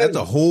 So that's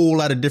a whole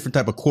lot of different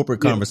type of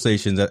corporate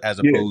conversations as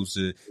opposed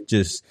to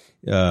just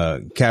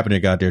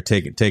Kaepernick out there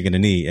taking a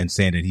knee and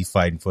saying that he's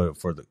fighting for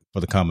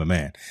the common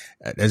man.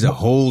 There's a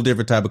whole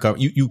different type of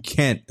you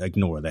can't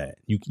ignore that.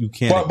 You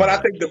can't. But I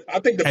think the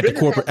at the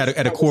corporate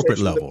at a corporate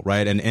level,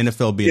 right? And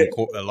NFL being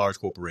a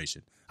large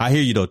corporation. I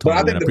hear you though, Tony.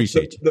 I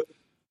appreciate you.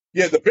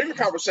 The bigger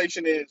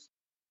conversation is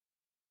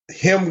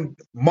him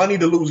money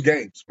to lose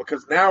games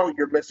because now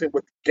you're messing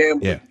with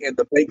gambling and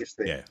the Vegas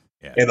thing. Yeah.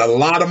 And a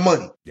lot of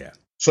money. Yeah.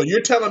 So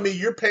you're telling me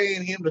you're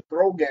paying him to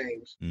throw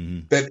games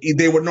that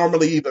they were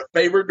normally either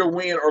favored to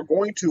win or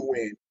going to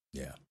win.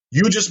 Yeah.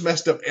 You just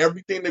messed up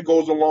everything that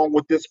goes along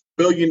with this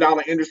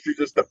billion-dollar industry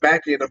that's the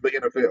back end of the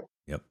NFL.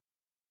 Yep.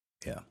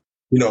 Yeah.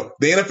 The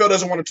NFL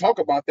doesn't want to talk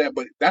about that,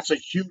 but that's a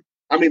huge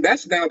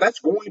that's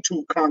going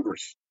to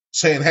Congress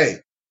saying, hey,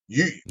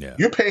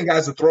 you're paying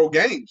guys to throw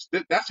games.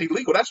 That's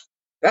illegal.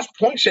 That's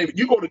point shaving.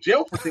 You go to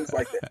jail for things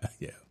like that.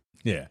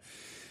 Yeah.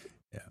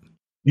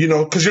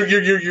 Because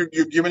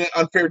you're giving an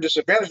unfair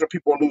disadvantage to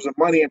people and losing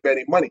money and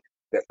betting money.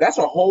 That's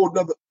a whole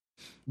nother.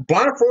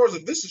 Brian Flores,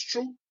 if this is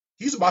true,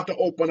 he's about to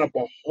open up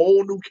a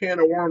whole new can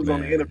of worms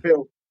on the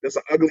NFL. There's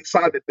an ugly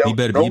side that he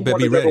better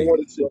be ready.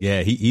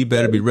 Yeah, he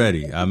better be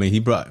ready. I mean, he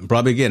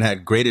probably again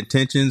had great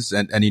intentions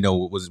and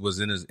was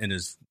in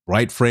his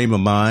right frame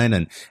of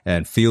mind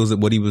and feels that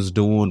what he was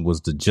doing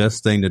was the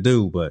just thing to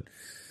do, but.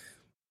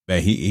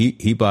 Man,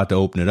 he about to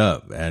open it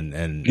up, and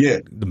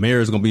the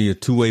mirror is going to be a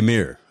two-way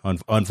mirror,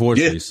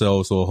 unfortunately. Yeah.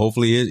 So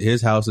hopefully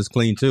his house is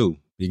clean too,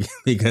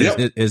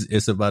 because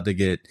it's about to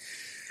get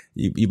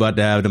you about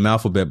to have the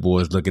alphabet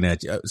boys looking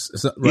at you.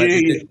 So,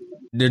 right?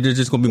 There's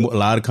just going to be a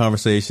lot of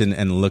conversation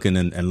and looking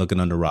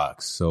under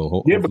rocks. So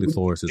hopefully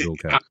Flores is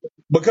okay.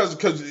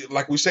 Because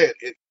like we said,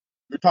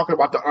 you're talking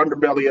about the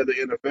underbelly of the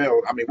NFL.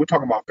 I mean, we're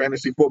talking about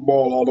fantasy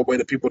football all the way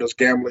to people that's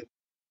gambling,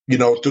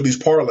 through these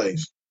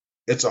parlays.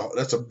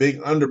 That's a big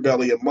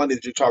underbelly of money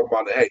that you're talking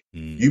about. Hey,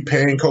 you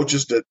paying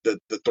coaches to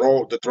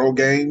throw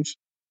games.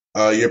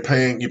 You're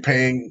paying.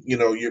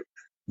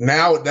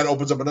 Now that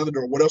opens up another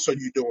door. What else are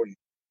you doing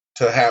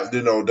to have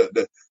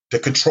to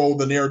control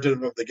the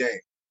narrative of the game?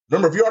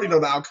 Remember, if you already know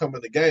the outcome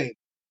of the game,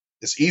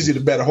 it's easy to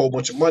bet a whole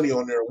bunch of money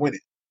on there and win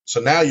it. So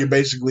now you're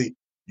basically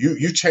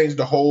you changed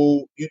the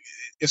whole.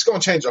 It's going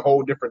to change a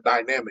whole different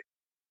dynamic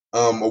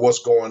of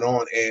what's going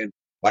on. And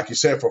like you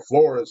said, for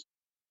Flores.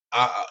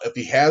 If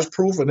he has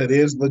proof and it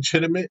is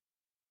legitimate,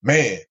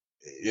 man,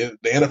 the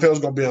NFL is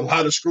going to be a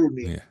lot of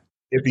scrutiny. Yeah.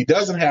 If he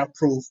doesn't have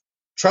proof,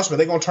 trust me,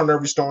 they're going to turn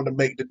every stone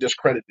to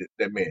discredit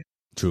that man.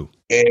 True.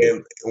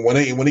 And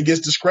when he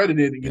gets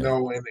discredited,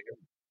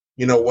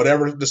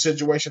 whatever the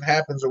situation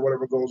happens or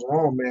whatever goes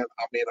wrong, man,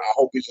 I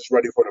hope he's just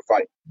ready for the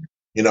fight.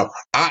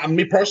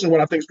 Me personally,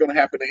 what I think is going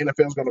to happen, the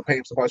NFL is going to pay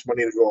him so much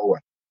money to go away,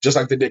 just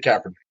like they did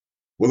Kaepernick.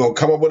 We're going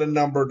to come up with a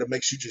number that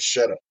makes you just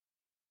shut up.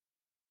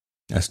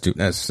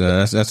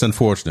 That's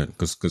unfortunate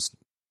because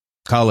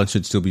Colin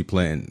should still be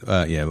playing.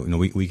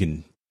 We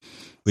can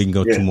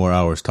go 2 more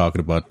hours talking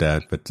about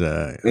that, but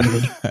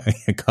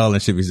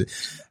Colin should be.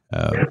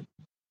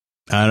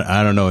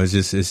 I don't know. It's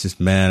just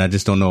man. I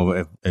just don't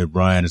know if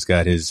Brian has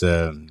got his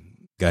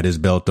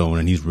belt on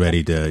and he's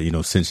ready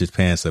to cinch his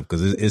pants up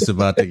because it's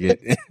about to get.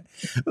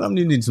 I'm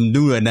needing some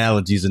new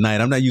analogies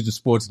tonight. I'm not using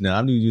sports now.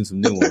 I'm using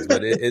some new ones,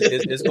 but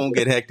it's gonna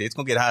get hectic. It's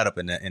gonna get hot up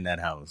in that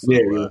house.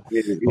 So,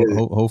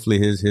 hopefully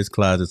his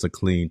closets are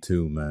clean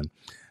too, man.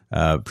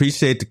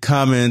 Appreciate the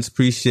comments.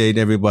 Appreciate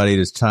everybody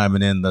that's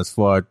chiming in thus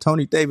far.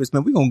 Tony Davis,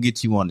 man, we're gonna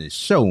get you on this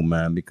show,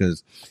 man,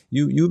 because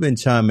you've been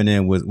chiming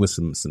in with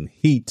some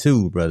heat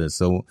too, brother.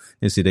 So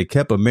let's see, they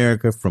kept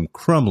America from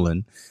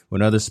crumbling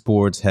when other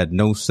sports had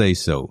no say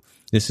so.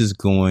 This is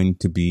going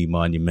to be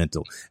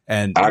monumental.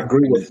 And I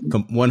agree with you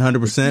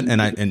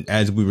 100%. And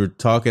as we were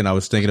talking, I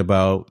was thinking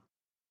about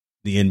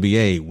the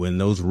NBA when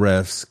those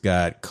refs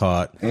got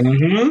caught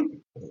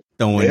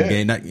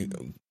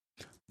throwing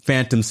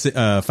phantom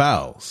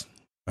fouls.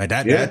 Right?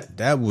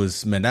 That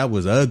was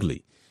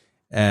ugly.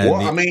 And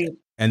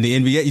and the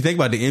NBA, you think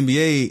about the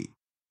NBA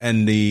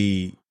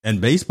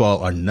and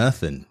baseball are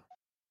nothing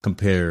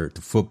compared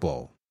to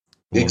football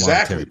from a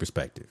monetary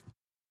perspective.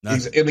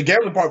 In the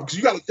gambling part, because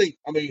you got to think,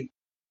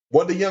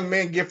 what did the young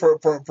man get for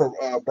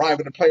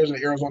bribing the players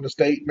in Arizona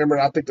State? Remember,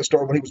 I think the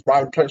story when he was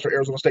bribing players for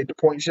Arizona State to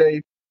point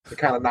shave to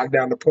kind of knock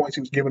down the points.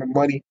 He was giving them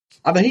money.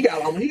 I think he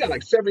got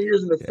like 7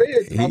 years in the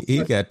Fed.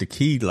 He got the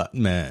key,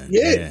 man.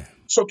 Yeah.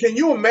 So can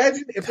you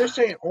imagine if they're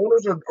saying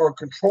owners are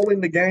controlling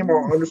the game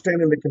or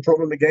understanding the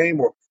controlling the game,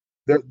 or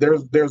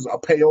there's a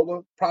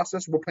payola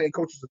process? We're paying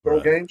coaches to throw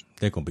games.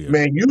 They're gonna be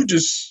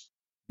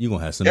you're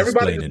gonna have some.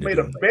 Everybody just made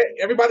a bet.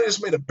 Everybody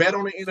just made a bet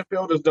on the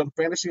NFL. That's done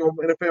fantasy on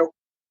the NFL.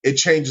 It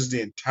changes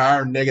the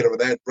entire negative of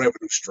that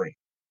revenue stream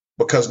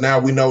because now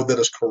we know that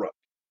it's corrupt,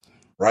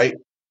 right?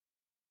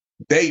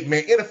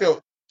 NFL.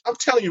 I'm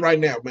telling you right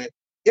now, man.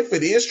 If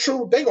it is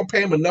true, they're gonna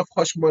pay him enough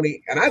hush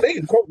money, and they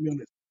can quote me on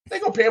this. They're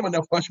gonna pay him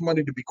enough hush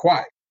money to be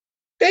quiet.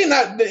 The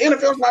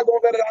NFL's not gonna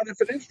let it out if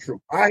it is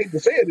true. I hate to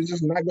say it, it's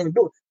just not gonna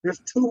do it. There's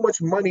too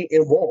much money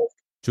involved.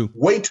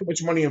 Way too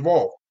much money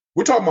involved.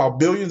 We're talking about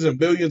billions and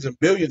billions and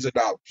billions of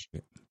dollars.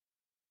 Yeah.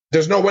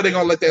 There's no way they're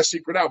gonna let that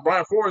secret out.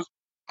 Brian Flores,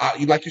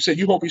 like you said,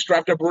 you hope he's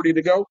strapped up ready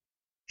to go.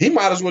 He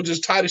might as well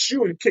just tie the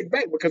shoe and kick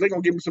back because they're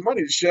gonna give him some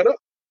money to shut up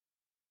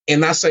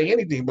and not say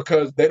anything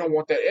because they don't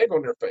want that egg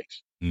on their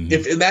face.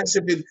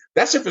 Mm-hmm.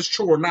 That's if it's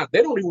true or not.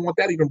 They don't even want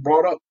that even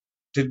brought up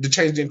to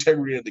change the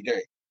integrity of the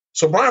game.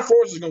 So Brian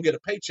Flores is going to get a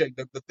paycheck.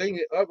 The thing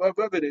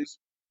of it is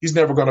he's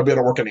never going to be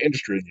able to work in the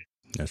industry again.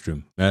 That's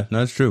true.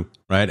 That's true.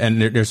 Right.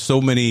 And there's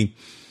so many,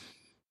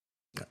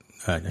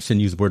 I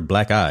shouldn't use the word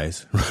black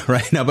eyes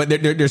right now, but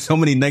there's so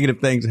many negative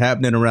things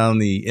happening around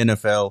the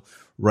NFL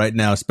right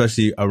now,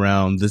 especially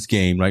around this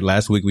game. Right.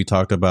 Last week we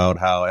talked about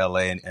how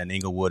LA and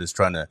Inglewood is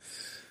trying to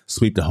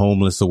sweep the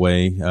homeless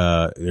away.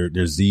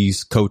 There's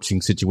these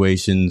coaching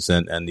situations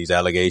and these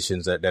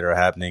allegations that are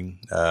happening.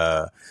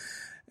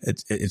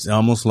 It's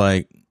almost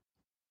like,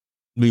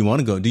 do you want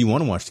to go? Do you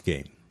want to watch the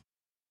game?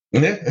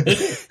 Yeah.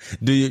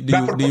 do you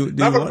not for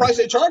the price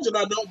they charge it,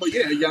 I don't. But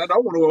yeah, I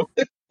don't want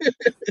to.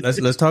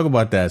 Let's talk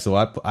about that. So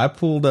I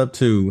pulled up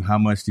to how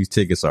much these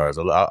tickets are.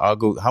 So I'll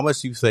go. How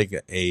much do you think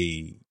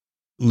a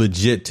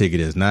legit ticket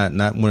is? Not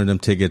one of them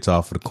tickets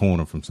off of the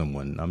corner from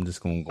someone. I'm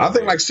just going. I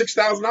think like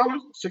 $6,000.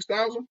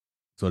 $6,000.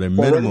 So their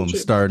minimum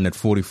starting at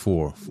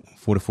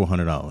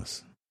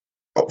 $4,400.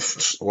 Oh,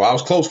 well, I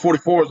was close.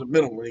 44 is the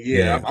minimum.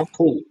 Yeah. I'm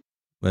cool.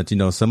 But,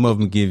 some of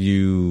them give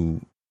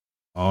you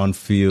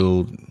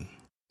on-field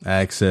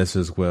access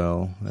as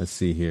well. Let's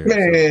see here.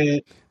 Man.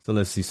 So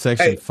let's see.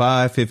 Section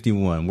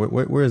 551.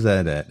 Where is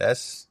that at?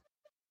 That's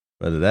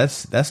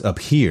up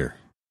here.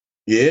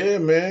 Yeah,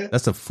 man.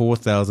 That's a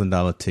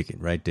 $4,000 ticket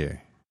right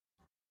there.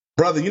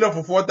 Brother,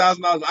 for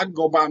 $4,000, I can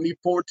go buy me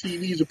 4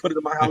 TVs and put it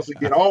in my house and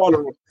get all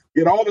the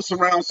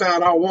surround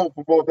sound I want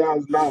for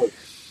 $4,000.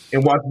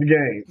 And watch the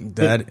game.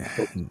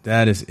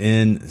 That is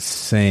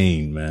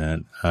insane,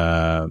 man.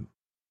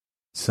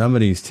 Some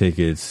of these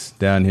tickets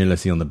down here,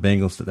 let's see, on the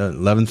Bengals,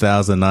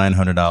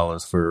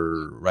 $11,900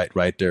 for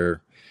right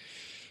there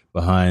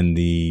behind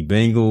the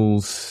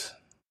Bengals.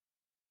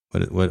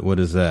 What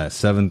is that?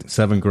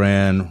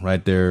 $7,000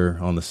 right there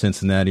on the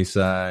Cincinnati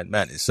side,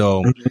 man.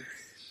 So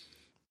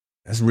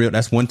that's real.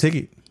 That's one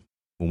ticket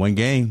for one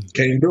game.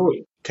 Can't do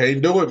it.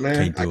 Can't do it,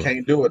 man. I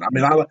can't do it.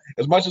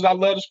 As much as I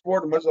love the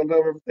sport, as much as I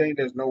love everything,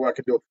 there's no way I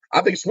can do it. I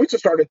think suites are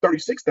starting at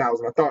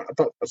 $36,000. I thought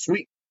a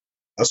suite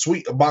is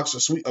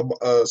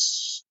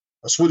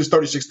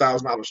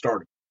 $36,000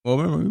 starting. Well,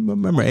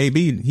 remember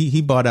AB,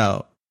 he bought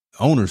out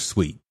owner's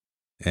suite,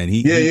 and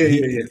he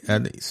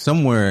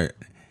somewhere.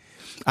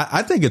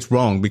 I think it's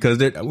wrong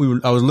because I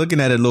was looking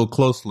at it a little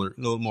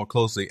more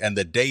closely, and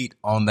the date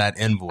on that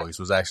invoice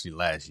was actually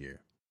last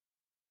year.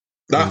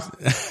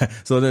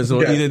 So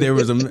either there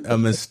was a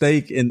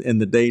mistake in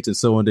the dates and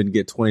someone didn't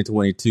get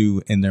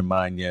 2022 in their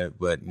mind yet,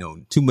 but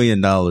 $2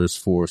 million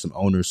for some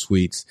owner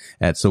suites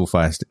at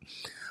SoFi.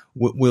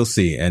 We'll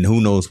see. And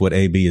who knows what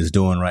AB is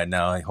doing right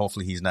now.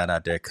 Hopefully he's not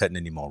out there cutting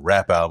any more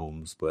rap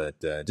albums,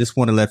 but just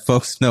want to let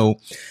folks know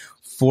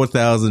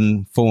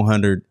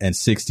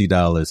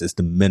 $4,460 is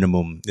the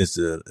minimum. It's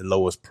the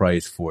lowest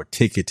price for a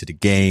ticket to the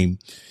game.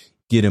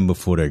 Get them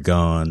before they're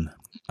gone.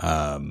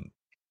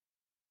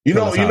 You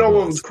know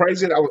what was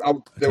crazy?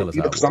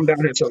 Because I'm down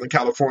here in Southern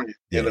California,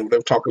 and they're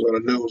talking on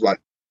the news like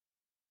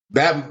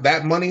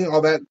that money,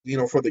 all that,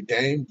 for the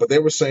game. But they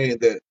were saying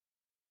that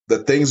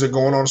the things that are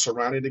going on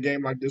surrounding the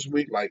game, like this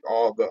week, like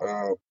all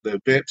the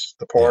events,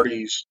 the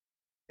parties,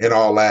 and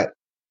all that.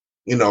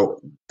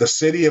 The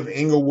city of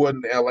Inglewood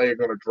and LA are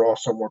going to draw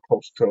somewhere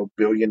close to $1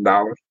 billion.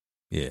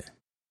 Yeah.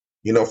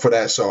 For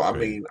that. So, I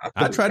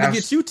tried to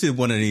get you to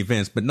one of the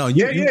events, but no,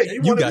 you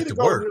got to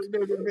work.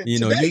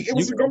 It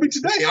was going to be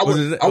today. I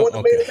wouldn't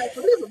have made it back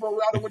for this if I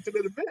went to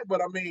that event.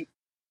 But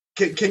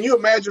Can you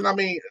imagine? I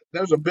mean,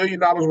 there's $1 billion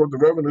worth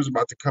of revenues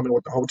about to come in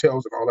with the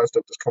hotels and all that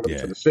stuff that's coming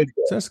into the city.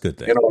 So that's a good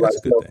thing. And all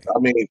that's that stuff. I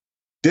mean,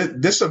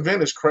 this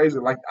event is crazy.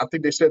 Like, I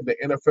think they said the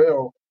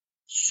NFL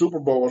Super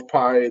Bowl was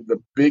probably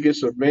the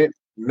biggest event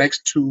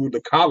next to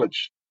the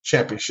college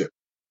championship.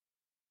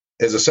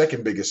 Is the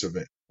second biggest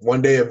event,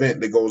 one-day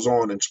event that goes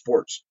on in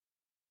sports.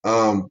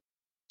 I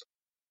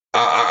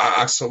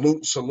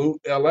salute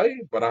LA,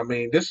 but I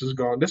mean, this is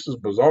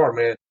bizarre,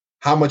 man.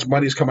 How much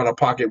money is coming out of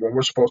pocket when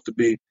we're supposed to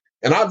be,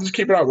 and I'll just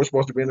keep it out. We're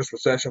supposed to be in this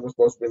recession. We're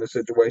supposed to be in this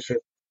situation.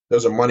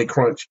 There's a money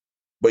crunch,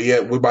 but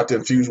yet we're about to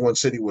infuse one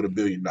city with $1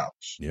 billion.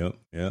 Yep.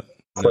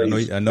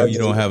 I know you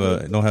don't have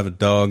a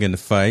dog in the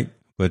fight,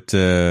 but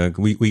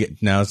we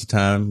now's the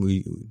time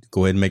we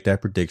go ahead and make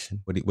that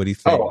prediction. What do you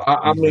think? Oh,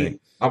 I mean,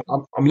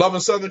 I'm loving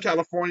Southern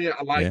California.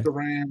 I like the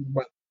Rams,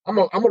 but I'm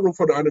a root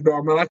for the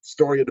underdog, man. I like the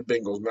story of the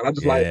Bengals, man. I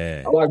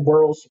like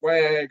Burrow's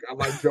swag. I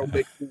like Joe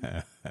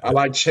Mixon. I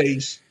like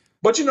Chase.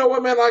 But you know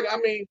what, man? Like,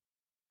 I'm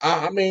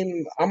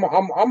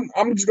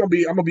just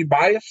gonna be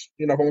biased.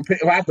 You know,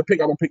 if I have to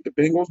pick, I'm gonna pick the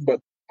Bengals. But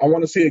I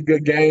want to see a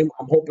good game.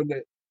 I'm hoping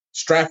that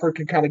Stafford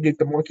can kind of get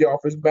the monkey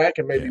off his back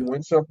and maybe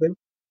win something,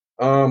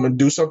 and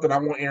do something. I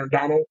want Aaron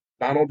Donald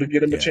to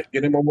get him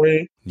a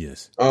win.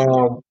 Yes.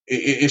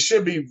 It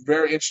should be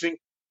very interesting.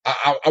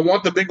 I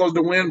want the Bengals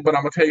to win, but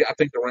I'm gonna tell you, I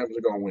think the Rams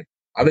are gonna win.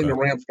 I think the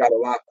Rams got a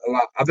lot.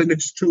 I think they're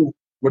just too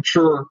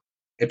mature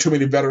and too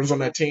many veterans on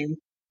that team,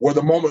 where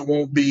the moment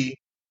won't be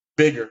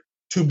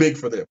too big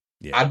for them.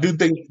 Yeah. I do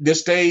think this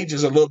stage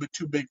is a little bit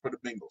too big for the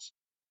Bengals.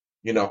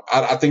 You know,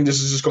 I think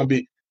this is just gonna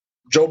be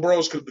Joe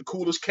Burrow's the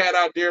coolest cat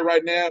out there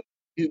right now.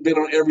 He's been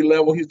on every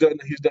level. He's done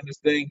his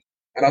thing,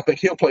 and I think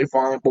he'll play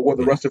fine. But will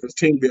the rest of his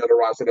team be able to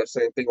rise to that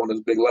same thing on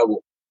this big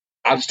level?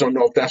 I just don't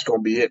know if that's going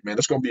to be it, man.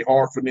 It's going to be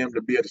hard for them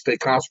to be able to stay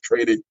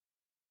concentrated.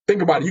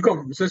 Think about it. You come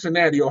from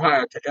Cincinnati,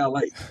 Ohio to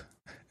L.A.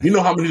 You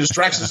know how many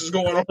distractions is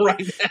going on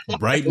right now?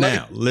 Right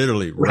now,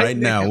 literally right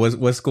now.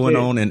 What's going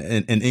on in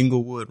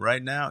Inglewood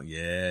right now?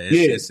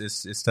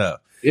 It's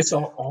tough. It's a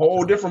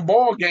whole different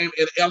ball game.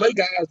 And L.A.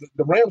 guys,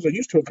 the Rams are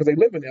used to it because they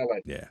live in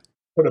L.A. Yeah.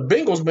 For the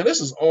Bengals, man,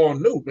 this is all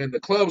new, man. The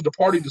clubs, the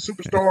party, the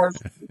superstars,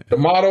 the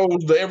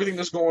mottos, everything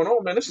that's going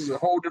on, man. This is a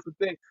whole different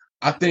thing.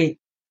 I think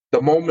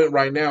the moment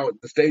right now,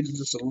 the stage is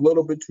just a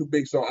little bit too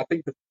big. So I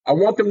think I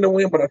want them to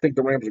win, but I think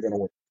the Rams are going to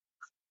win.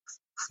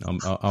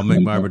 I'll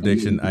make my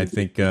prediction. I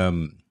think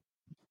I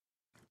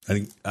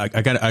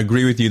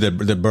agree with you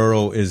that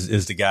Burrow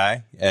is the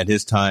guy, and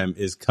his time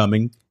is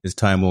coming. His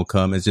time will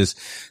come. It's just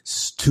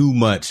too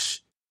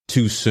much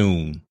too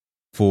soon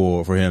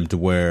for him to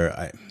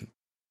where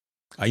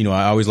I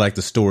always like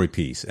the story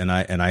piece, and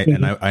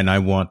I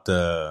want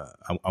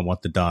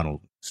the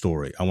Donald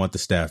story. I want the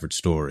Stafford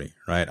story,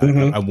 right?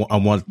 Mm-hmm. I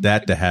want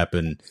that to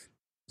happen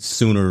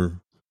sooner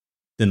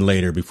than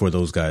later before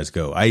those guys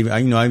go. I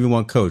even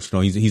want Coach. You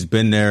know, he's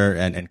been there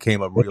and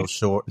came up real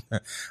short.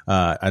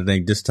 I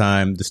think this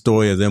time the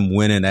story of them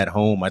winning at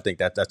home, I think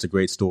that's a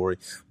great story.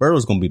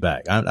 Burrow's going to be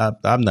back.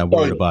 I'm not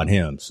worried about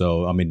him.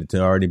 So I mean,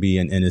 to already be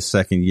in his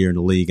second year in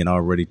the league and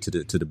already to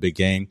the big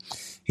game,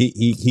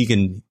 he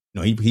can.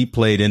 He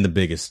played in the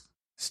biggest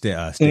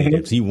stadiums.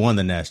 Mm-hmm. He won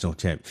the national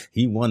champion.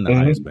 He won the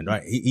Heisman.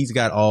 Right? He's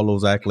got all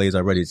those accolades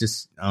already. It's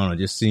just it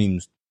just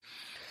seems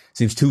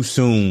too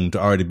soon to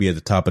already be at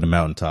the top of the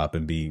mountaintop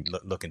and be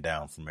looking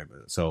down from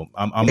everybody. So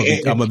I'm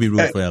gonna be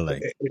rooting for LA.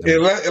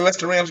 Unless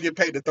the Rams get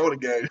paid to throw the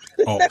game.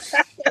 Oh.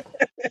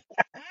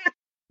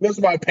 Unless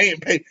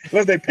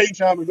they pay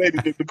John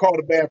McVay to call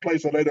the bad play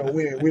so they don't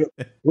win. We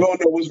don't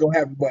know what's gonna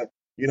happen, but.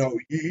 You know,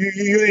 you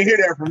didn't hear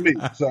that from me.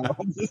 So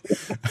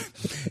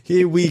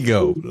here we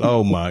go.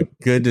 Oh my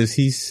goodness,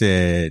 he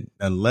said,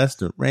 unless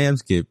the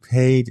Rams get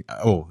paid.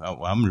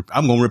 I'm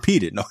gonna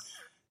repeat it. No,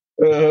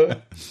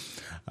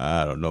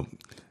 I don't know.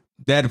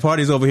 Dad, the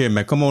party's over here,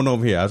 man. Come on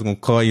over here. I was gonna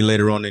call you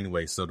later on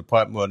anyway. So the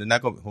party. Well, they're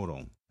not gonna. Hold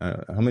on.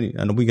 How many?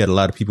 I know we got a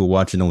lot of people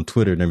watching on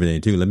Twitter and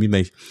everything too. Let me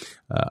make.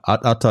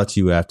 I'll talk to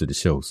you after the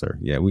show, sir.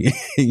 Yeah, we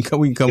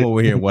can come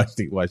over here and watch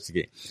the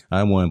game.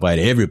 I want to invite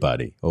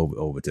everybody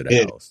over to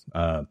the house.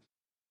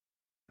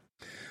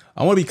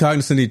 I want to be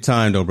cognizant of your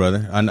time, though,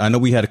 brother. I know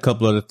we had a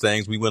couple other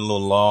things. We went a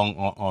little long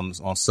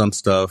on some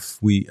stuff.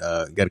 We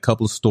got a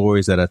couple of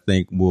stories that I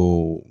think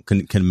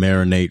can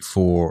marinate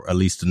for at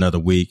least another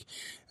week.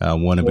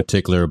 One in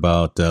particular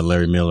about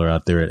Larry Miller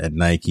out there at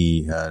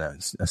Nike. I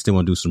still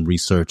want to do some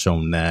research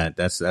on that.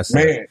 That's a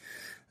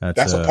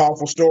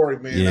powerful story,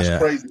 man. Yeah,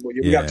 that's crazy.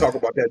 We got to talk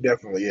about that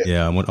definitely. Yeah,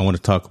 yeah. I want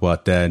to talk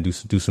about that and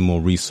do some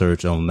more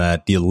research on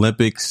that. The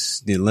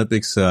Olympics.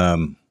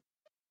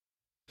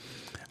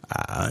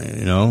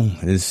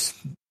 It's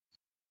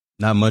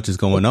not much is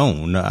going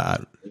on.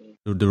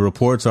 The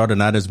reports are that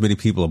not as many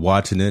people are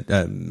watching it.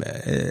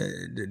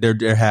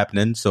 They're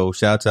happening. So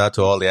shouts out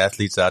to all the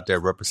athletes out there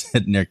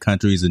representing their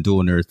countries and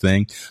doing their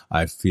thing.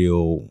 I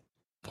feel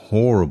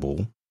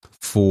horrible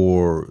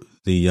for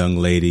the young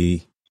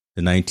lady,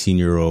 the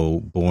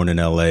 19-year-old born in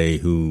L.A.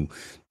 who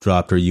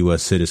dropped her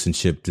U.S.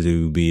 citizenship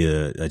to be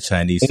a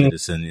Chinese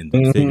citizen in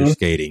figure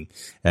skating.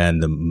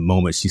 And the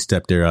moment she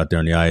stepped out there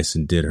on the ice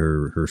and did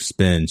her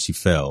spin, she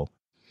fell.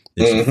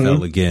 and she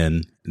fell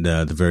again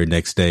the very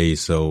next day.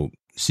 So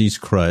she's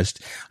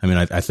crushed. I mean,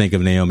 I think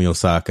of Naomi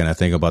Osaka, and I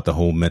think about the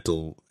whole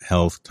mental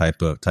health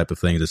type of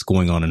thing that's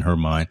going on in her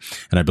mind.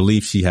 And I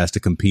believe she has to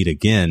compete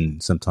again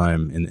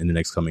sometime in the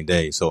next coming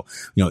days. So,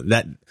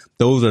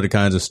 those are the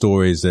kinds of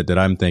stories that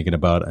I'm thinking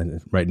about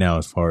right now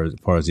as far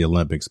as the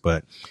Olympics.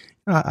 But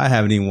I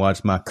haven't even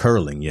watched my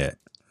curling yet.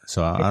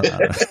 So I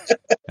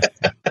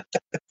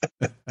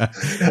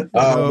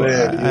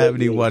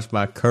haven't even watched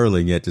my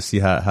curling yet to see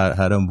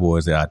how them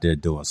boys are out there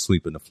doing,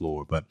 sweeping the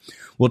floor. But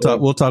we'll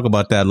talk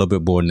about that a little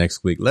bit more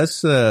next week.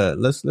 Let's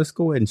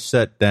go ahead and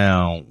shut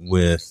down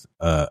with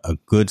a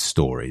good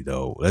story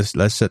though.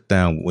 Let's shut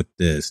down with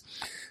this.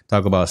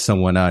 Talk about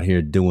someone out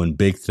here doing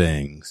big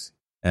things.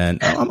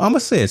 And I'm gonna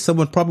say it,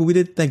 someone probably we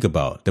didn't think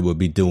about that would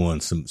be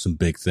doing some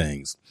big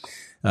things.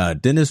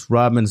 Dennis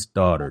Rodman's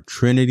daughter,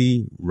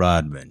 Trinity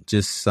Rodman,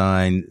 just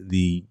signed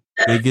the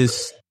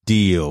biggest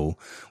deal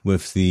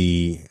with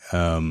the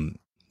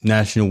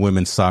National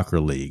Women's Soccer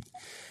League.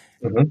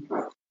 Mm-hmm.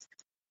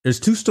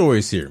 There's two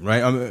stories here,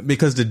 right?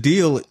 Because the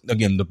deal,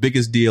 again, the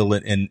biggest deal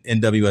in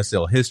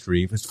NWSL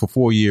history is for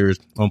 4 years,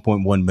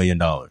 $1.1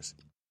 million.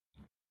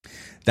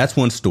 That's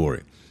one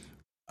story.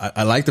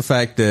 I like the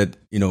fact that,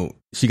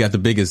 she got the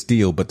biggest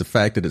deal, but the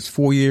fact that it's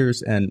 4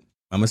 years and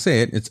I'm going to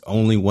say it, it's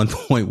only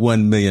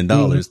 $1.1 million.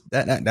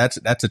 Mm-hmm.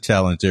 That's a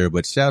challenge there,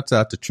 but shouts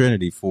out to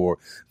Trinity for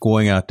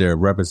going out there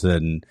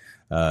representing.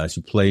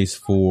 She plays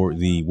for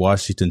the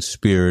Washington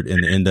Spirit in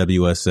the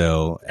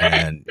NWSL,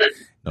 and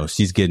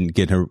she's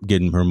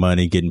getting her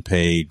money, getting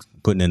paid,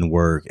 putting in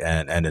work,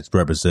 and it's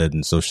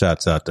representing. So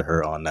shouts out to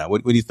her on that.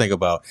 What do you think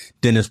about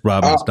Dennis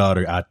Rodman's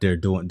daughter out there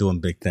doing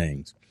big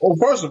things? Well,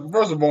 first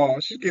of all,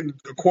 she's getting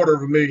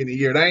 $250,000 a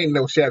year. That ain't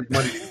no shabby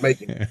money she's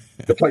making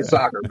to play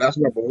soccer. That's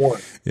number one.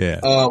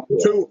 Yeah.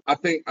 Two, I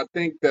think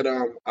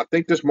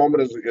this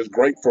moment is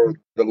great for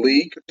the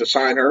league to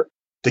sign her,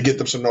 to get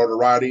them some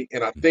notoriety,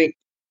 and I think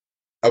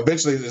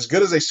eventually, as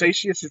good as they say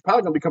she is, she's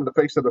probably going to become the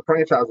face of the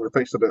franchise or the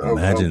face of what's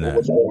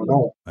going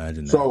on.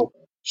 Imagine that. So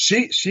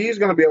she's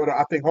going to be able to,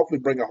 I think,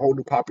 hopefully bring a whole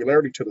new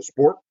popularity to the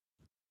sport,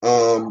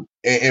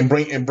 and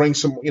bring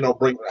some,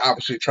 bring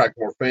obviously attract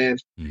more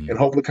fans, and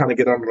hopefully kind of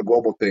get on the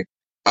global thing.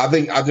 I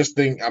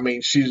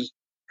mean,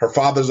 her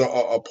father's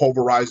a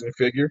pulverizing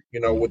figure,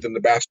 within the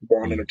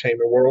basketball and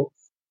entertainment world.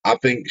 I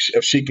think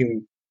if she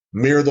can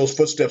mirror those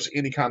footsteps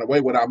any kind of way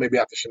without maybe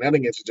after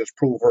shenanigans to just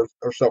prove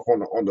herself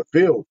on the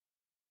field,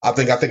 I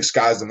think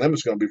sky's the limit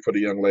is going to be for the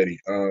young lady.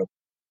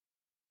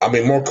 I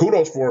mean, more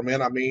kudos for her,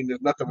 man. I mean,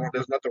 there's nothing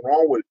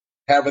wrong with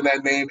having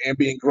that name and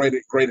being great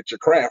at your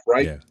craft,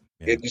 right? Yeah.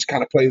 It just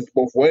kind of plays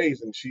both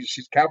ways, and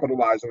she's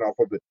capitalizing off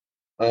of it.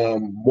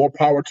 More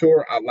power to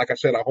her. Like I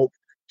said, I hope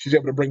she's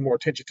able to bring more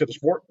attention to the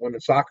sport,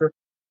 women's soccer.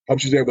 Hope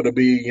she's able to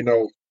be,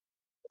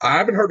 I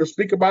haven't heard her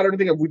speak about it or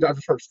anything. I've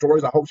just heard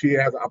stories. I hope she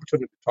has an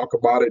opportunity to talk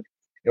about it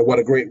and what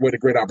a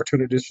great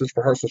opportunity this is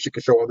for her, so she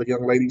can show other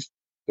young ladies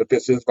that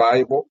this is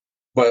valuable.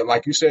 But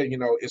like you said,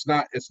 it's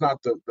not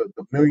the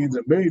millions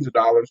and millions of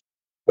dollars,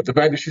 but the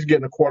fact that she's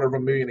getting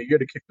 $250,000 a year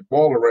to kick the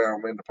ball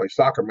around, man, to play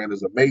soccer, man,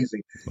 is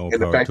amazing.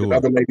 And the fact that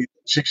other ladies,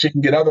 she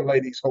can get other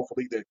ladies,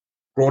 hopefully, to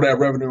grow that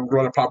revenue and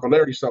grow that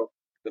popularity. So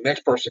the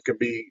next person could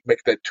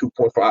make that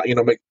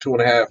 2.5, make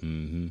 2.5.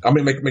 Mm-hmm. I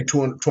mean, make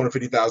 $250,000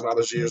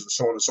 a year, and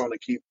so on and so on, to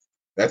keep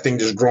that thing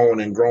just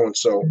growing and growing.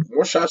 So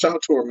more shouts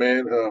out to her,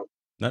 man.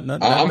 Not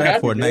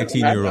bad for a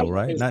 19-year-old,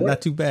 right?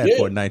 Not too bad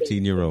for a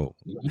 19-year-old.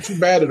 Not too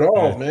bad at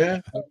all,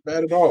 man. Not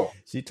bad at all.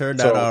 She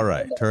turned out all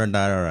right.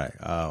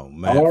 Oh,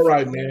 man. All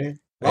right, man.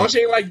 As long as she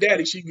ain't like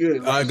daddy, she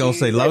good. I was going to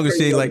say, long as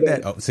she ain't like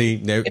that. Oh, see,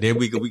 there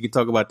we go. We can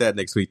talk about that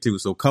next week, too.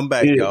 So come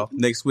back, y'all,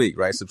 next week,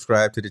 right?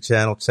 Subscribe to the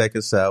channel. Check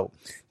us out,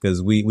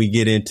 because we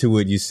get into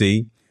it, you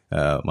see.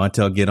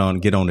 Montel get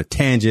on a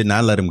tangent, and I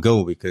let him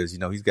go because,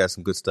 he's got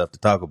some good stuff to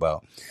talk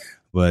about.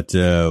 But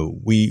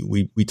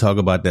we talk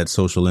about that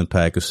social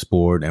impact of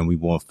sport, and we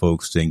want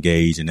folks to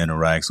engage and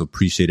interact. So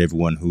appreciate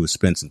everyone who has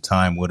spent some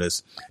time with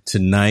us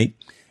tonight.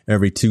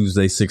 Every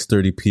Tuesday,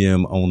 6:30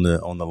 p.m. on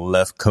the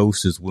left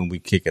coast is when we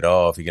kick it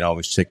off. You can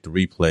always check the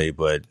replay,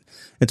 but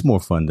it's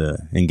more fun to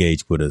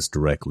engage with us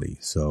directly.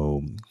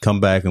 So come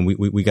back, and we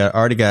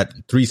already got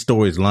 3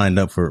 stories lined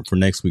up for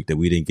next week that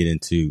we didn't get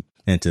into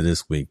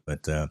this week.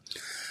 But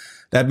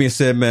that being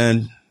said,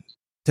 man,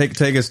 take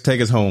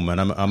us home, man.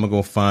 I'm gonna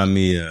go find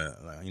me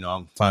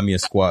a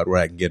squat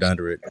rack and get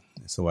under it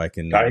so I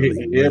can.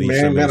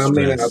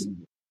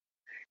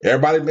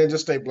 Everybody, man,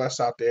 just stay blessed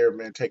out there,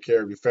 man. Take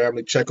care of your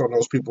family. Check on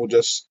those people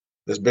that's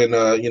been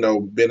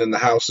been in the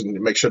house, and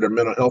make sure their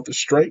mental health is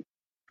straight.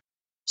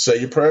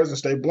 Say your prayers and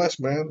stay blessed,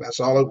 man. That's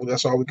all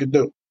we can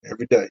do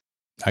every day.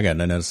 I got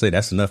nothing else to say.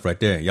 That's enough right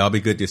there. Y'all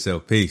be good to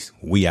yourself. Peace.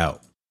 We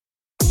out.